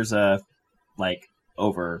pull Tirza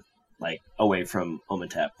over away from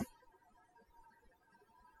Omatep.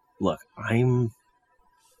 Look, I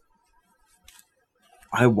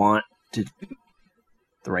want to do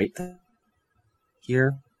the right thing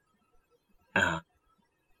here,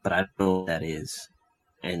 but I don't know what that is,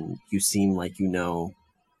 and you seem like you know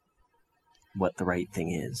what the right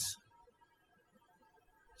thing is.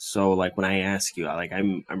 So, when I ask you,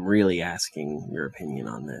 I'm really asking your opinion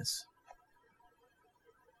on this.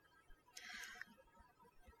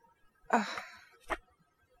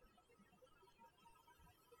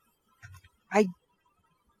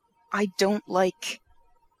 I don't like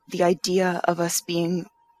the idea of us being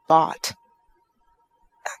bought.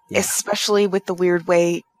 Yeah. Especially with the weird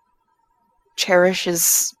way Cherish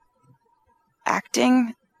is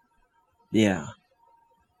acting. Yeah.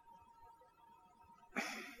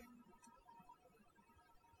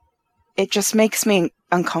 It just makes me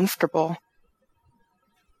uncomfortable.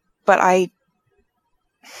 But I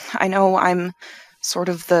know I'm sort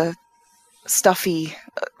of the stuffy,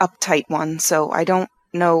 uptight one, so I don't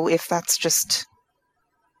know if that's just...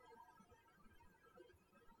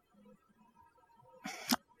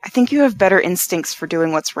 I think you have better instincts for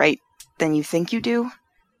doing what's right than you think you do.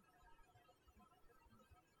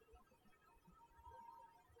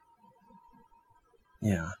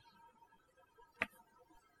 Yeah.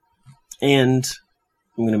 And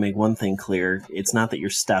I'm going to make one thing clear. It's not that you're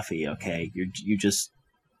stuffy, okay? You just...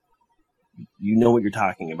 You know what you're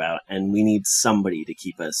talking about, and we need somebody to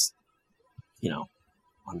keep us,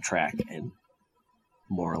 on track and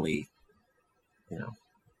morally,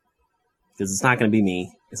 because it's not going to be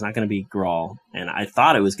me. It's not going to be Grawl, and I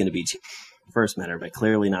thought it was going to be first met her, but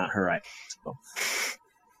clearly not her. So,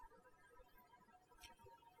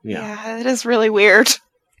 yeah, it is really weird.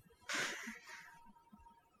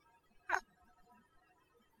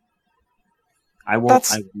 I won't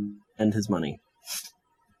end his money.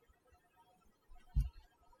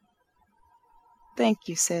 Thank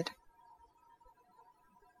you, Sid.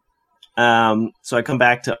 So I come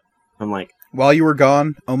back to... I'm like... While you were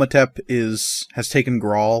gone, Omatep has taken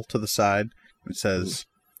Grawl to the side and says,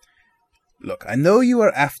 "Look, I know you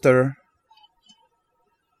are after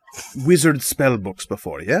wizard spell books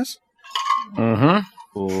before, yes?" Mm-hmm.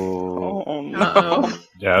 Oh no.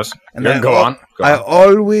 Yes. And Yeah, go on. I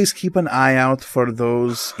always keep an eye out for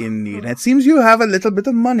those in need. It seems you have a little bit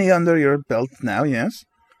of money under your belt now, yes?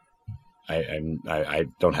 I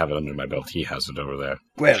don't have it under my belt. He has it over there.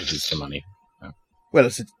 Well, He's the money. well,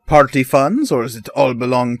 is it party funds, or does it all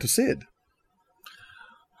belong to Sid?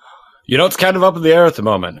 It's kind of up in the air at the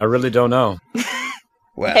moment. I really don't know.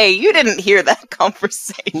 Well, Hey, you didn't hear that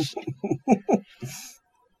conversation.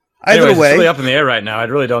 either Anyways, way, it's really up in the air right now. I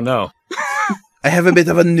really don't know. I have a bit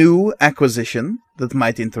of a new acquisition that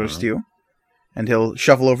might interest you. And he'll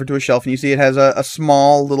shuffle over to a shelf, and you see it has a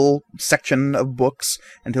small little section of books,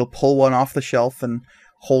 and he'll pull one off the shelf and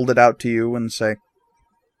hold it out to you and say,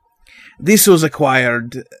 "This was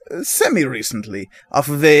acquired semi-recently off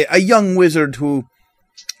of a young wizard who,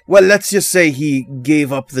 well, let's just say he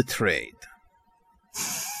gave up the trade."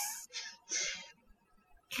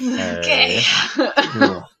 Okay.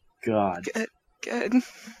 Oh, God. Good.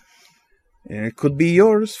 And it could be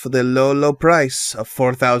yours for the low, low price of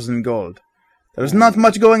 4,000 gold. There's not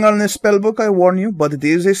much going on in this spellbook, I warn you, but it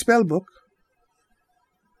is a spellbook.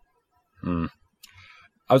 I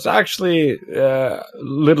was actually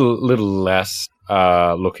little less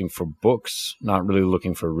looking for books. Not really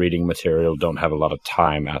looking for reading material. Don't have a lot of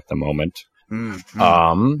time at the moment.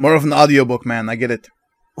 More of an audiobook, man, I get it.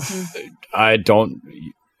 I don't.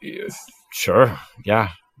 Sure.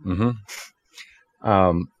 Yeah.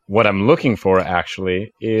 Mm-hmm. What I'm looking for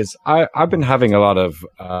actually is I've been having a lot of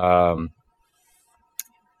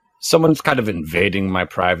someone's kind of invading my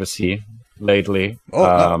privacy lately. Oh,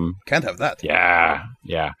 no, can't have that.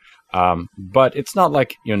 Yeah. But it's not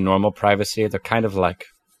like your normal privacy. They're kind of like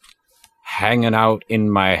hanging out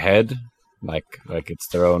in my head, like it's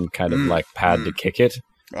their own kind of like pad to kick it.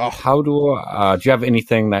 Oh. How do you have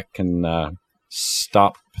anything that can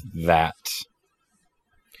stop that?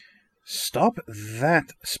 Stop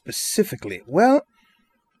that specifically. Well,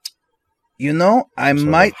 I Sort of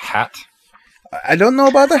might... hat. I don't know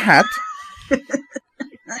about the hat. I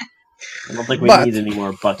don't think we need any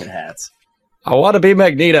more bucket hats. I want to be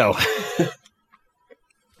Magneto.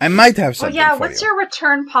 I might have Oh something yeah, for what's you. your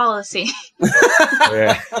return policy?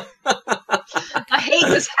 Yeah. I hate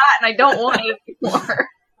this hat and I don't want it anymore.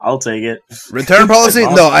 I'll take it. Return policy?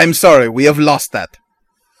 No, I'm sorry. We have lost that.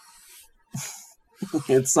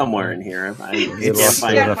 It's somewhere in here. I It's- can't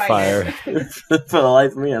find in it. a fire. For the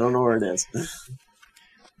life of me, I don't know where it is.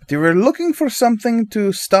 You were looking for something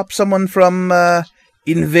to stop someone from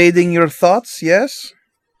invading your thoughts, yes?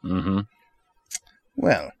 Mm-hmm.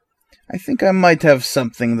 Well, I think I might have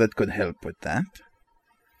something that could help with that.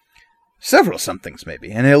 Several somethings,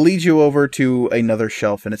 maybe. And he'll lead you over to another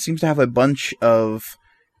shelf, and it seems to have a bunch of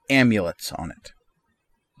amulets on it.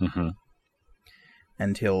 Mm-hmm.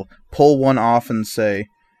 And he'll pull one off and say,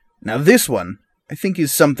 "Now this one, I think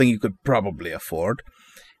is something you could probably afford.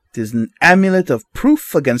 It is an amulet of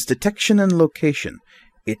proof against detection and location.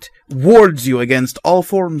 It wards you against all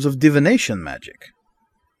forms of divination magic,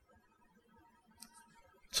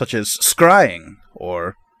 such as scrying,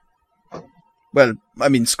 or... Well, I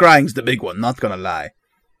mean, scrying's the big one, not gonna lie.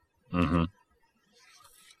 Mm-hmm.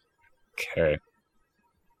 Okay.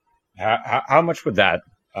 How much would that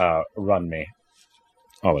run me?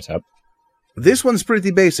 Oh, what's up? This one's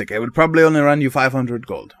pretty basic. It would probably only run you 500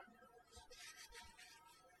 gold.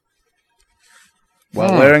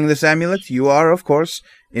 While wearing this amulet, you are, of course,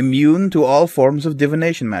 immune to all forms of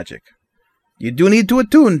divination magic. You do need to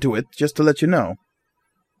attune to it, just to let you know.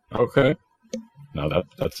 Okay. No,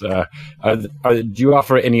 that's. Do you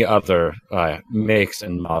offer any other makes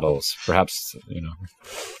and models? Perhaps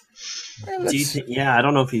Do you think? Yeah, I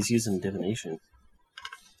don't know if he's using divination.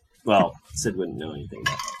 Well, Sid wouldn't know anything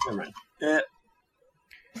about that. Never mind.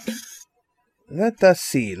 Let us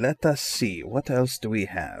see. What else do we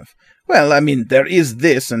have? Well, I mean, there is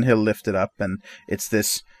this, and he'll lift it up, and it's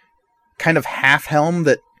this kind of half helm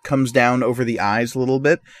that comes down over the eyes a little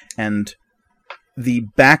bit, and the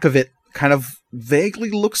back of it kind of vaguely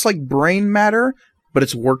looks like brain matter, but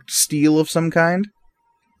it's worked steel of some kind.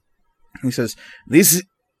 He says, "This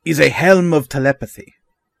is a helm of telepathy.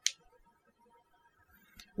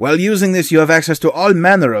 While using this, you have access to all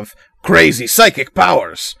manner of crazy psychic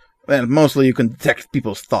powers. Well, mostly you can detect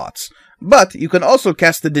people's thoughts, but you can also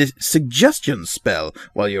cast the suggestion spell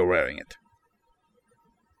while you're wearing it.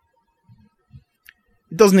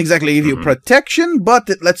 It doesn't exactly give you protection, but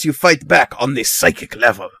it lets you fight back on the psychic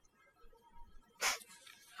level."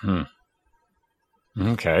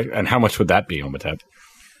 Okay, and how much would that be, Omatep?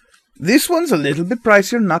 This one's a little bit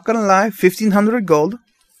pricier, not gonna lie. 1,500 gold.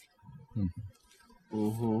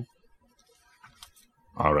 Mm-hmm.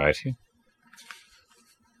 All righty.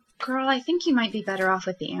 Girl, I think you might be better off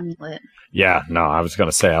with the amulet. Yeah, no, I was going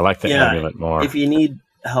to say, I like the amulet more. If you need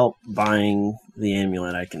help buying the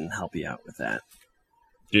amulet, I can help you out with that.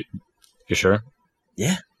 You sure?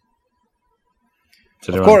 Yeah.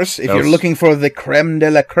 Of course, if you're looking for the creme de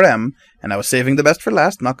la creme, and I was saving the best for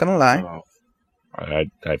last, not gonna lie. Oh.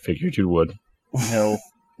 I figured you would. He'll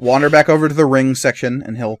wander back over to the ring section,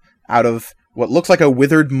 and he'll, out of what looks like a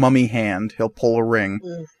withered mummy hand, he'll pull a ring.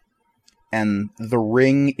 And the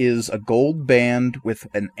ring is a gold band with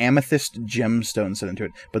an amethyst gemstone set into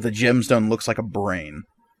it, but the gemstone looks like a brain.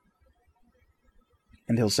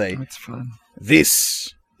 And he'll say, That's fun.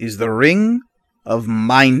 "This is the ring of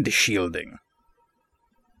mind shielding."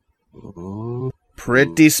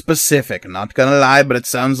 Pretty specific, not gonna lie, but it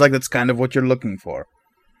sounds like that's kind of what you're looking for.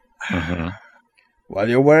 Mm-hmm. While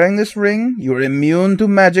you're wearing this ring, you're immune to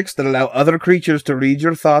magics that allow other creatures to read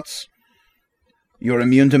your thoughts. You're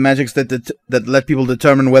immune to magics that let people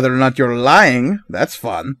determine whether or not you're lying. That's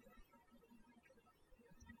fun.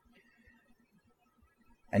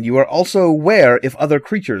 And you are also aware if other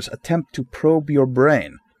creatures attempt to probe your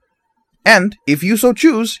brain. And, if you so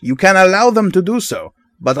choose, you can allow them to do so.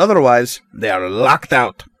 But otherwise, they are locked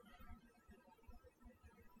out.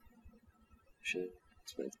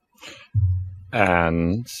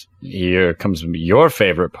 And here comes your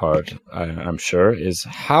favorite part, I'm sure, is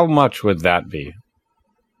how much would that be?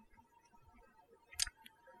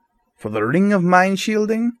 For the ring of mind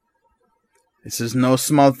shielding, this is no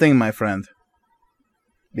small thing, my friend.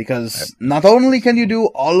 Because not only can you do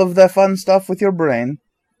all of the fun stuff with your brain,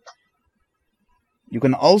 you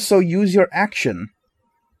can also use your action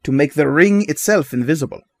to make the ring itself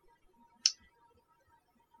invisible.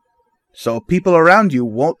 So people around you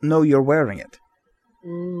won't know you're wearing it.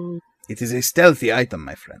 It is a stealthy item,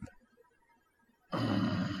 my friend.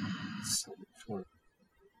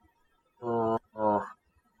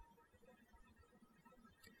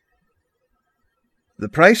 The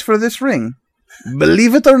price for this ring,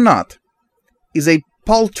 believe it or not, is a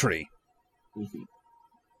paltry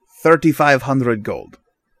 3,500 gold.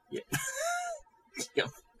 Yeah. Yep.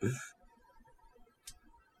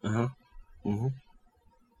 Uh-huh. Mm-hmm.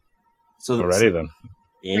 So Alrighty then.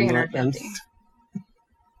 350.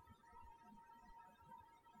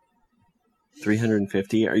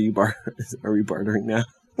 350. Are we bartering now?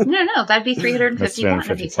 No, that'd be 350 That's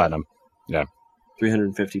 350 platinum. Yeah.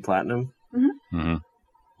 350 platinum. Mm-hmm.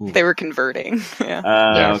 They were converting. Yeah.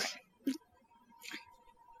 Yeah. Okay.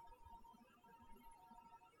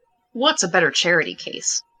 What's a better charity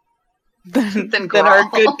case Than than our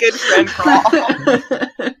Grawl? good friend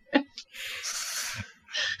Grawl.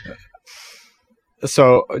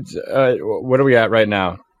 So, what are we at right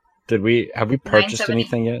now? Have we purchased 970.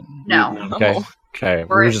 anything yet? No. Okay. Oh. Okay.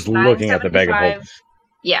 We're We're at just looking at the bag of holding. 975.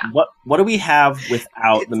 Yeah. What do we have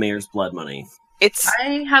without the mayor's blood money? It's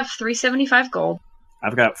I have 375 gold.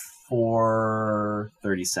 I've got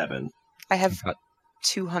 437. I have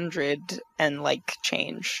 200 and like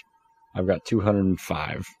change. I've got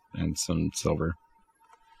 205 and some silver.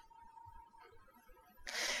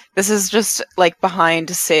 This is just like behind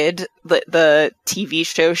Sid. The TV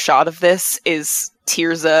show shot of this is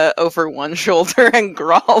Tirza over one shoulder and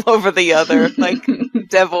Grawl over the other, like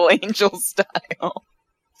devil angel style.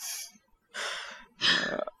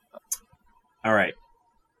 All right.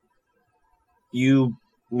 You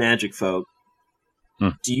magic folk,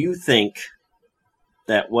 do you think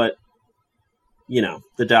that what,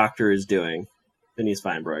 the doctor is doing, Phineas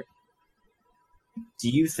Feinbrook, do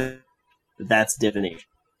you think that's divination.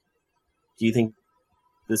 Do you think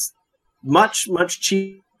this much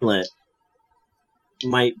cheaper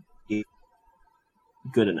might be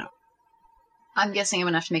good enough? I'm guessing I'm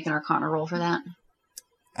gonna have to make an Arcana roll for that.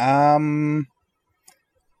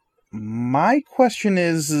 My question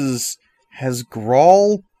is has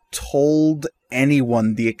Grawl told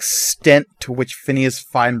anyone the extent to which Phineas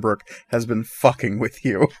Feinbrook has been fucking with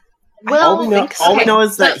you? Well, all we know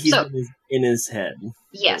is that he's in his head.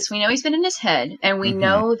 Yes, we know he's been in his head, and we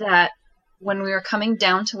know that when we were coming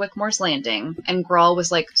down to Wickmore's Landing, and Grawl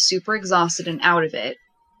was like super exhausted and out of it,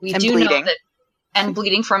 we do know that, and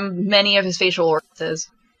bleeding from many of his facial orifices.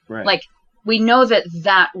 Right. Like, we know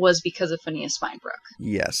that was because of Phineas Feinbrook.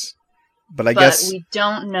 Yes. But I guess we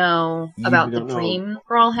don't know about the dream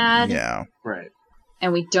Grawl had. Yeah. Right.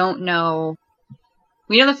 And we don't know.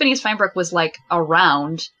 We know that Phineas Feinbrook was like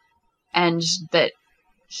around, and that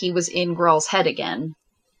he was in Grawl's head again.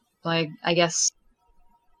 Like, I guess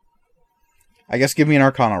give me an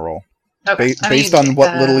Arcana roll. Okay. Based on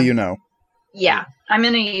what little you know. Yeah, I'm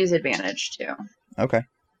gonna use advantage too. Okay.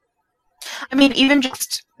 I mean, even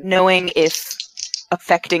just knowing if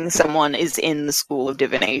affecting someone is in the School of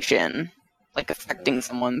Divination, like affecting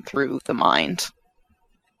someone through the mind.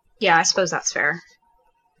 Yeah, I suppose that's fair.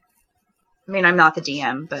 I mean, I'm not the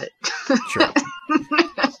DM, but Sure.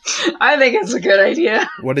 I think it's a good idea.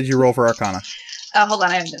 What did you roll for Arcana? Hold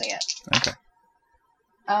on, I haven't done it yet. Okay.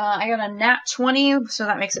 I got a nat 20, so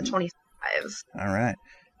that makes it 25. All right.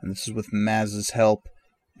 And this is with Maz's help.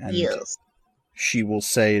 And Yes. she will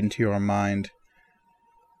say into your mind,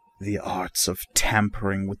 the arts of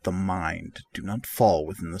tampering with the mind do not fall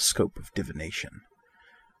within the scope of divination.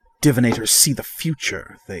 Divinators see the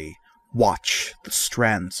future. They watch the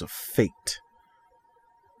strands of fate.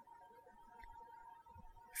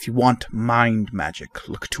 If you want mind magic,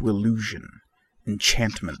 look to illusion,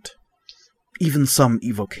 enchantment, even some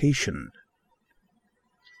evocation.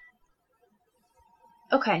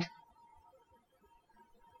 Okay.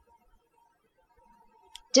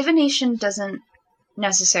 Divination doesn't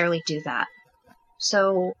necessarily do that.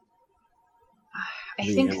 So, I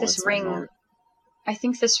think this ring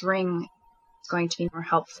is going to be more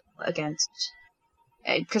helpful against...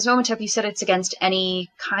 Because Momentep, you said it's against any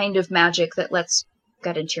kind of magic that lets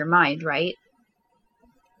get into your mind, right?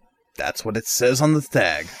 That's what it says on the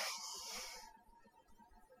tag.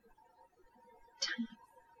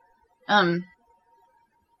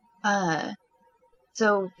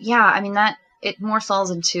 So, yeah, I mean, that... It more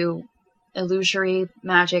falls into illusory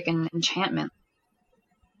magic and enchantment.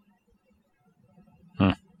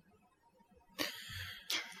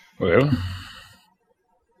 Well,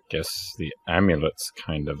 guess the amulet's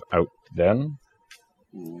kind of out then.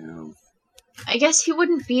 Yeah. I guess he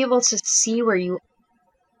wouldn't be able to see where you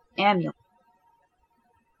amulet.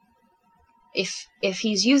 If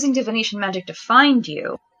he's using divination magic to find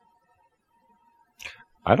you.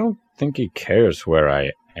 I don't think he cares where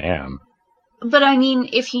I am. But I mean,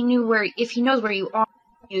 if he knows where you are,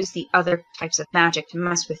 use the other types of magic to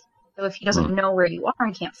mess with you. So if he doesn't know where you are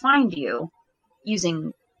and can't find you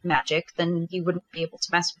using magic, then he wouldn't be able to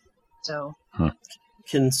mess with you. So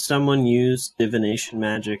Can someone use divination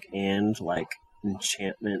magic and like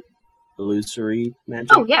enchantment illusory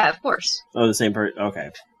magic? Oh yeah, of course. Oh, the same person.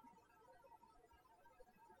 Okay.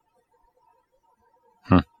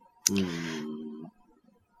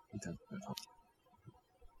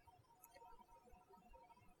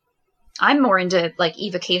 I'm more into like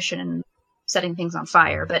evocation and setting things on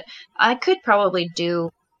fire, but I could probably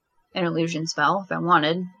do an illusion spell if I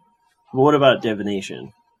wanted. But what about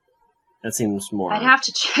divination? That seems more. I'd have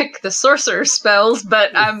to check the sorcerer spells,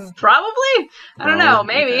 but I'm probably, I don't know,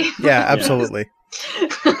 maybe. Okay. Yeah, absolutely.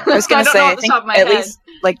 I was going to say, I think at least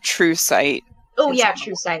like True Sight. Oh yeah,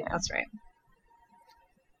 True Sight. That's right.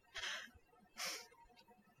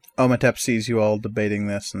 Omatep sees you all debating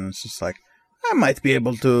this, and it's just like, I might be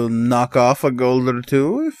able to knock off a gold or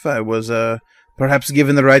two if I was, perhaps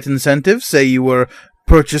given the right incentive. Say you were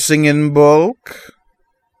purchasing in bulk.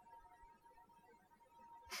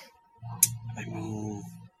 I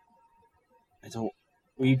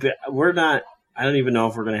mean, we're not. I don't even know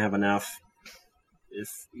if we're going to have enough.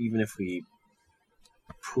 Even if we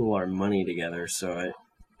pool our money together, so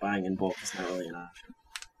buying in bulk is not really an option.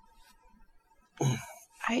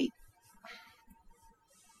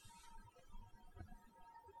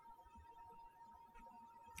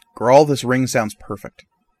 Grawl, this ring sounds perfect.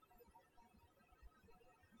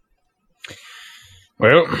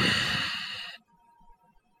 Well,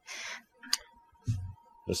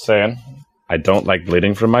 just saying, I don't like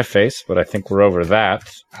bleeding from my face, but I think we're over that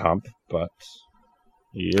hump, but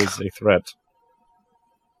he is a threat.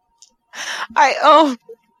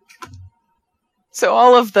 So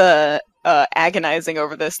all of the agonizing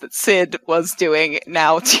over this that Sid was doing,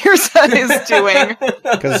 now Tirza is doing.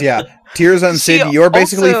 Because, yeah, Tirza and Sid, She you're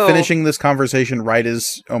basically also- finishing this conversation right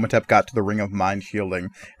as Omatep got to the Ring of Mind Shielding,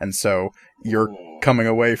 and so you're coming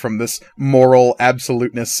away from this moral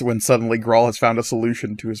absoluteness when suddenly Grawl has found a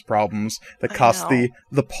solution to his problems that I costs know.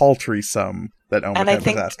 the paltry sum that And I Omatep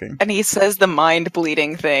think- is asking. And he says the mind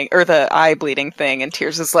bleeding thing, or the eye bleeding thing, and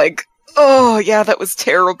Tears is like, oh, yeah, that was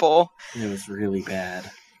terrible. It was really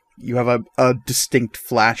bad. You have a distinct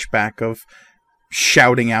flashback of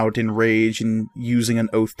shouting out in rage and using an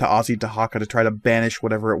oath to Ozzy Dahaka to try to banish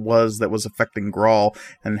whatever it was that was affecting Grawl,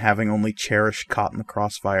 and having only Cherish caught in the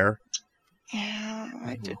crossfire. Yeah,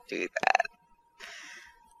 I did do that.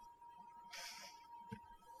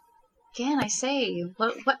 Again, I say,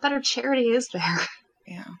 what better charity is there?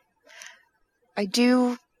 Yeah. I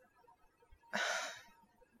do...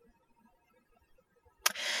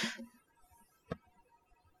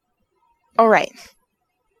 Alright.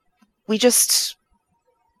 We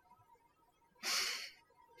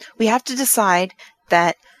have to decide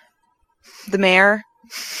that the mayor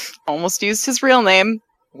almost used his real name.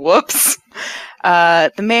 Whoops.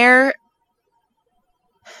 The mayor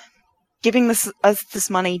giving us this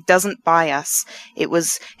money doesn't buy us. It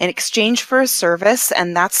was in exchange for a service,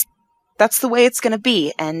 and that's the way it's going to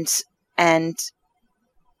be. And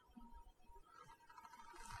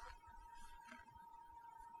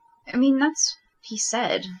I mean, that's what he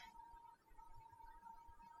said.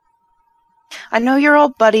 I know you're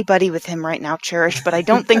all buddy-buddy with him right now, Cherish, but I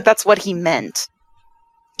don't think that's what he meant.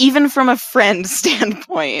 Even from a friend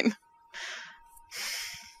standpoint.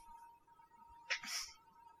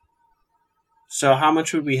 So how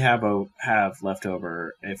much would we have left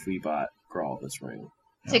over if we bought Grawl this ring?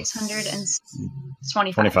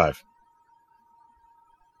 625. 25.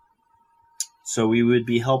 So we would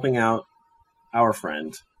be helping out our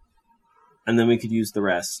friend, and then we could use the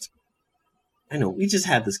rest. I know, we just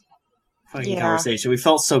had this fucking Yeah. conversation. We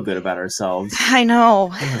felt so good about ourselves. I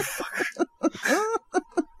know.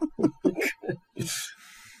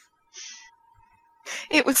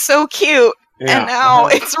 It was so cute. And now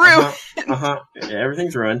it's ruined.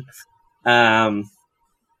 Everything's ruined. I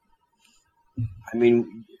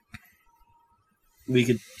mean, we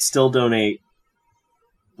could still donate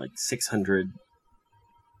like 600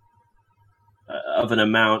 of an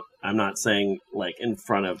amount. I'm not saying like in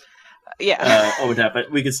front of Yeah. Omatep,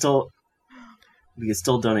 but we could still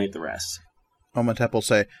donate the rest. Omatep will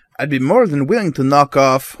say, I'd be more than willing to knock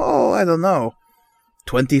off, I don't know,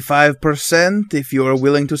 25% if you're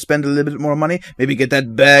willing to spend a little bit more money. Maybe get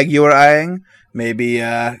that bag you were eyeing. Maybe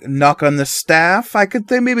knock on the staff. I could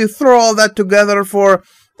maybe throw all that together for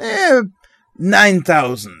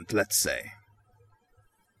 9,000, let's say.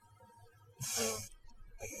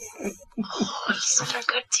 Oh, it's such a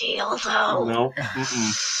good deal, though. No.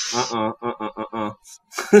 Oh.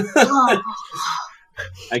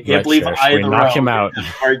 I can't Right, believe Cherish, I we knock him out.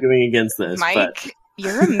 arguing against this. Mike, but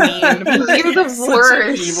you're mean. You're the such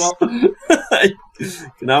worst. evil. I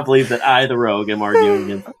cannot believe that I, the rogue, am arguing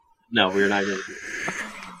against. No, we're not going to.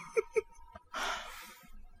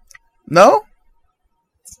 No?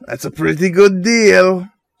 That's a pretty good deal.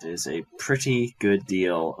 It is a pretty good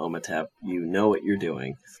deal, Omatep. You know what you're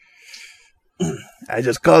doing. I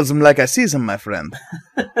just calls them like I sees them, my friend.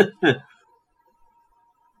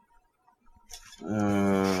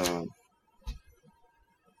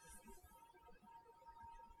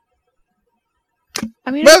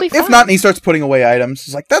 I mean, Well, it'll be if fine. not, and he starts putting away items.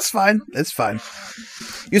 He's like, that's fine. It's fine.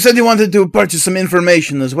 You said you wanted to purchase some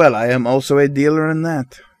information as well. I am also a dealer in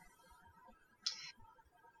that.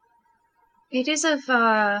 It is of,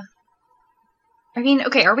 I mean,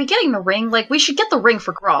 okay, are we getting the ring? Like, we should get the ring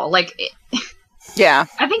for Grawl. Like, Yeah.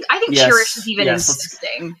 I think Yes. Cherish is even Yes, let's-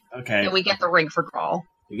 insisting Okay. that we get the ring for Grawl.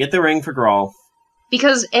 We get the ring for Grawl.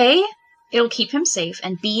 Because A, it'll keep him safe,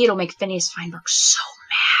 and B, it'll make Phineas Feinberg so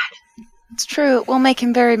mad. It's true. It will make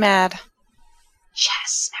him very mad.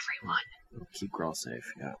 Yes, everyone. We'll keep Grawl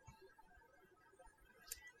safe, yeah.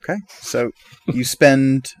 Okay, so you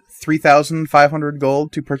spend 3,500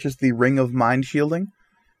 gold to purchase the Ring of Mind Shielding.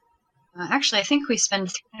 Actually, I think we spend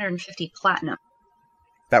 350 platinum.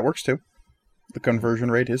 That works too. The conversion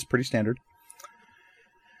rate is pretty standard.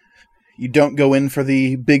 You don't go in for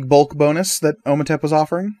the big bulk bonus that Omatep was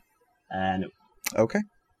offering? No. Okay,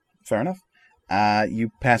 fair enough.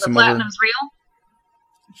 You pass The him over. platinum's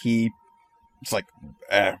real? It's like,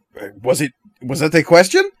 was that the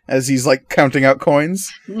question? As he's like counting out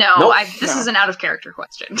coins? No, Nope. this is an out of character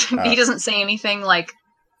question. He doesn't say anything like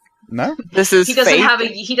No? This is he doesn't fake.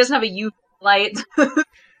 have a youth light.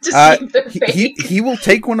 to see if they're he fake. he will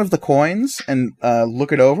take one of the coins and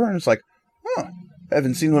look it over, and it's like, oh, I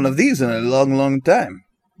haven't seen one of these in a long, long time.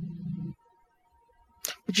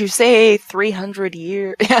 Would you say 300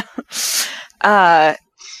 years? Yeah.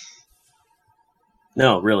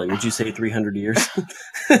 No, really. Would you say 300 years?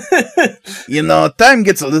 You know, time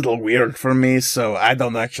gets a little weird for me, so I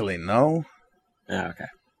don't actually know. Oh, okay.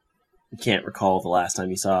 You can't recall the last time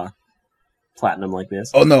you saw platinum like this?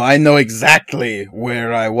 Oh no, I know exactly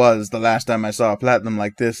where I was the last time I saw a platinum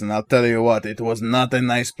like this, and I'll tell you what, it was not a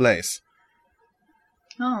nice place.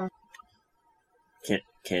 Oh.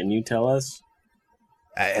 Can you tell us?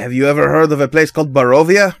 Have you ever heard of a place called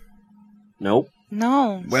Barovia? Nope.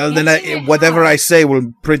 No. Well, Can't say then I whatever have. I say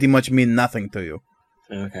will pretty much mean nothing to you.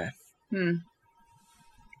 Okay.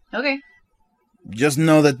 Okay. Just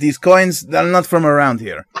know that these coins, they're not from around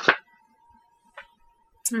here.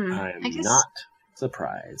 I am not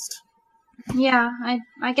surprised. Yeah,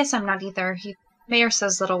 I guess I'm not either. Mayor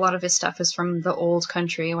says that a lot of his stuff is from the old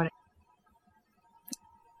country.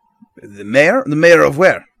 The mayor? The mayor of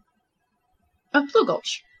where? Blue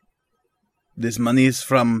Gulch. This money is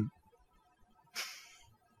from...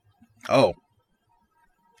 Oh.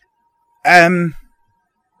 And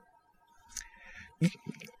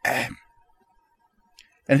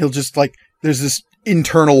he'll just, like, there's this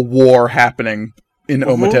internal war happening in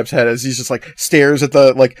Omatep's head as he's just, like, stares at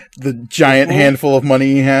the giant handful of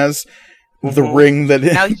money he has, the ring that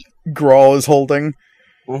Now Grawl is holding.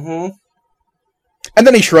 Mm-hmm. And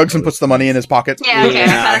then he shrugs and puts the money in his pocket. Yeah, okay, I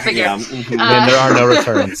kind of figured. Yeah, mhm. I mean, there are no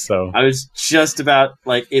returns, so... I was just about,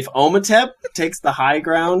 like, if Omatep takes the high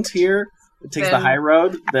ground here, takes the Then- high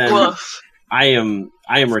road, then Woof. I am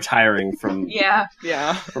retiring from Yeah.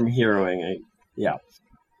 from heroing. Yeah.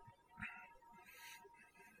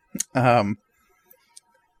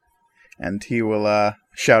 And he will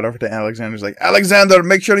shout over to Alexander. He's like, Alexander,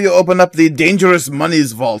 make sure you open up the dangerous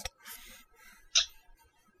monies vault.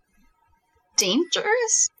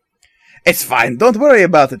 Dangerous? It's fine. Don't worry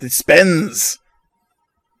about it. It spends.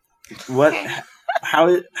 What?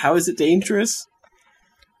 How is it dangerous?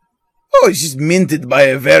 Oh, it's just minted by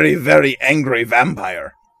a very, very angry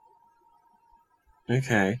vampire.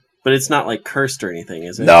 Okay, but it's not like cursed or anything,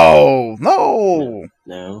 is it? No. No.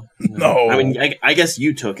 No. I mean, I guess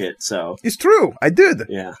you took it, so It's true. I did.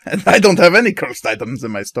 yeah. And I don't have any cursed items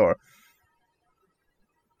in my store.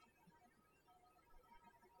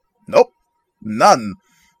 Nope. None.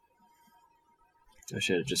 I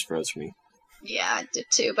should have just froze for me. Yeah, I did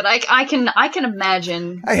too. But I can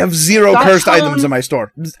imagine. I have zero That cursed tone- items in my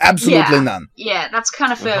store. Absolutely Yeah. none. Yeah, that's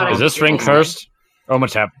kind of fair. Is Is this ring cursed?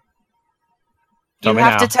 Omatep. Tell You me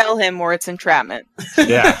have now. to tell him or it's entrapment.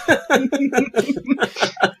 Yeah.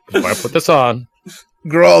 Before I put this on.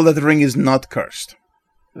 Grawl, that ring is not cursed.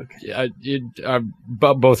 Yeah,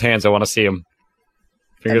 both hands, I want to see him.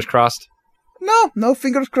 Fingers crossed. No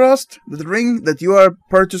fingers crossed. The ring that you are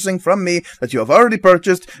purchasing from me, that you have already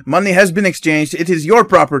purchased, money has been exchanged, it is your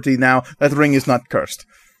property now, that ring is not cursed.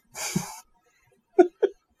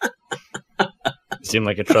 Seemed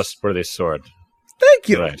like a trustworthy sword. Thank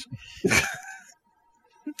you. Right.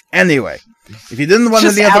 Anyway, if you didn't want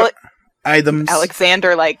Just any other items...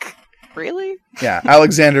 Alexander, like, really? Yeah,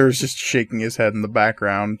 Alexander is just shaking his head in the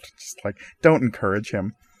background. Just like, don't encourage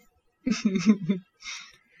him.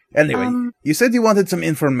 Anyway, you said you wanted some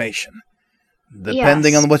information.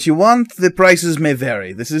 Depending Yes. on what you want, the prices may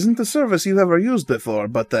vary. This isn't a service you've ever used before,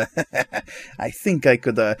 but I think I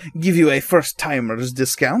could give you a first-timer's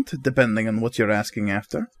discount, depending on what you're asking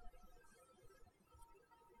after.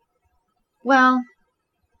 Well,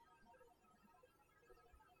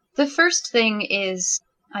 the first thing is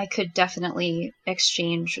I could definitely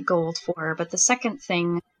exchange gold for, but the second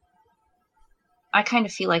thing, I kind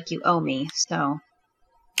of feel like you owe me, so...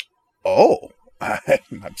 Oh,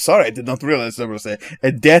 I'm sorry, I did not realize there was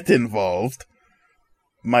a debt involved.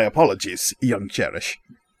 My apologies, young Cherish.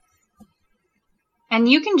 And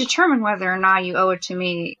you can determine whether or not you owe it to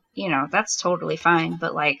me, you know, that's totally fine,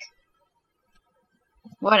 but like...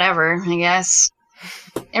 Whatever, I guess.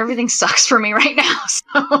 Everything sucks for me right now,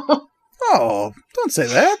 so... Oh, don't say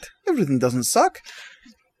that. Everything doesn't suck.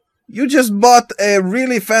 You just bought a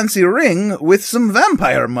really fancy ring with some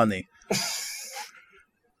vampire money.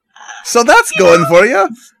 So that's going for you.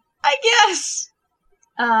 I guess.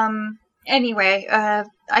 Anyway,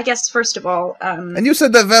 I guess first of all, And you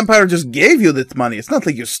said that vampire just gave you that money. It's not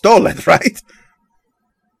like you stole it, right?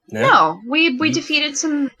 no, we defeated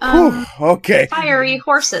some, Whew, okay. fiery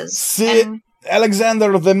horses. See- And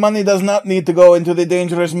Alexander, the money does not need to go into the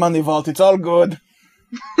dangerous money vault. It's all good.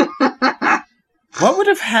 What would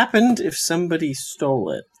have happened if somebody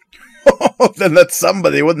stole it? Then that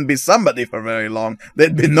somebody wouldn't be somebody for very long.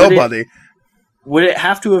 They'd be nobody. Would it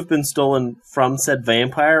have to have been stolen from said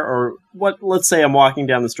vampire, or what? Let's say I'm walking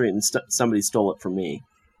down the street and somebody stole it from me.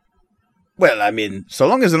 Well, I mean, so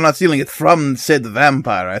long as they're not stealing it from said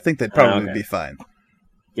vampire, I think they'd probably be fine.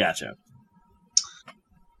 Gotcha.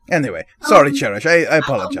 Anyway, sorry, Cherish. I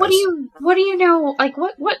apologize. What do you know? Like,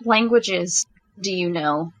 what languages do you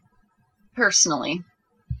know personally?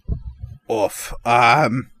 Oof. I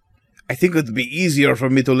think it'd be easier for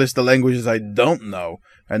me to list the languages I don't know.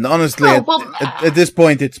 And honestly, at this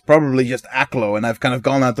point, it's probably just Aklo, and I've kind of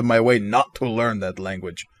gone out of my way not to learn that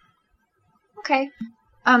language. Okay.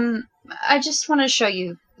 I just want to show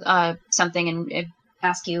you something and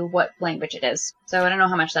ask you what language it is. So I don't know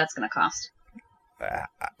how much that's going to cost.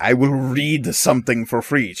 I will read something for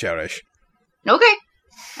free, Cherish. Okay.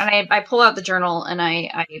 And I pull out the journal and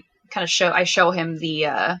I kind of show him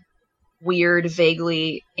the weird,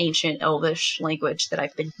 vaguely ancient Elvish language that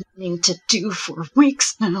I've been meaning to do for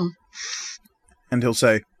weeks now. And he'll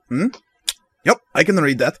say, Yep, I can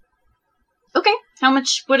read that. Okay. How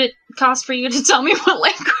much would it cost for you to tell me what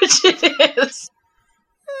language it is?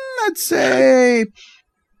 Let's say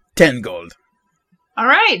 10 gold. All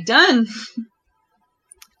right, done.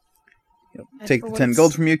 Take the 10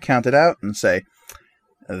 gold from you, count it out, and say,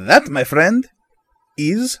 that, my friend,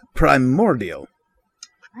 is primordial.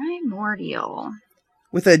 Primordial.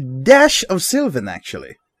 With a dash of Sylvan,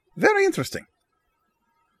 actually. Very interesting.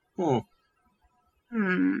 You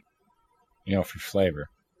know, for flavor.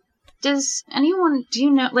 Do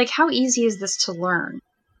you know, like, how easy is this to learn?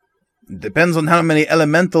 Depends on how many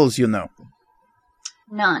elementals you know.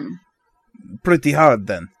 None. Pretty hard,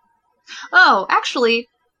 then. Oh, actually,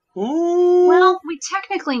 well, we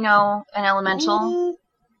technically know an elemental.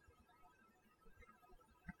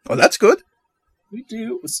 Oh, that's good. We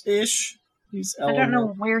do ish. I don't know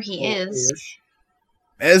where he is.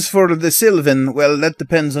 As for the Sylvan, well, that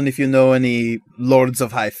depends on if you know any Lords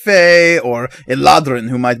of High Fae or Eladrin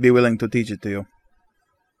who might be willing to teach it to you.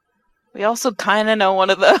 We also kind of know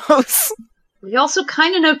one of those. We also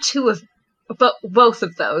kind of know both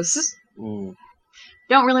of those.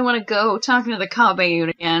 Don't really want to go talking to the Kabayun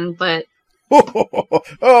again, but...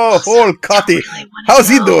 old Cotty! Really how's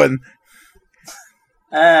he doing?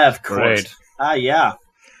 Of course. Great. Yeah.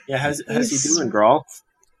 Yeah, how's he doing, Grawl?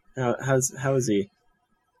 How is he?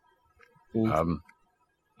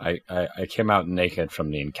 I came out naked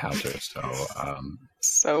from the encounter, so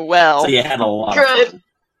So well. So you had a lot Good. of fun.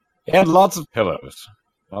 he had lots of pillows.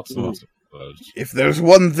 Lots and lots of pillows. If there's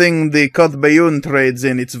one thing the Kotbayun trades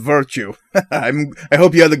in, it's virtue. I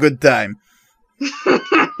hope you had a good time.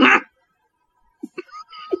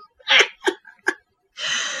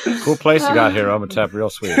 Cool place you got here, Omatep. Real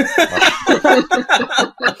sweet.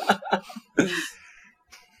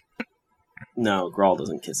 No, Grawl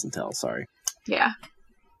doesn't kiss and tell, sorry. Yeah.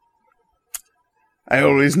 I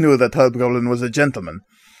always knew that Hobgoblin was a gentleman.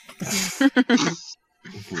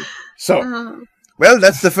 So, well,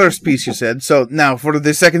 that's the first piece you said. So, now, for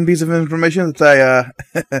the second piece of information that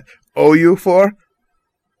I owe you for.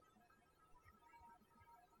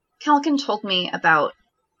 Kalkin told me about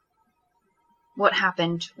what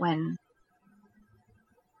happened when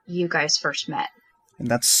you guys first met. And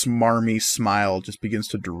that smarmy smile just begins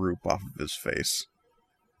to droop off of his face.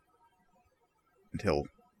 And he'll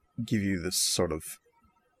give you this sort of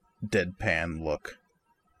deadpan look.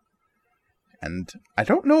 And I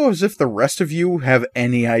don't know as if the rest of you have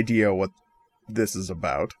any idea what this is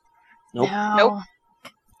about. Nope. No.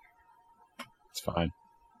 It's fine.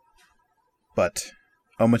 But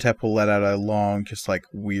Omatep will let out a long, just like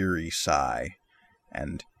weary sigh.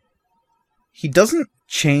 And he doesn't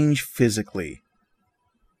change physically,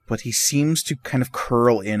 but he seems to kind of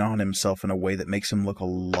curl in on himself in a way that makes him look a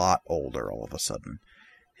lot older all of a sudden.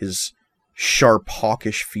 His sharp,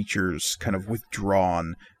 hawkish features kind of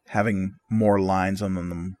withdrawn, having more lines on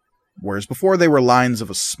them. Whereas before they were lines of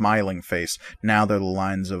a smiling face, now they're the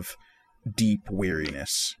lines of deep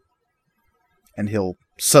weariness. And he'll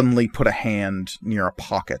suddenly put a hand near a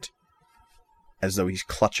pocket, as though he's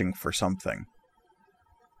clutching for something.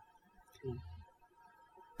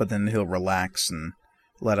 But then he'll relax and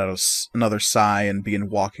let out another sigh and begin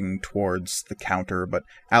walking towards the counter, but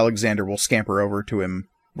Alexander will scamper over to him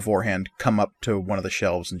beforehand, come up to one of the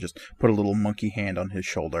shelves and just put a little monkey hand on his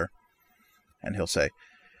shoulder. And he'll say,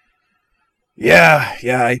 Yeah,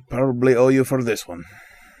 I probably owe you for this one.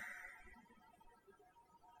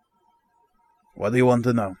 What do you want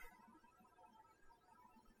to know?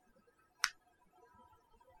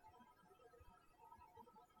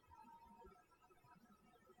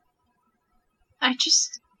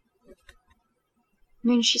 I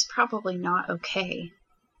mean, she's probably not okay.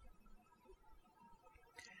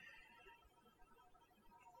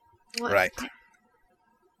 What? Right.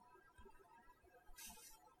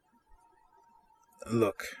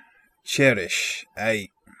 Look, Cherish,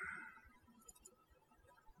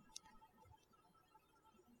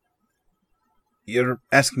 You're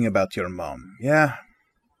asking about your mom, yeah?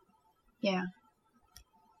 Yeah.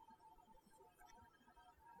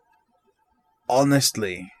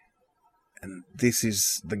 Honestly, and this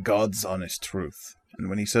is the God's honest truth, and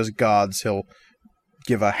when he says God's, he'll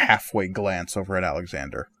give a halfway glance over at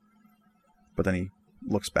Alexander. But then he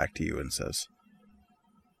looks back to you and says,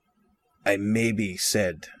 I maybe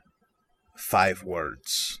said 5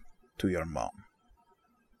 words to your mom.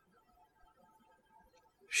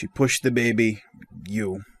 She pushed the baby,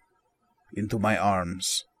 you, into my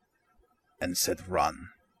arms and said, run.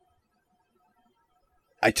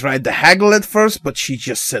 I tried to haggle at first, but she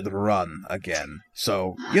just said run again.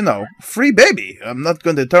 So, free baby. I'm not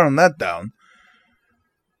going to turn that down.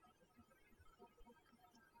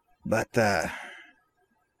 But, I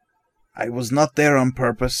was not there on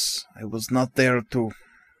purpose. I was not there to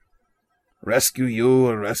rescue you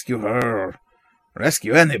or rescue her or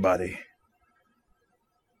rescue anybody.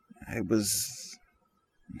 I was...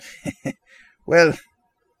 well...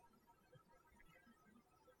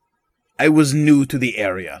 I was new to the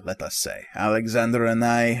area, let us say. Alexander and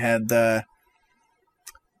I had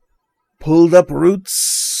pulled up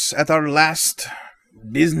roots at our last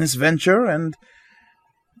business venture, and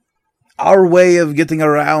our way of getting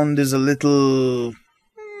around is a little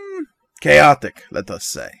chaotic, let us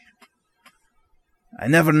say. I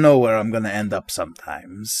never know where I'm going to end up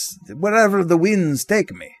sometimes, wherever the winds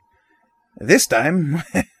take me. This time,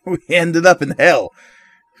 we ended up in hell.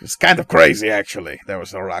 It was kind of crazy, actually. There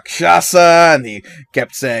was a Rakshasa, and he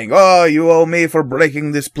kept saying, oh, you owe me for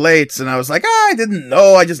breaking these plates. And I was like, I didn't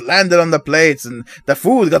know. I just landed on the plates, and the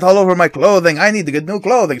food got all over my clothing. I need to get new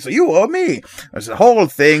clothing, so you owe me. There's a whole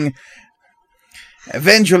thing.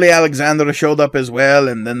 Eventually, Alexander showed up as well,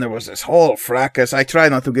 and then there was this whole fracas. I try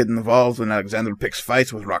not to get involved when Alexander picks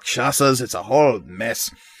fights with Rakshasas. It's a whole mess.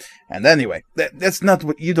 And anyway, that's not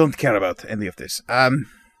what... You don't care about any of this.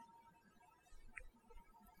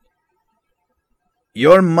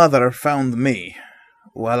 Your mother found me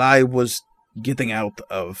while I was getting out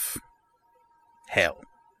of hell.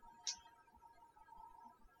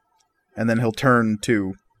 And then he'll turn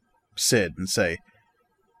to Sid and say,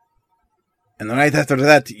 and right after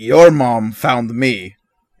that, your mom found me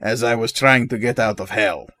as I was trying to get out of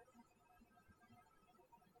hell.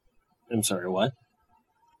 I'm sorry, what?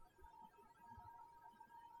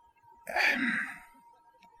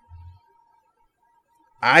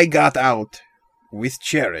 I got out with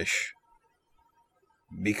Cherish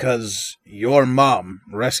because your mom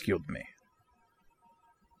rescued me.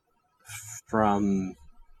 From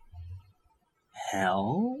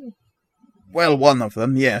hell? Well, one of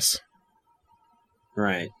them, yes.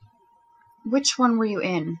 Right. Which one were you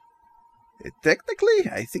in? Technically,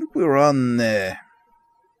 I think we were on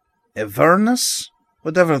Avernus,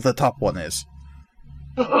 whatever the top one is.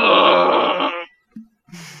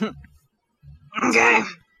 Okay.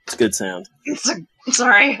 It's a good sound.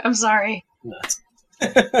 I'm sorry. Nuts.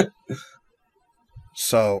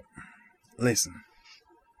 So, listen.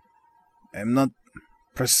 I'm not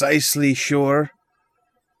precisely sure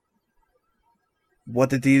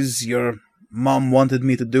what it is your mom wanted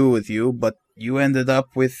me to do with you, but you ended up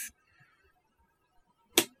with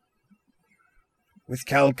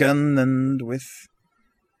Kalkan and with...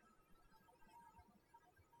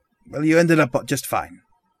 Well, you ended up just fine.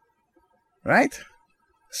 Right?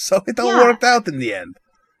 So it all worked out in the end.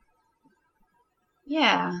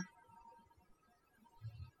 Yeah.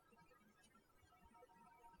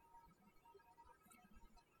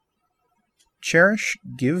 Cherish,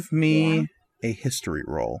 give me a history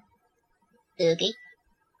roll. Okay.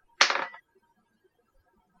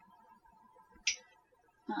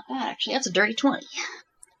 Not bad, actually. That's a dirty 20.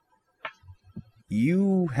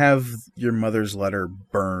 You have your mother's letter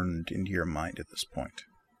burned into your mind at this point.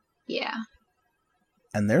 Yeah.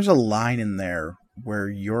 And there's a line in there where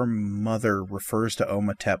your mother refers to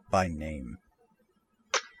Omatep by name.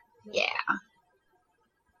 Yeah.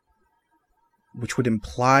 Which would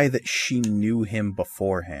imply that she knew him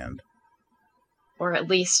beforehand. Or at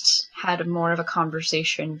least had more of a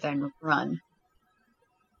conversation than run.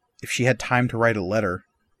 If she had time to write a letter.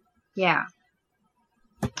 Yeah.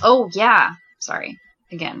 Oh, yeah. Sorry.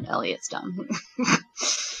 Again, Elliot's dumb.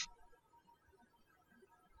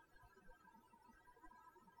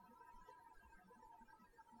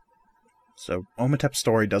 So Omatep's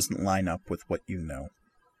story doesn't line up with what you know.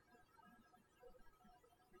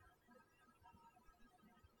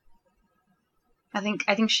 I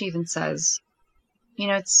think she even says,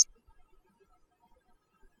 it's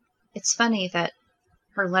funny that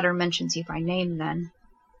her letter mentions you by name then.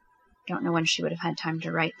 Don't know when she would have had time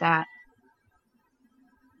to write that.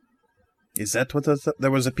 Is that what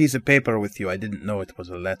there was a piece of paper with you? I didn't know it was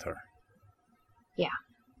a letter. Yeah.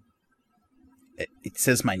 It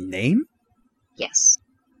says my name? Yes.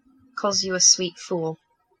 Calls you a sweet fool.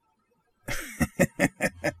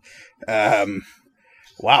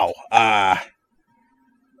 Wow. I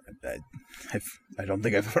don't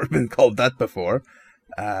think I've ever been called that before.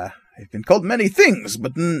 I've been called many things,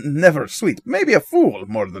 but never sweet. Maybe a fool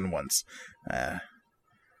more than once.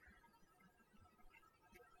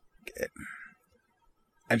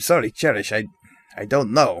 I'm sorry, Cherish. I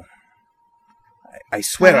don't know. I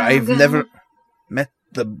swear I've never met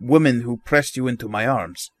the woman who pressed you into my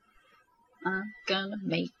arms. I'm gonna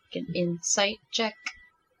make an insight check.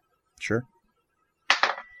 Sure.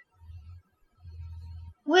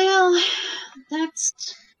 Well,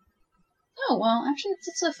 that's... Oh, well, actually,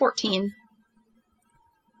 it's a 14. He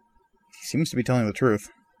seems to be telling the truth.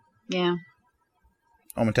 Yeah.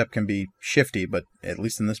 Omatep can be shifty, but at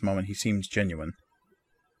least in this moment he seems genuine.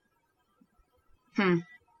 And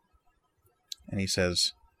he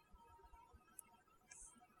says,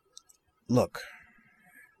 "Look,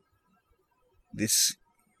 this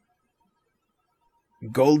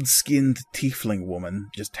gold-skinned tiefling woman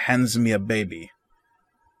just hands me a baby.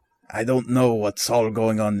 I don't know what's all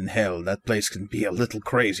going on in hell. That place can be a little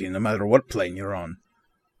crazy no matter what plane you're on."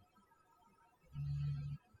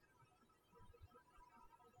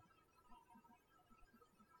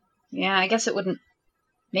 Yeah, I guess it wouldn't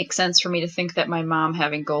make sense for me to think that my mom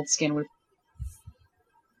having gold skin would...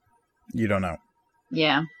 You don't know.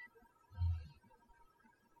 Yeah.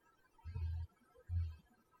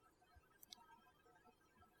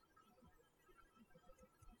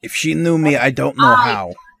 If she knew me, I don't know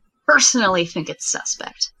how. Personally think it's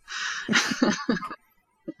suspect.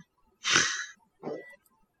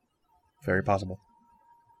 Very possible.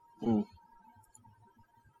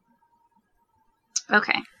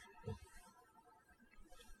 Okay.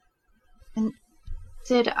 And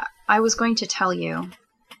Sid, I was going to tell you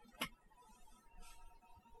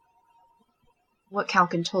what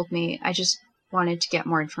Calkin told me. I just wanted to get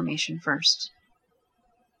more information first.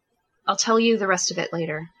 I'll tell you the rest of it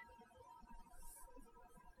later.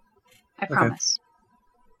 I promise.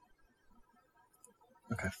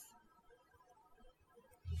 Okay.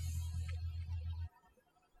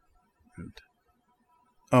 And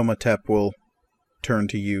Omatep will turn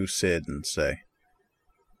to you, Sid, and say,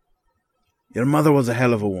 "Your mother was a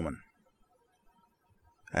hell of a woman.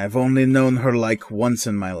 I've only known her like once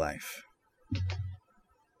in my life.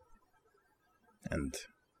 And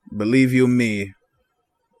believe you me,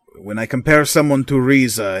 when I compare someone to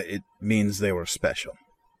Riza, it means they were special."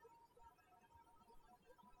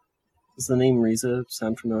 Does the name Riza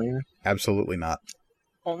sound familiar? Absolutely not.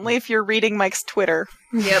 Only if you're reading Mike's Twitter.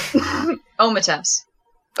 Yep. Omatep's.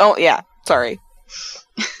 Oh, yeah. Sorry.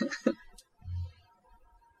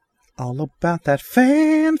 All about that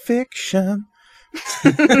fan fiction.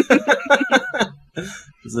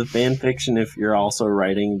 Is it fan fiction if you're also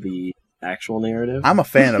writing the actual narrative? I'm a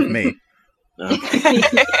fan of me. No.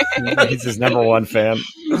 He's his number one fan.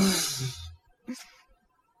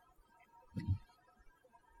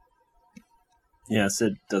 Yeah,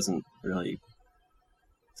 Sid doesn't really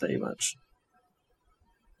say much.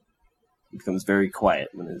 He becomes very quiet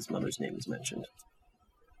when his mother's name is mentioned.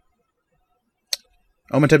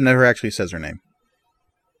 Omatep never actually says her name.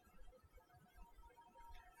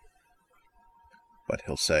 But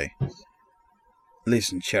he'll say,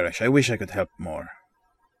 "Listen, Cherish, I wish I could help more.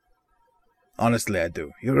 Honestly, I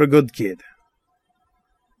do. You're a good kid.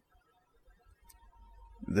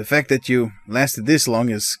 The fact that you lasted this long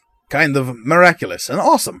is kind of miraculous and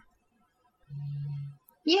awesome."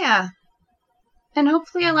 Yeah. And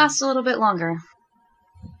hopefully I last a little bit longer.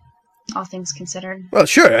 All things considered. Well,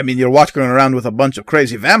 sure, I mean, you're walking around with a bunch of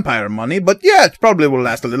crazy vampire money, but yeah, it probably will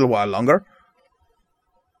last a little while longer.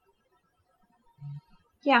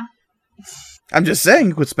 Yeah. I'm just saying,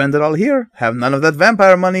 you could spend it all here. Have none of that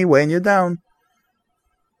vampire money weighing you down.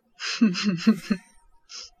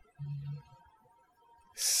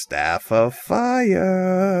 Staff of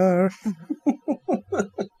Fire.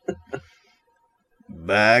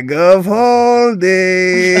 Bag of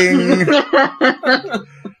Holding.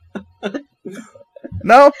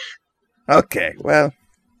 No? Okay, well.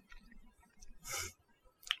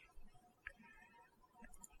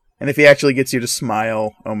 And if he actually gets you to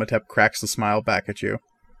smile, Omatep cracks the smile back at you.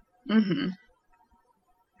 Mm-hmm.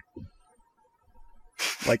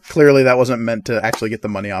 Like, clearly that wasn't meant to actually get the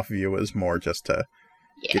money off of you. It was more just to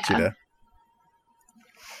get you to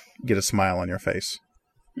get a smile on your face.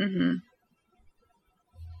 Mm-hmm.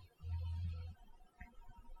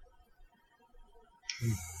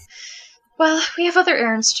 Well, we have other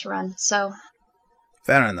errands to run, so...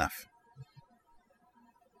 Fair enough.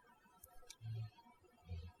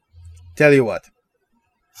 Tell you what.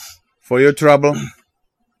 For your trouble,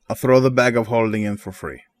 I'll throw the bag of holding in for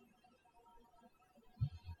free.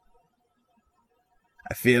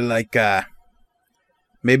 I feel like,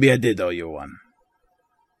 maybe I did owe you one.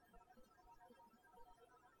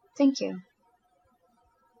 Thank you.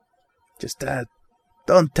 Just,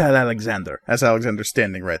 don't tell Alexander. That's Alexander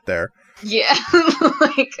standing right there. Yeah,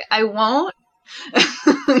 like, I won't.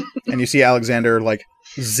 And you see Alexander, like,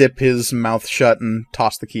 zip his mouth shut and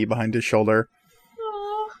toss the key behind his shoulder.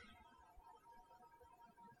 Aw.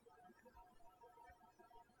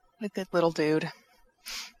 A good little dude.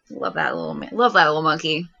 Love that little man. Love that little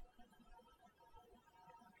monkey.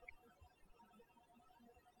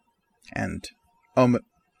 And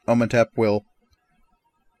Omatep will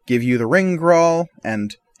give you the ring, Grawl,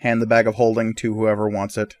 and hand the bag of holding to whoever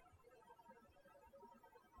wants it.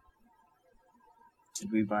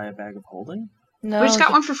 Did we buy a bag of holding? No, We just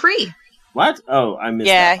got one for free. What? Oh, I missed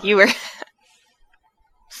Yeah, that part. you were.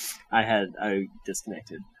 I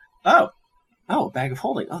disconnected. Oh, a bag of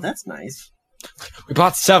holding. Oh, that's nice. We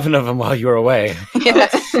bought 7 of them while you were away. Yeah.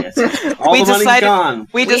 Oh, shit. All We the money's decided- gone.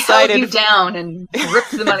 We held decided. you down and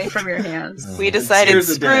ripped the money from your hands. We decided. Here's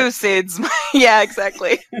the Screw debt. Sid's. Yeah,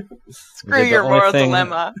 exactly. Screw did the your only moral thing-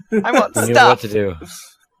 dilemma. I want We knew what stuff. to do.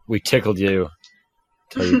 We tickled you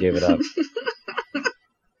until you gave it up.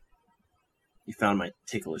 You found my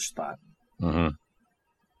ticklish spot. Mm-hmm.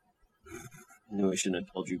 I knew I shouldn't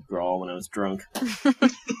have told you Grawl when I was drunk.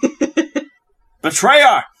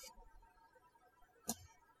 Betrayer!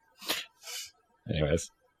 Anyways.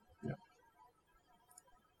 Yeah.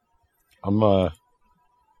 I'm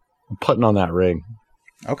putting on that ring.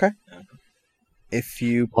 Okay. If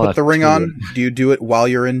you Well, put the that's ring true. on, do you do it while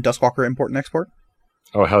you're in Duskwalker Import and Export?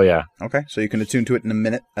 Oh, hell yeah. Okay, so you can attune to it in a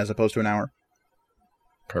minute as opposed to an hour.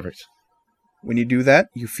 Perfect. When you do that,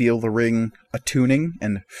 you feel the ring attuning,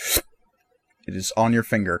 and it is on your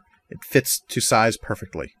finger. It fits to size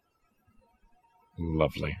perfectly.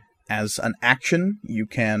 Lovely. As an action, you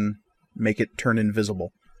can make it turn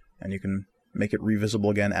invisible, and you can make it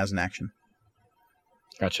revisible again as an action.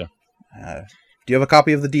 Gotcha. Do you have a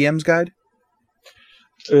copy of the DM's guide?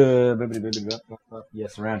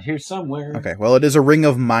 Yes, around here somewhere. Okay, well, it is a ring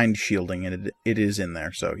of mind shielding, and it is in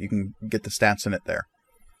there, so you can get the stats in it there.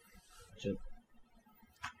 Gotcha.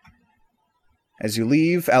 As you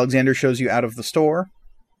leave, Alexander shows you out of the store,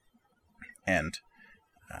 and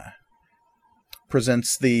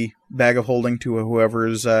presents the bag of holding to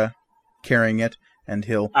whoever's carrying it, and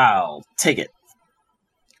I'll take it.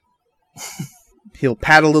 he'll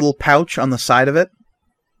pat a little pouch on the side of it,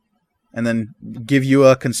 and then give you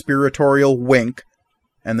a conspiratorial wink,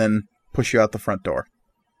 and then push you out the front door.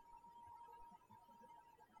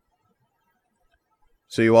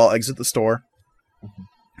 So you all exit the store,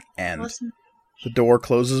 and Listen, the door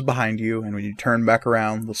closes behind you, and when you turn back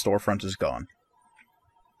around, the storefront is gone.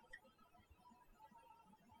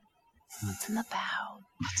 What's in the pouch?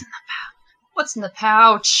 what's in the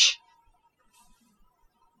pouch?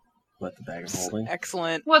 What, the bag of holding?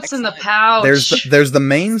 Excellent. What's in the Excellent. pouch? There's the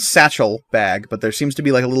main satchel bag, but there seems to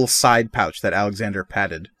be like a little side pouch that Alexander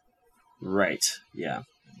patted. Right. Yeah.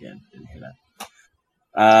 Again, didn't hear that.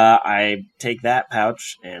 I take that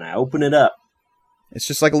pouch and I open it up. It's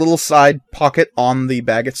just like a little side pocket on the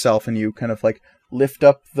bag itself, and you kind of like lift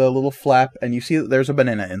up the little flap, and you see that there's a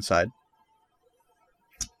banana inside.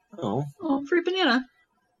 Oh, Oh, free banana.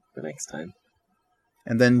 the next time.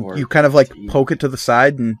 And then Or you kind of like to eat. poke it to the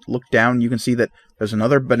side and look down. You can see that there's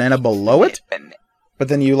another banana below it. But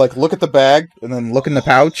then you like look at the bag and then look in the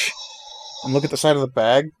pouch and look at the side of the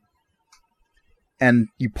bag. And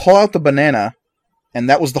you pull out the banana, and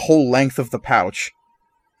that was the whole length of the pouch.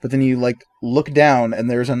 But then you like look down and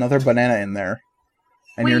there's another banana in there.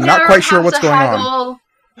 And We you're not never quite sure have what's to going on. haggle.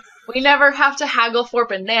 We never have to haggle for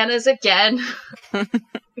bananas again.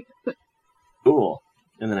 Cool.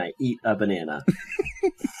 And then I eat a banana.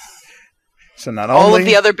 So not All only of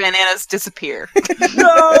the other bananas disappear.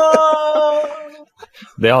 No!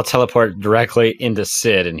 They all teleport directly into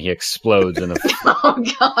Sid, and he explodes in a Oh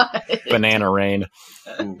god. banana rain.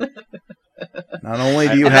 not only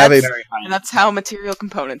do you And have a that's- And that's how material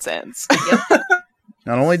components ends.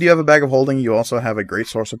 not only do you have a bag of holding, you also have a great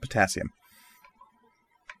source of potassium.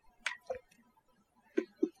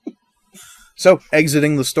 So,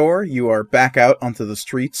 exiting the store, you are back out onto the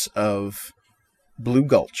streets of Blue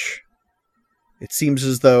Gulch. It seems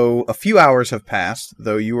as though a few hours have passed,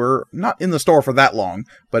 though you were not in the store for that long,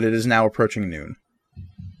 but it is now approaching noon.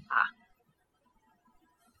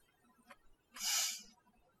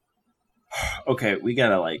 Okay, we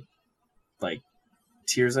gotta like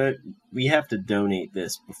Tirza, we have to donate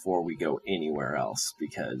this before we go anywhere else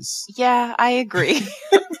because Yeah, I agree.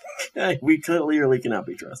 we clearly cannot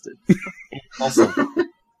be trusted. Also,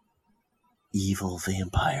 evil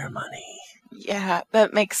vampire money. Yeah,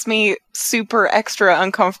 that makes me super extra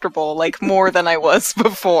uncomfortable, like more than I was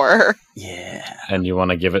before. Yeah. And you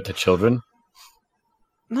want to give it to children?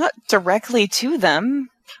 Not directly to them.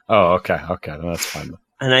 Oh, okay, then that's fine.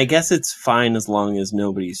 And I guess it's fine as long as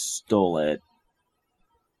nobody stole it,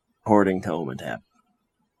 according to Omatap.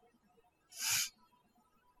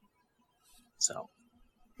 So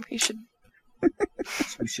We should.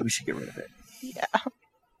 we should get rid of it. Yeah.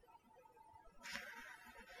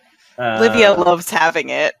 Livia loves having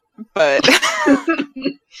it, but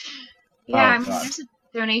Yeah, I mean, God. there's a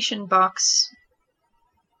donation box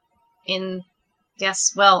in.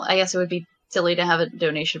 Yes, well, I guess it would be silly to have a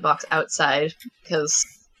donation box outside because.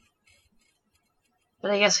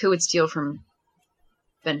 But I guess who would steal from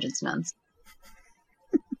Vengeance Nuns?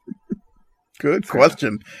 Good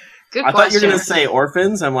question. Good I question. thought you were going to say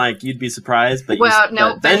orphans. I'm like, you'd be surprised, but Well,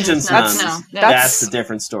 no, Vengeance Nuns. Nuns. No. That's a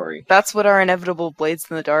different story. that's what our inevitable Blades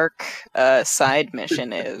in the Dark side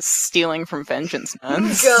mission is: stealing from Vengeance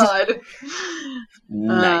Nuns. God.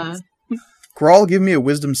 Nice. Grawl, give me a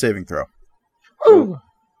wisdom saving throw. Ooh.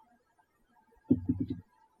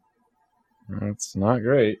 That's not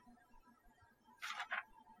great.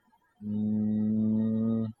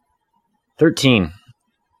 13.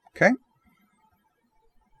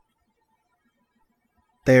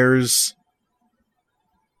 There's...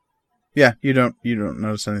 Yeah, you don't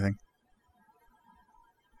notice anything.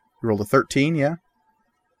 You rolled a 13, yeah?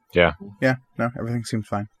 Yeah. Yeah, no, everything seems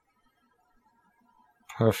fine.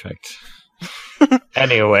 Perfect.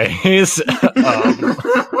 Anyways,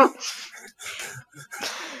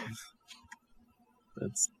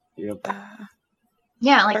 That's yep.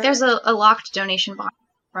 Yeah, like there's a locked donation box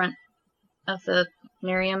in front of the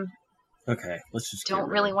Miriam. Okay, let's just get Don't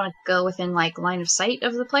rid really of it. want to go within like line of sight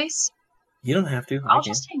of the place. You don't have to. I I'll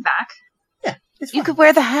can. just hang back. It's You fine. could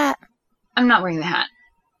wear the hat. I'm not wearing the hat.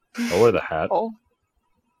 I'll wear the hat. Oh,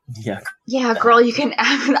 Yeah. Yeah, girl, you can.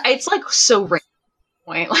 It's like so random.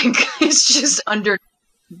 Point, like it's just under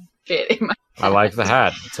shit in my. I like the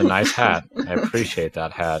hat. It's a nice hat. I appreciate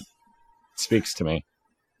that hat. It speaks to me.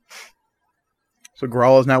 So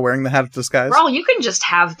Grawl is now wearing the hat of disguise? Girl, you can just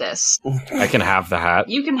have this. I can have the hat.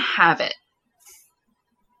 You can have it.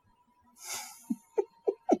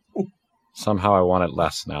 Somehow I want it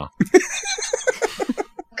less now.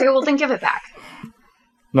 Okay, well then give it back.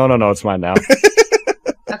 No, it's mine now.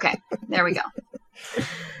 Okay, there we go.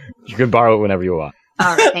 You can borrow it whenever you want.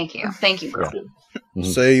 All right, thank you, girl. Mhm.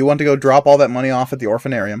 So you want to go drop all that money off at the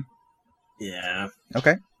orphanarium. Yeah.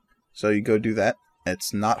 Okay. So you go do that.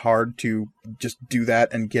 It's not hard to just do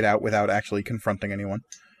that and get out without actually confronting anyone.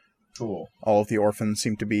 Cool. All of the orphans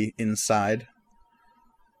seem to be inside,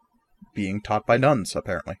 being taught by nuns,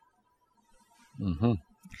 apparently. Mm-hmm.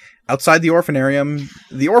 Outside the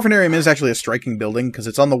orphanarium is actually a striking building because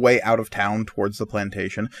it's on the way out of town towards the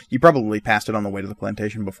plantation. You probably passed it on the way to the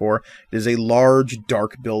plantation before. It is a large,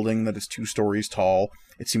 dark building that is 2 stories tall.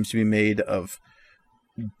 It seems to be made of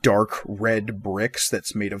dark red bricks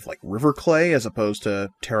that's made of like river clay as opposed to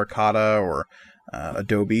terracotta or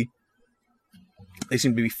adobe. They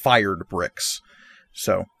seem to be fired bricks.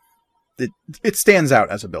 So it stands out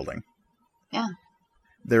as a building. Yeah.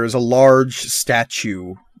 There is a large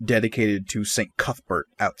statue dedicated to St. Cuthbert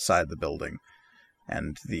outside the building,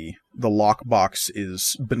 and the lockbox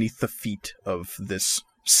is beneath the feet of this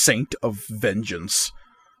saint of vengeance.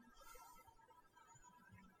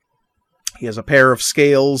 He has a pair of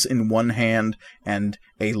scales in one hand and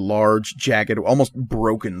a large, jagged, almost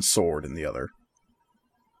broken sword in the other,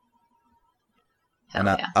 Hell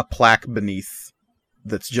and yeah. a plaque beneath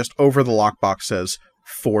that's just over the lockbox says,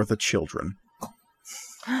 "For the children."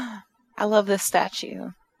 I love this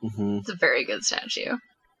statue. Mm-hmm. It's a very good statue.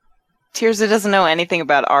 Tirza doesn't know anything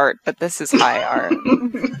about art, but this is high art.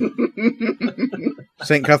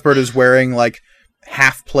 St. Cuthbert is wearing, like,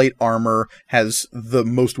 half-plate armor, has the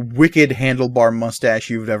most wicked handlebar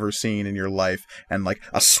mustache you've ever seen in your life, and, like,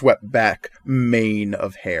 a swept-back mane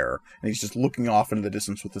of hair. And he's just looking off into the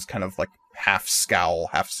distance with this kind of, like, half-scowl,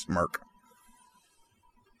 half-smirk.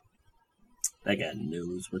 That guy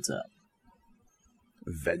knows what's up.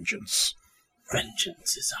 Vengeance.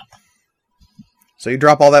 Vengeance is up. So you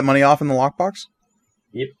drop all that money off in the lockbox?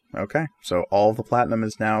 Yep. Okay, so all the platinum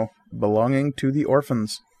is now belonging to the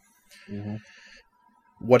orphans. Mm-hmm.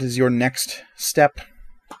 What is your next step?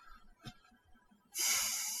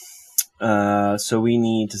 So we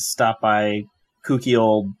need to stop by kooky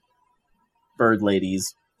old bird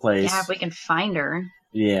lady's place. Yeah, if we can find her.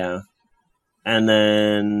 Yeah. And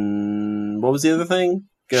then what was the other thing?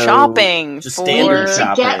 Shopping just for standard To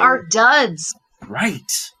shopping. get our duds.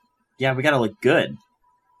 Right. Yeah, we gotta look good.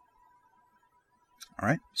 All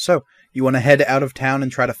right, so you want to head out of town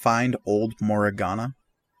and try to find old Morriganna?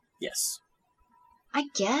 Yes. I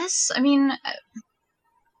guess. I mean,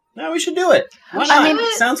 No, we should do it. Why I not?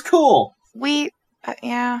 mean- Sounds cool. We,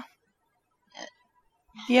 yeah.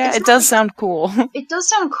 It's Yeah, it not does like- sound cool. it does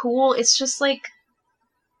sound cool. It's just like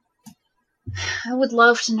I would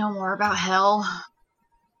love to know more about hell.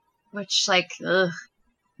 Which, like, ugh.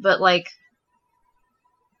 But, like,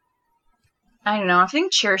 I don't know. I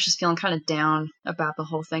think Cherish is feeling kind of down about the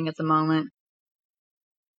whole thing at the moment.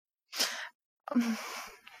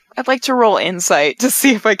 I'd like to roll insight to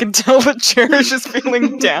see if I can tell that Cherish is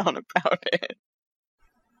feeling down about it.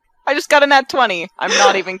 I just got a nat 20. I'm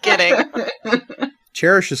not even kidding.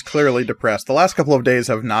 Cherish is clearly depressed. The last couple of days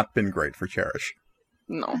have not been great for Cherish.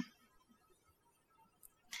 No.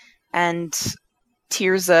 And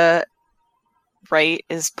Tirza, right,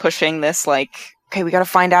 is pushing this, like, okay, we gotta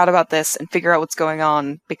find out about this and figure out what's going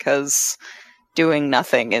on, because doing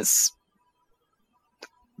nothing is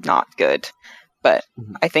not good. But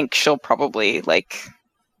Mhm. I think she'll probably, like,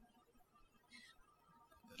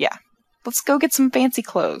 yeah, let's go get some fancy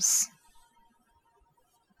clothes.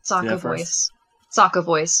 Sokka Yeah, first. voice. Sokka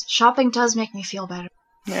voice. Shopping does make me feel better.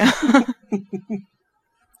 Yeah.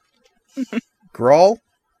 Grawl,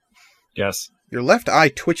 Yes. your left eye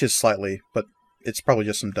twitches slightly, but it's probably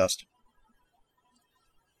just some dust.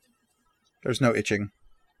 There's no itching.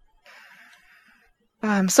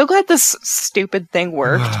 I'm so glad this stupid thing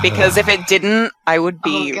worked, because if it didn't, I would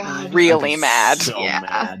be Oh, God. really I'd be mad. So Yeah.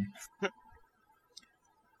 mad.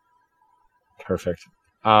 Perfect.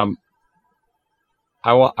 I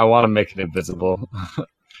want to make it invisible.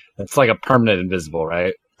 It's like a permanent invisible,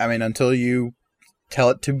 right? I mean, until you tell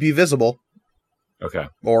it to be visible, Okay.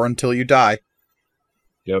 or until you die.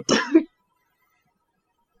 Yep.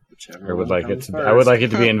 Whichever I would one like it comes to. first. I would like it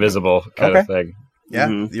to be invisible, kind of thing. Yeah,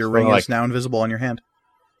 Mhm. your So, ring like- is now invisible on your hand.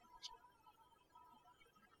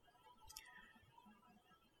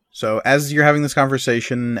 So, as you're having this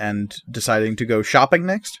conversation and deciding to go shopping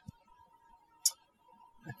next,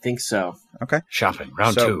 I think so. Shopping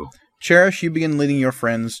round So- 2. Cherish, you begin leading your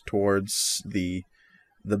friends towards the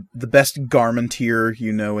best garmentier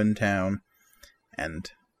you know in town,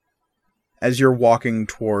 and as you're walking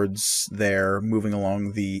towards there, moving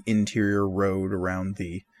along the interior road around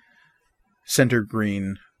the center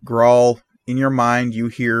green, Grawl, in your mind you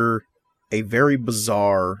hear a very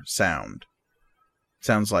bizarre sound. It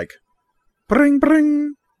sounds like bring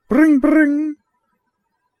bring bring bring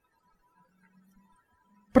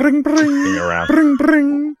bring Being bring around. bring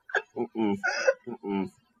bring. Mm-mm. Mm-mm.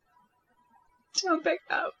 Don't pick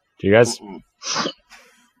up. Do you guys? Mm-mm.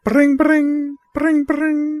 Bring, bring, bring,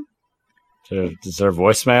 bring. Is there a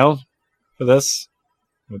voicemail for this?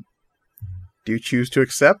 Do you choose to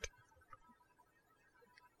accept?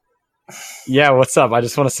 Yeah. What's up? I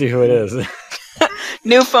just want to see who it is.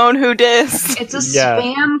 New phone, who dis? It's a Yeah.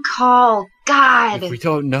 spam call. God. We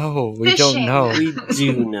don't know. We don't Phishing. know. We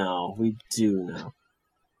do know. We do know.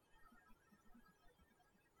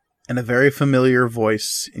 And a very familiar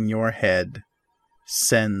voice in your head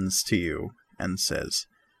sends to you and says,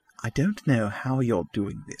 I don't know how you're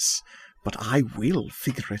doing this, but I will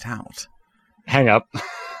figure it out. Hang up.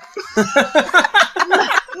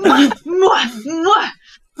 Mwah, mwah, mwah.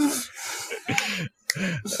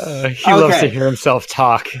 He loves Okay. to hear himself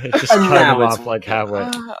talk. It just And cut now him it's- off like halfway.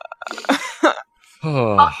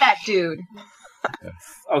 Fuck that dude.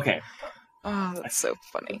 Okay. Oh, that's so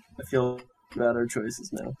funny. I feel about our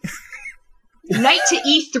choices now. Knight to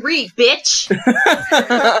E3, bitch.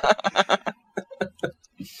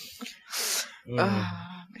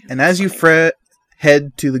 And as you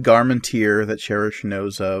head to the garmentier that Cherish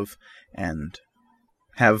knows of, and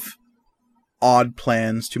have odd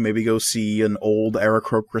plans to maybe go see an old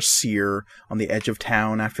Aarakocra seer on the edge of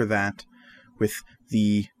town after that, with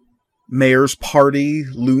the mayor's party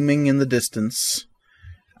looming in the distance,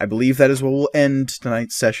 I believe that is what will end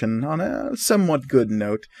tonight's session on a somewhat good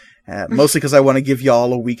note. Mostly because I want to give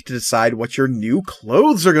y'all a week to decide what your new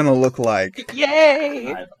clothes are going to look like.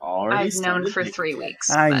 Yay! I've already I've known started for thinking. 3 weeks.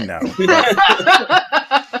 I but- know.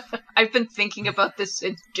 I I've been thinking about this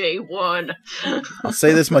since day one. I'll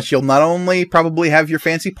say this much. You'll not only probably have your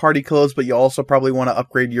fancy party clothes, but you also probably want to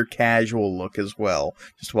upgrade your casual look as well,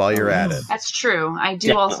 just while you're at it. That's true. I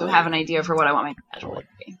do also have an idea for what I want my casual look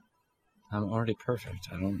to be. I'm already perfect.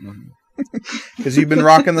 I don't know. Because you've been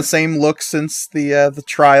rocking the same look since the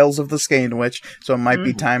trials of the Skane Witch, so it might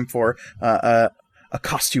be time for a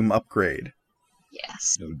costume upgrade.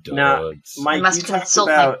 Yes. Now, Mike, must you talked consult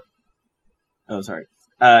about... Oh, sorry.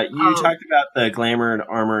 You talked about the glamored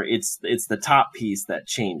armor. It's the top piece that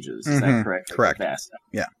changes. Is that correct? Correct. The vest.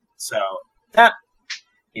 Yeah. So that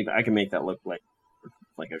I can make that look like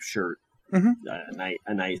a shirt, a nice,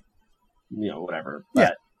 whatever.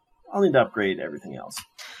 But I'll need to upgrade everything else.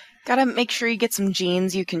 Gotta make sure you get some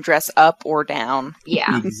jeans you can dress up or down.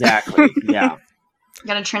 Yeah. Exactly. Yeah.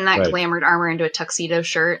 Gotta turn that glamored armor into a tuxedo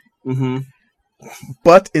shirt. Mm-hmm.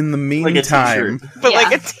 But in the meantime...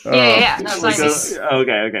 Yeah. No,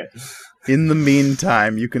 okay. In the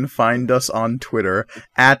meantime, you can find us on Twitter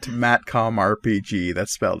at MatcomRPG.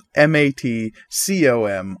 That's spelled MatcomRPG.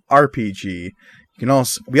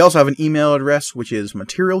 We also have an email address, which is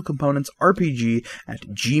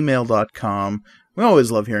materialcomponentsrpg@gmail.com. We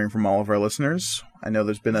always love hearing from all of our listeners. I know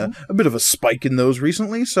there's been a bit of a spike in those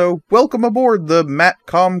recently, so welcome aboard the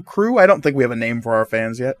Matcom crew. I don't think we have a name for our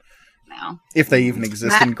fans yet. No. If they even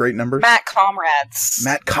exist in great numbers. Matt Comrades.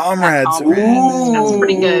 Matt Comrades. Ooh, that's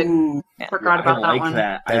pretty good. Forgot about that one.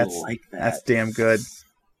 I like that. That's damn good.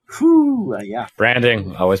 Whew, yeah.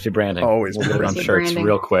 Branding. Always be branding. Always be We'll get it on branding. shirts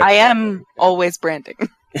real quick. I am always branding.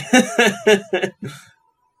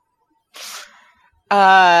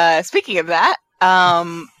 Speaking of that,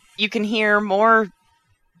 you can hear more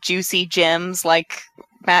juicy gems like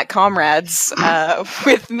Matt Comrades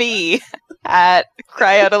with me at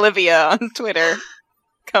CryOutOlivia on Twitter.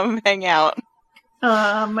 Come hang out.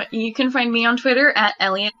 You can find me on Twitter at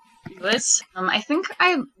Elliot Lewis. I think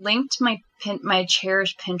I linked my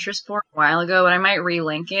cherished Pinterest board a while ago, but I might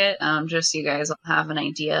relink it just so you guys have an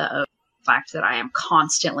idea of the fact that I am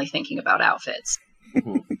constantly thinking about outfits.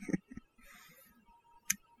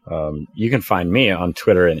 You can find me on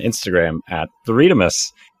Twitter and Instagram at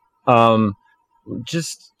TheReadamus.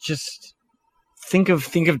 Just think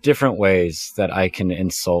of different ways that I can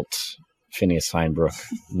insult Phineas Feinbrook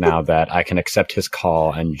now that I can accept his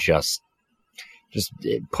call and just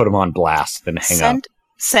put him on blast, then hang up.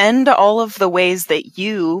 Send all of the ways that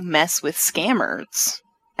you mess with scammers,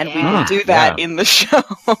 and we will do that in the show.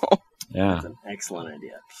 Yeah, that's an excellent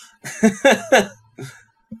idea.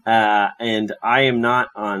 And I am not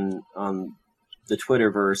on the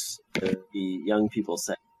Twitterverse, the young people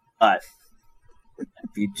say, but if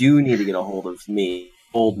you do need to get a hold of me,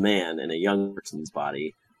 old man in a young person's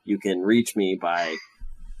body, you can reach me by,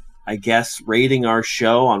 I guess, rating our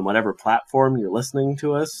show on whatever platform you're listening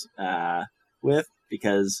to us with,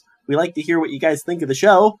 because we like to hear what you guys think of the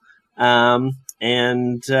show. So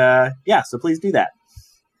please do that.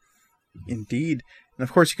 Indeed. And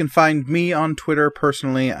of course, you can find me on Twitter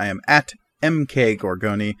personally. I am at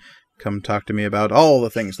MKGorgoni. Come talk to me about all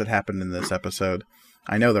the things that happened in this episode.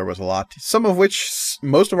 I know there was a lot, some of which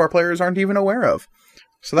most of our players aren't even aware of.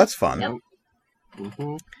 So that's fun. Yep.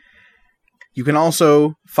 Mm-hmm. You can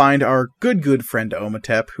also find our good friend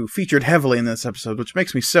Omatep, who featured heavily in this episode, which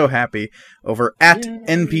makes me so happy, over at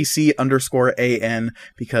NPC_AN,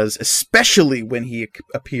 because especially when he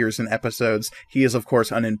appears in episodes, he is, of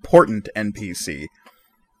course, an important NPC.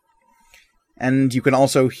 And you can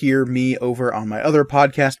also hear me over on my other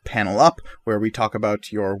podcast, Panel Up, where we talk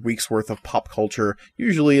about your week's worth of pop culture,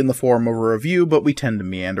 usually in the form of a review, but we tend to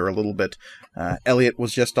meander a little bit. Elliot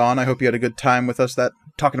was just on. I hope you had a good time with us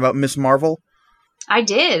talking about Miss Marvel. I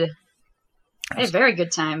did. I had a very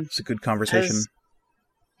good time. It's a good conversation.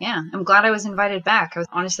 I'm glad I was invited back. I was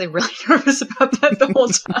honestly really nervous about that the whole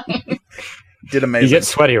time. Did amazing. You get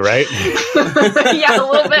sweaty, right? Yeah, a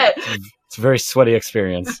little bit. It's a very sweaty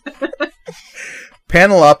experience.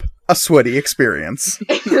 Panel Up, a sweaty experience.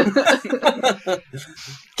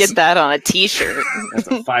 Get that on a t-shirt. That's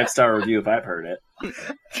a 5-star review if I've heard it.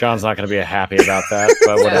 John's not going to be happy about that,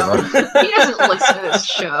 but whatever. He doesn't listen to this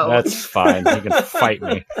show. That's fine. He can fight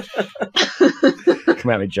me.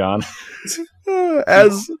 Come at me, John.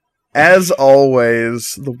 As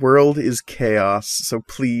always, the world is chaos, so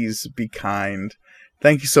please be kind.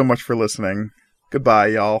 Thank you so much for listening. Goodbye,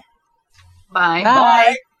 y'all. Bye.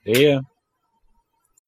 Bye. See ya.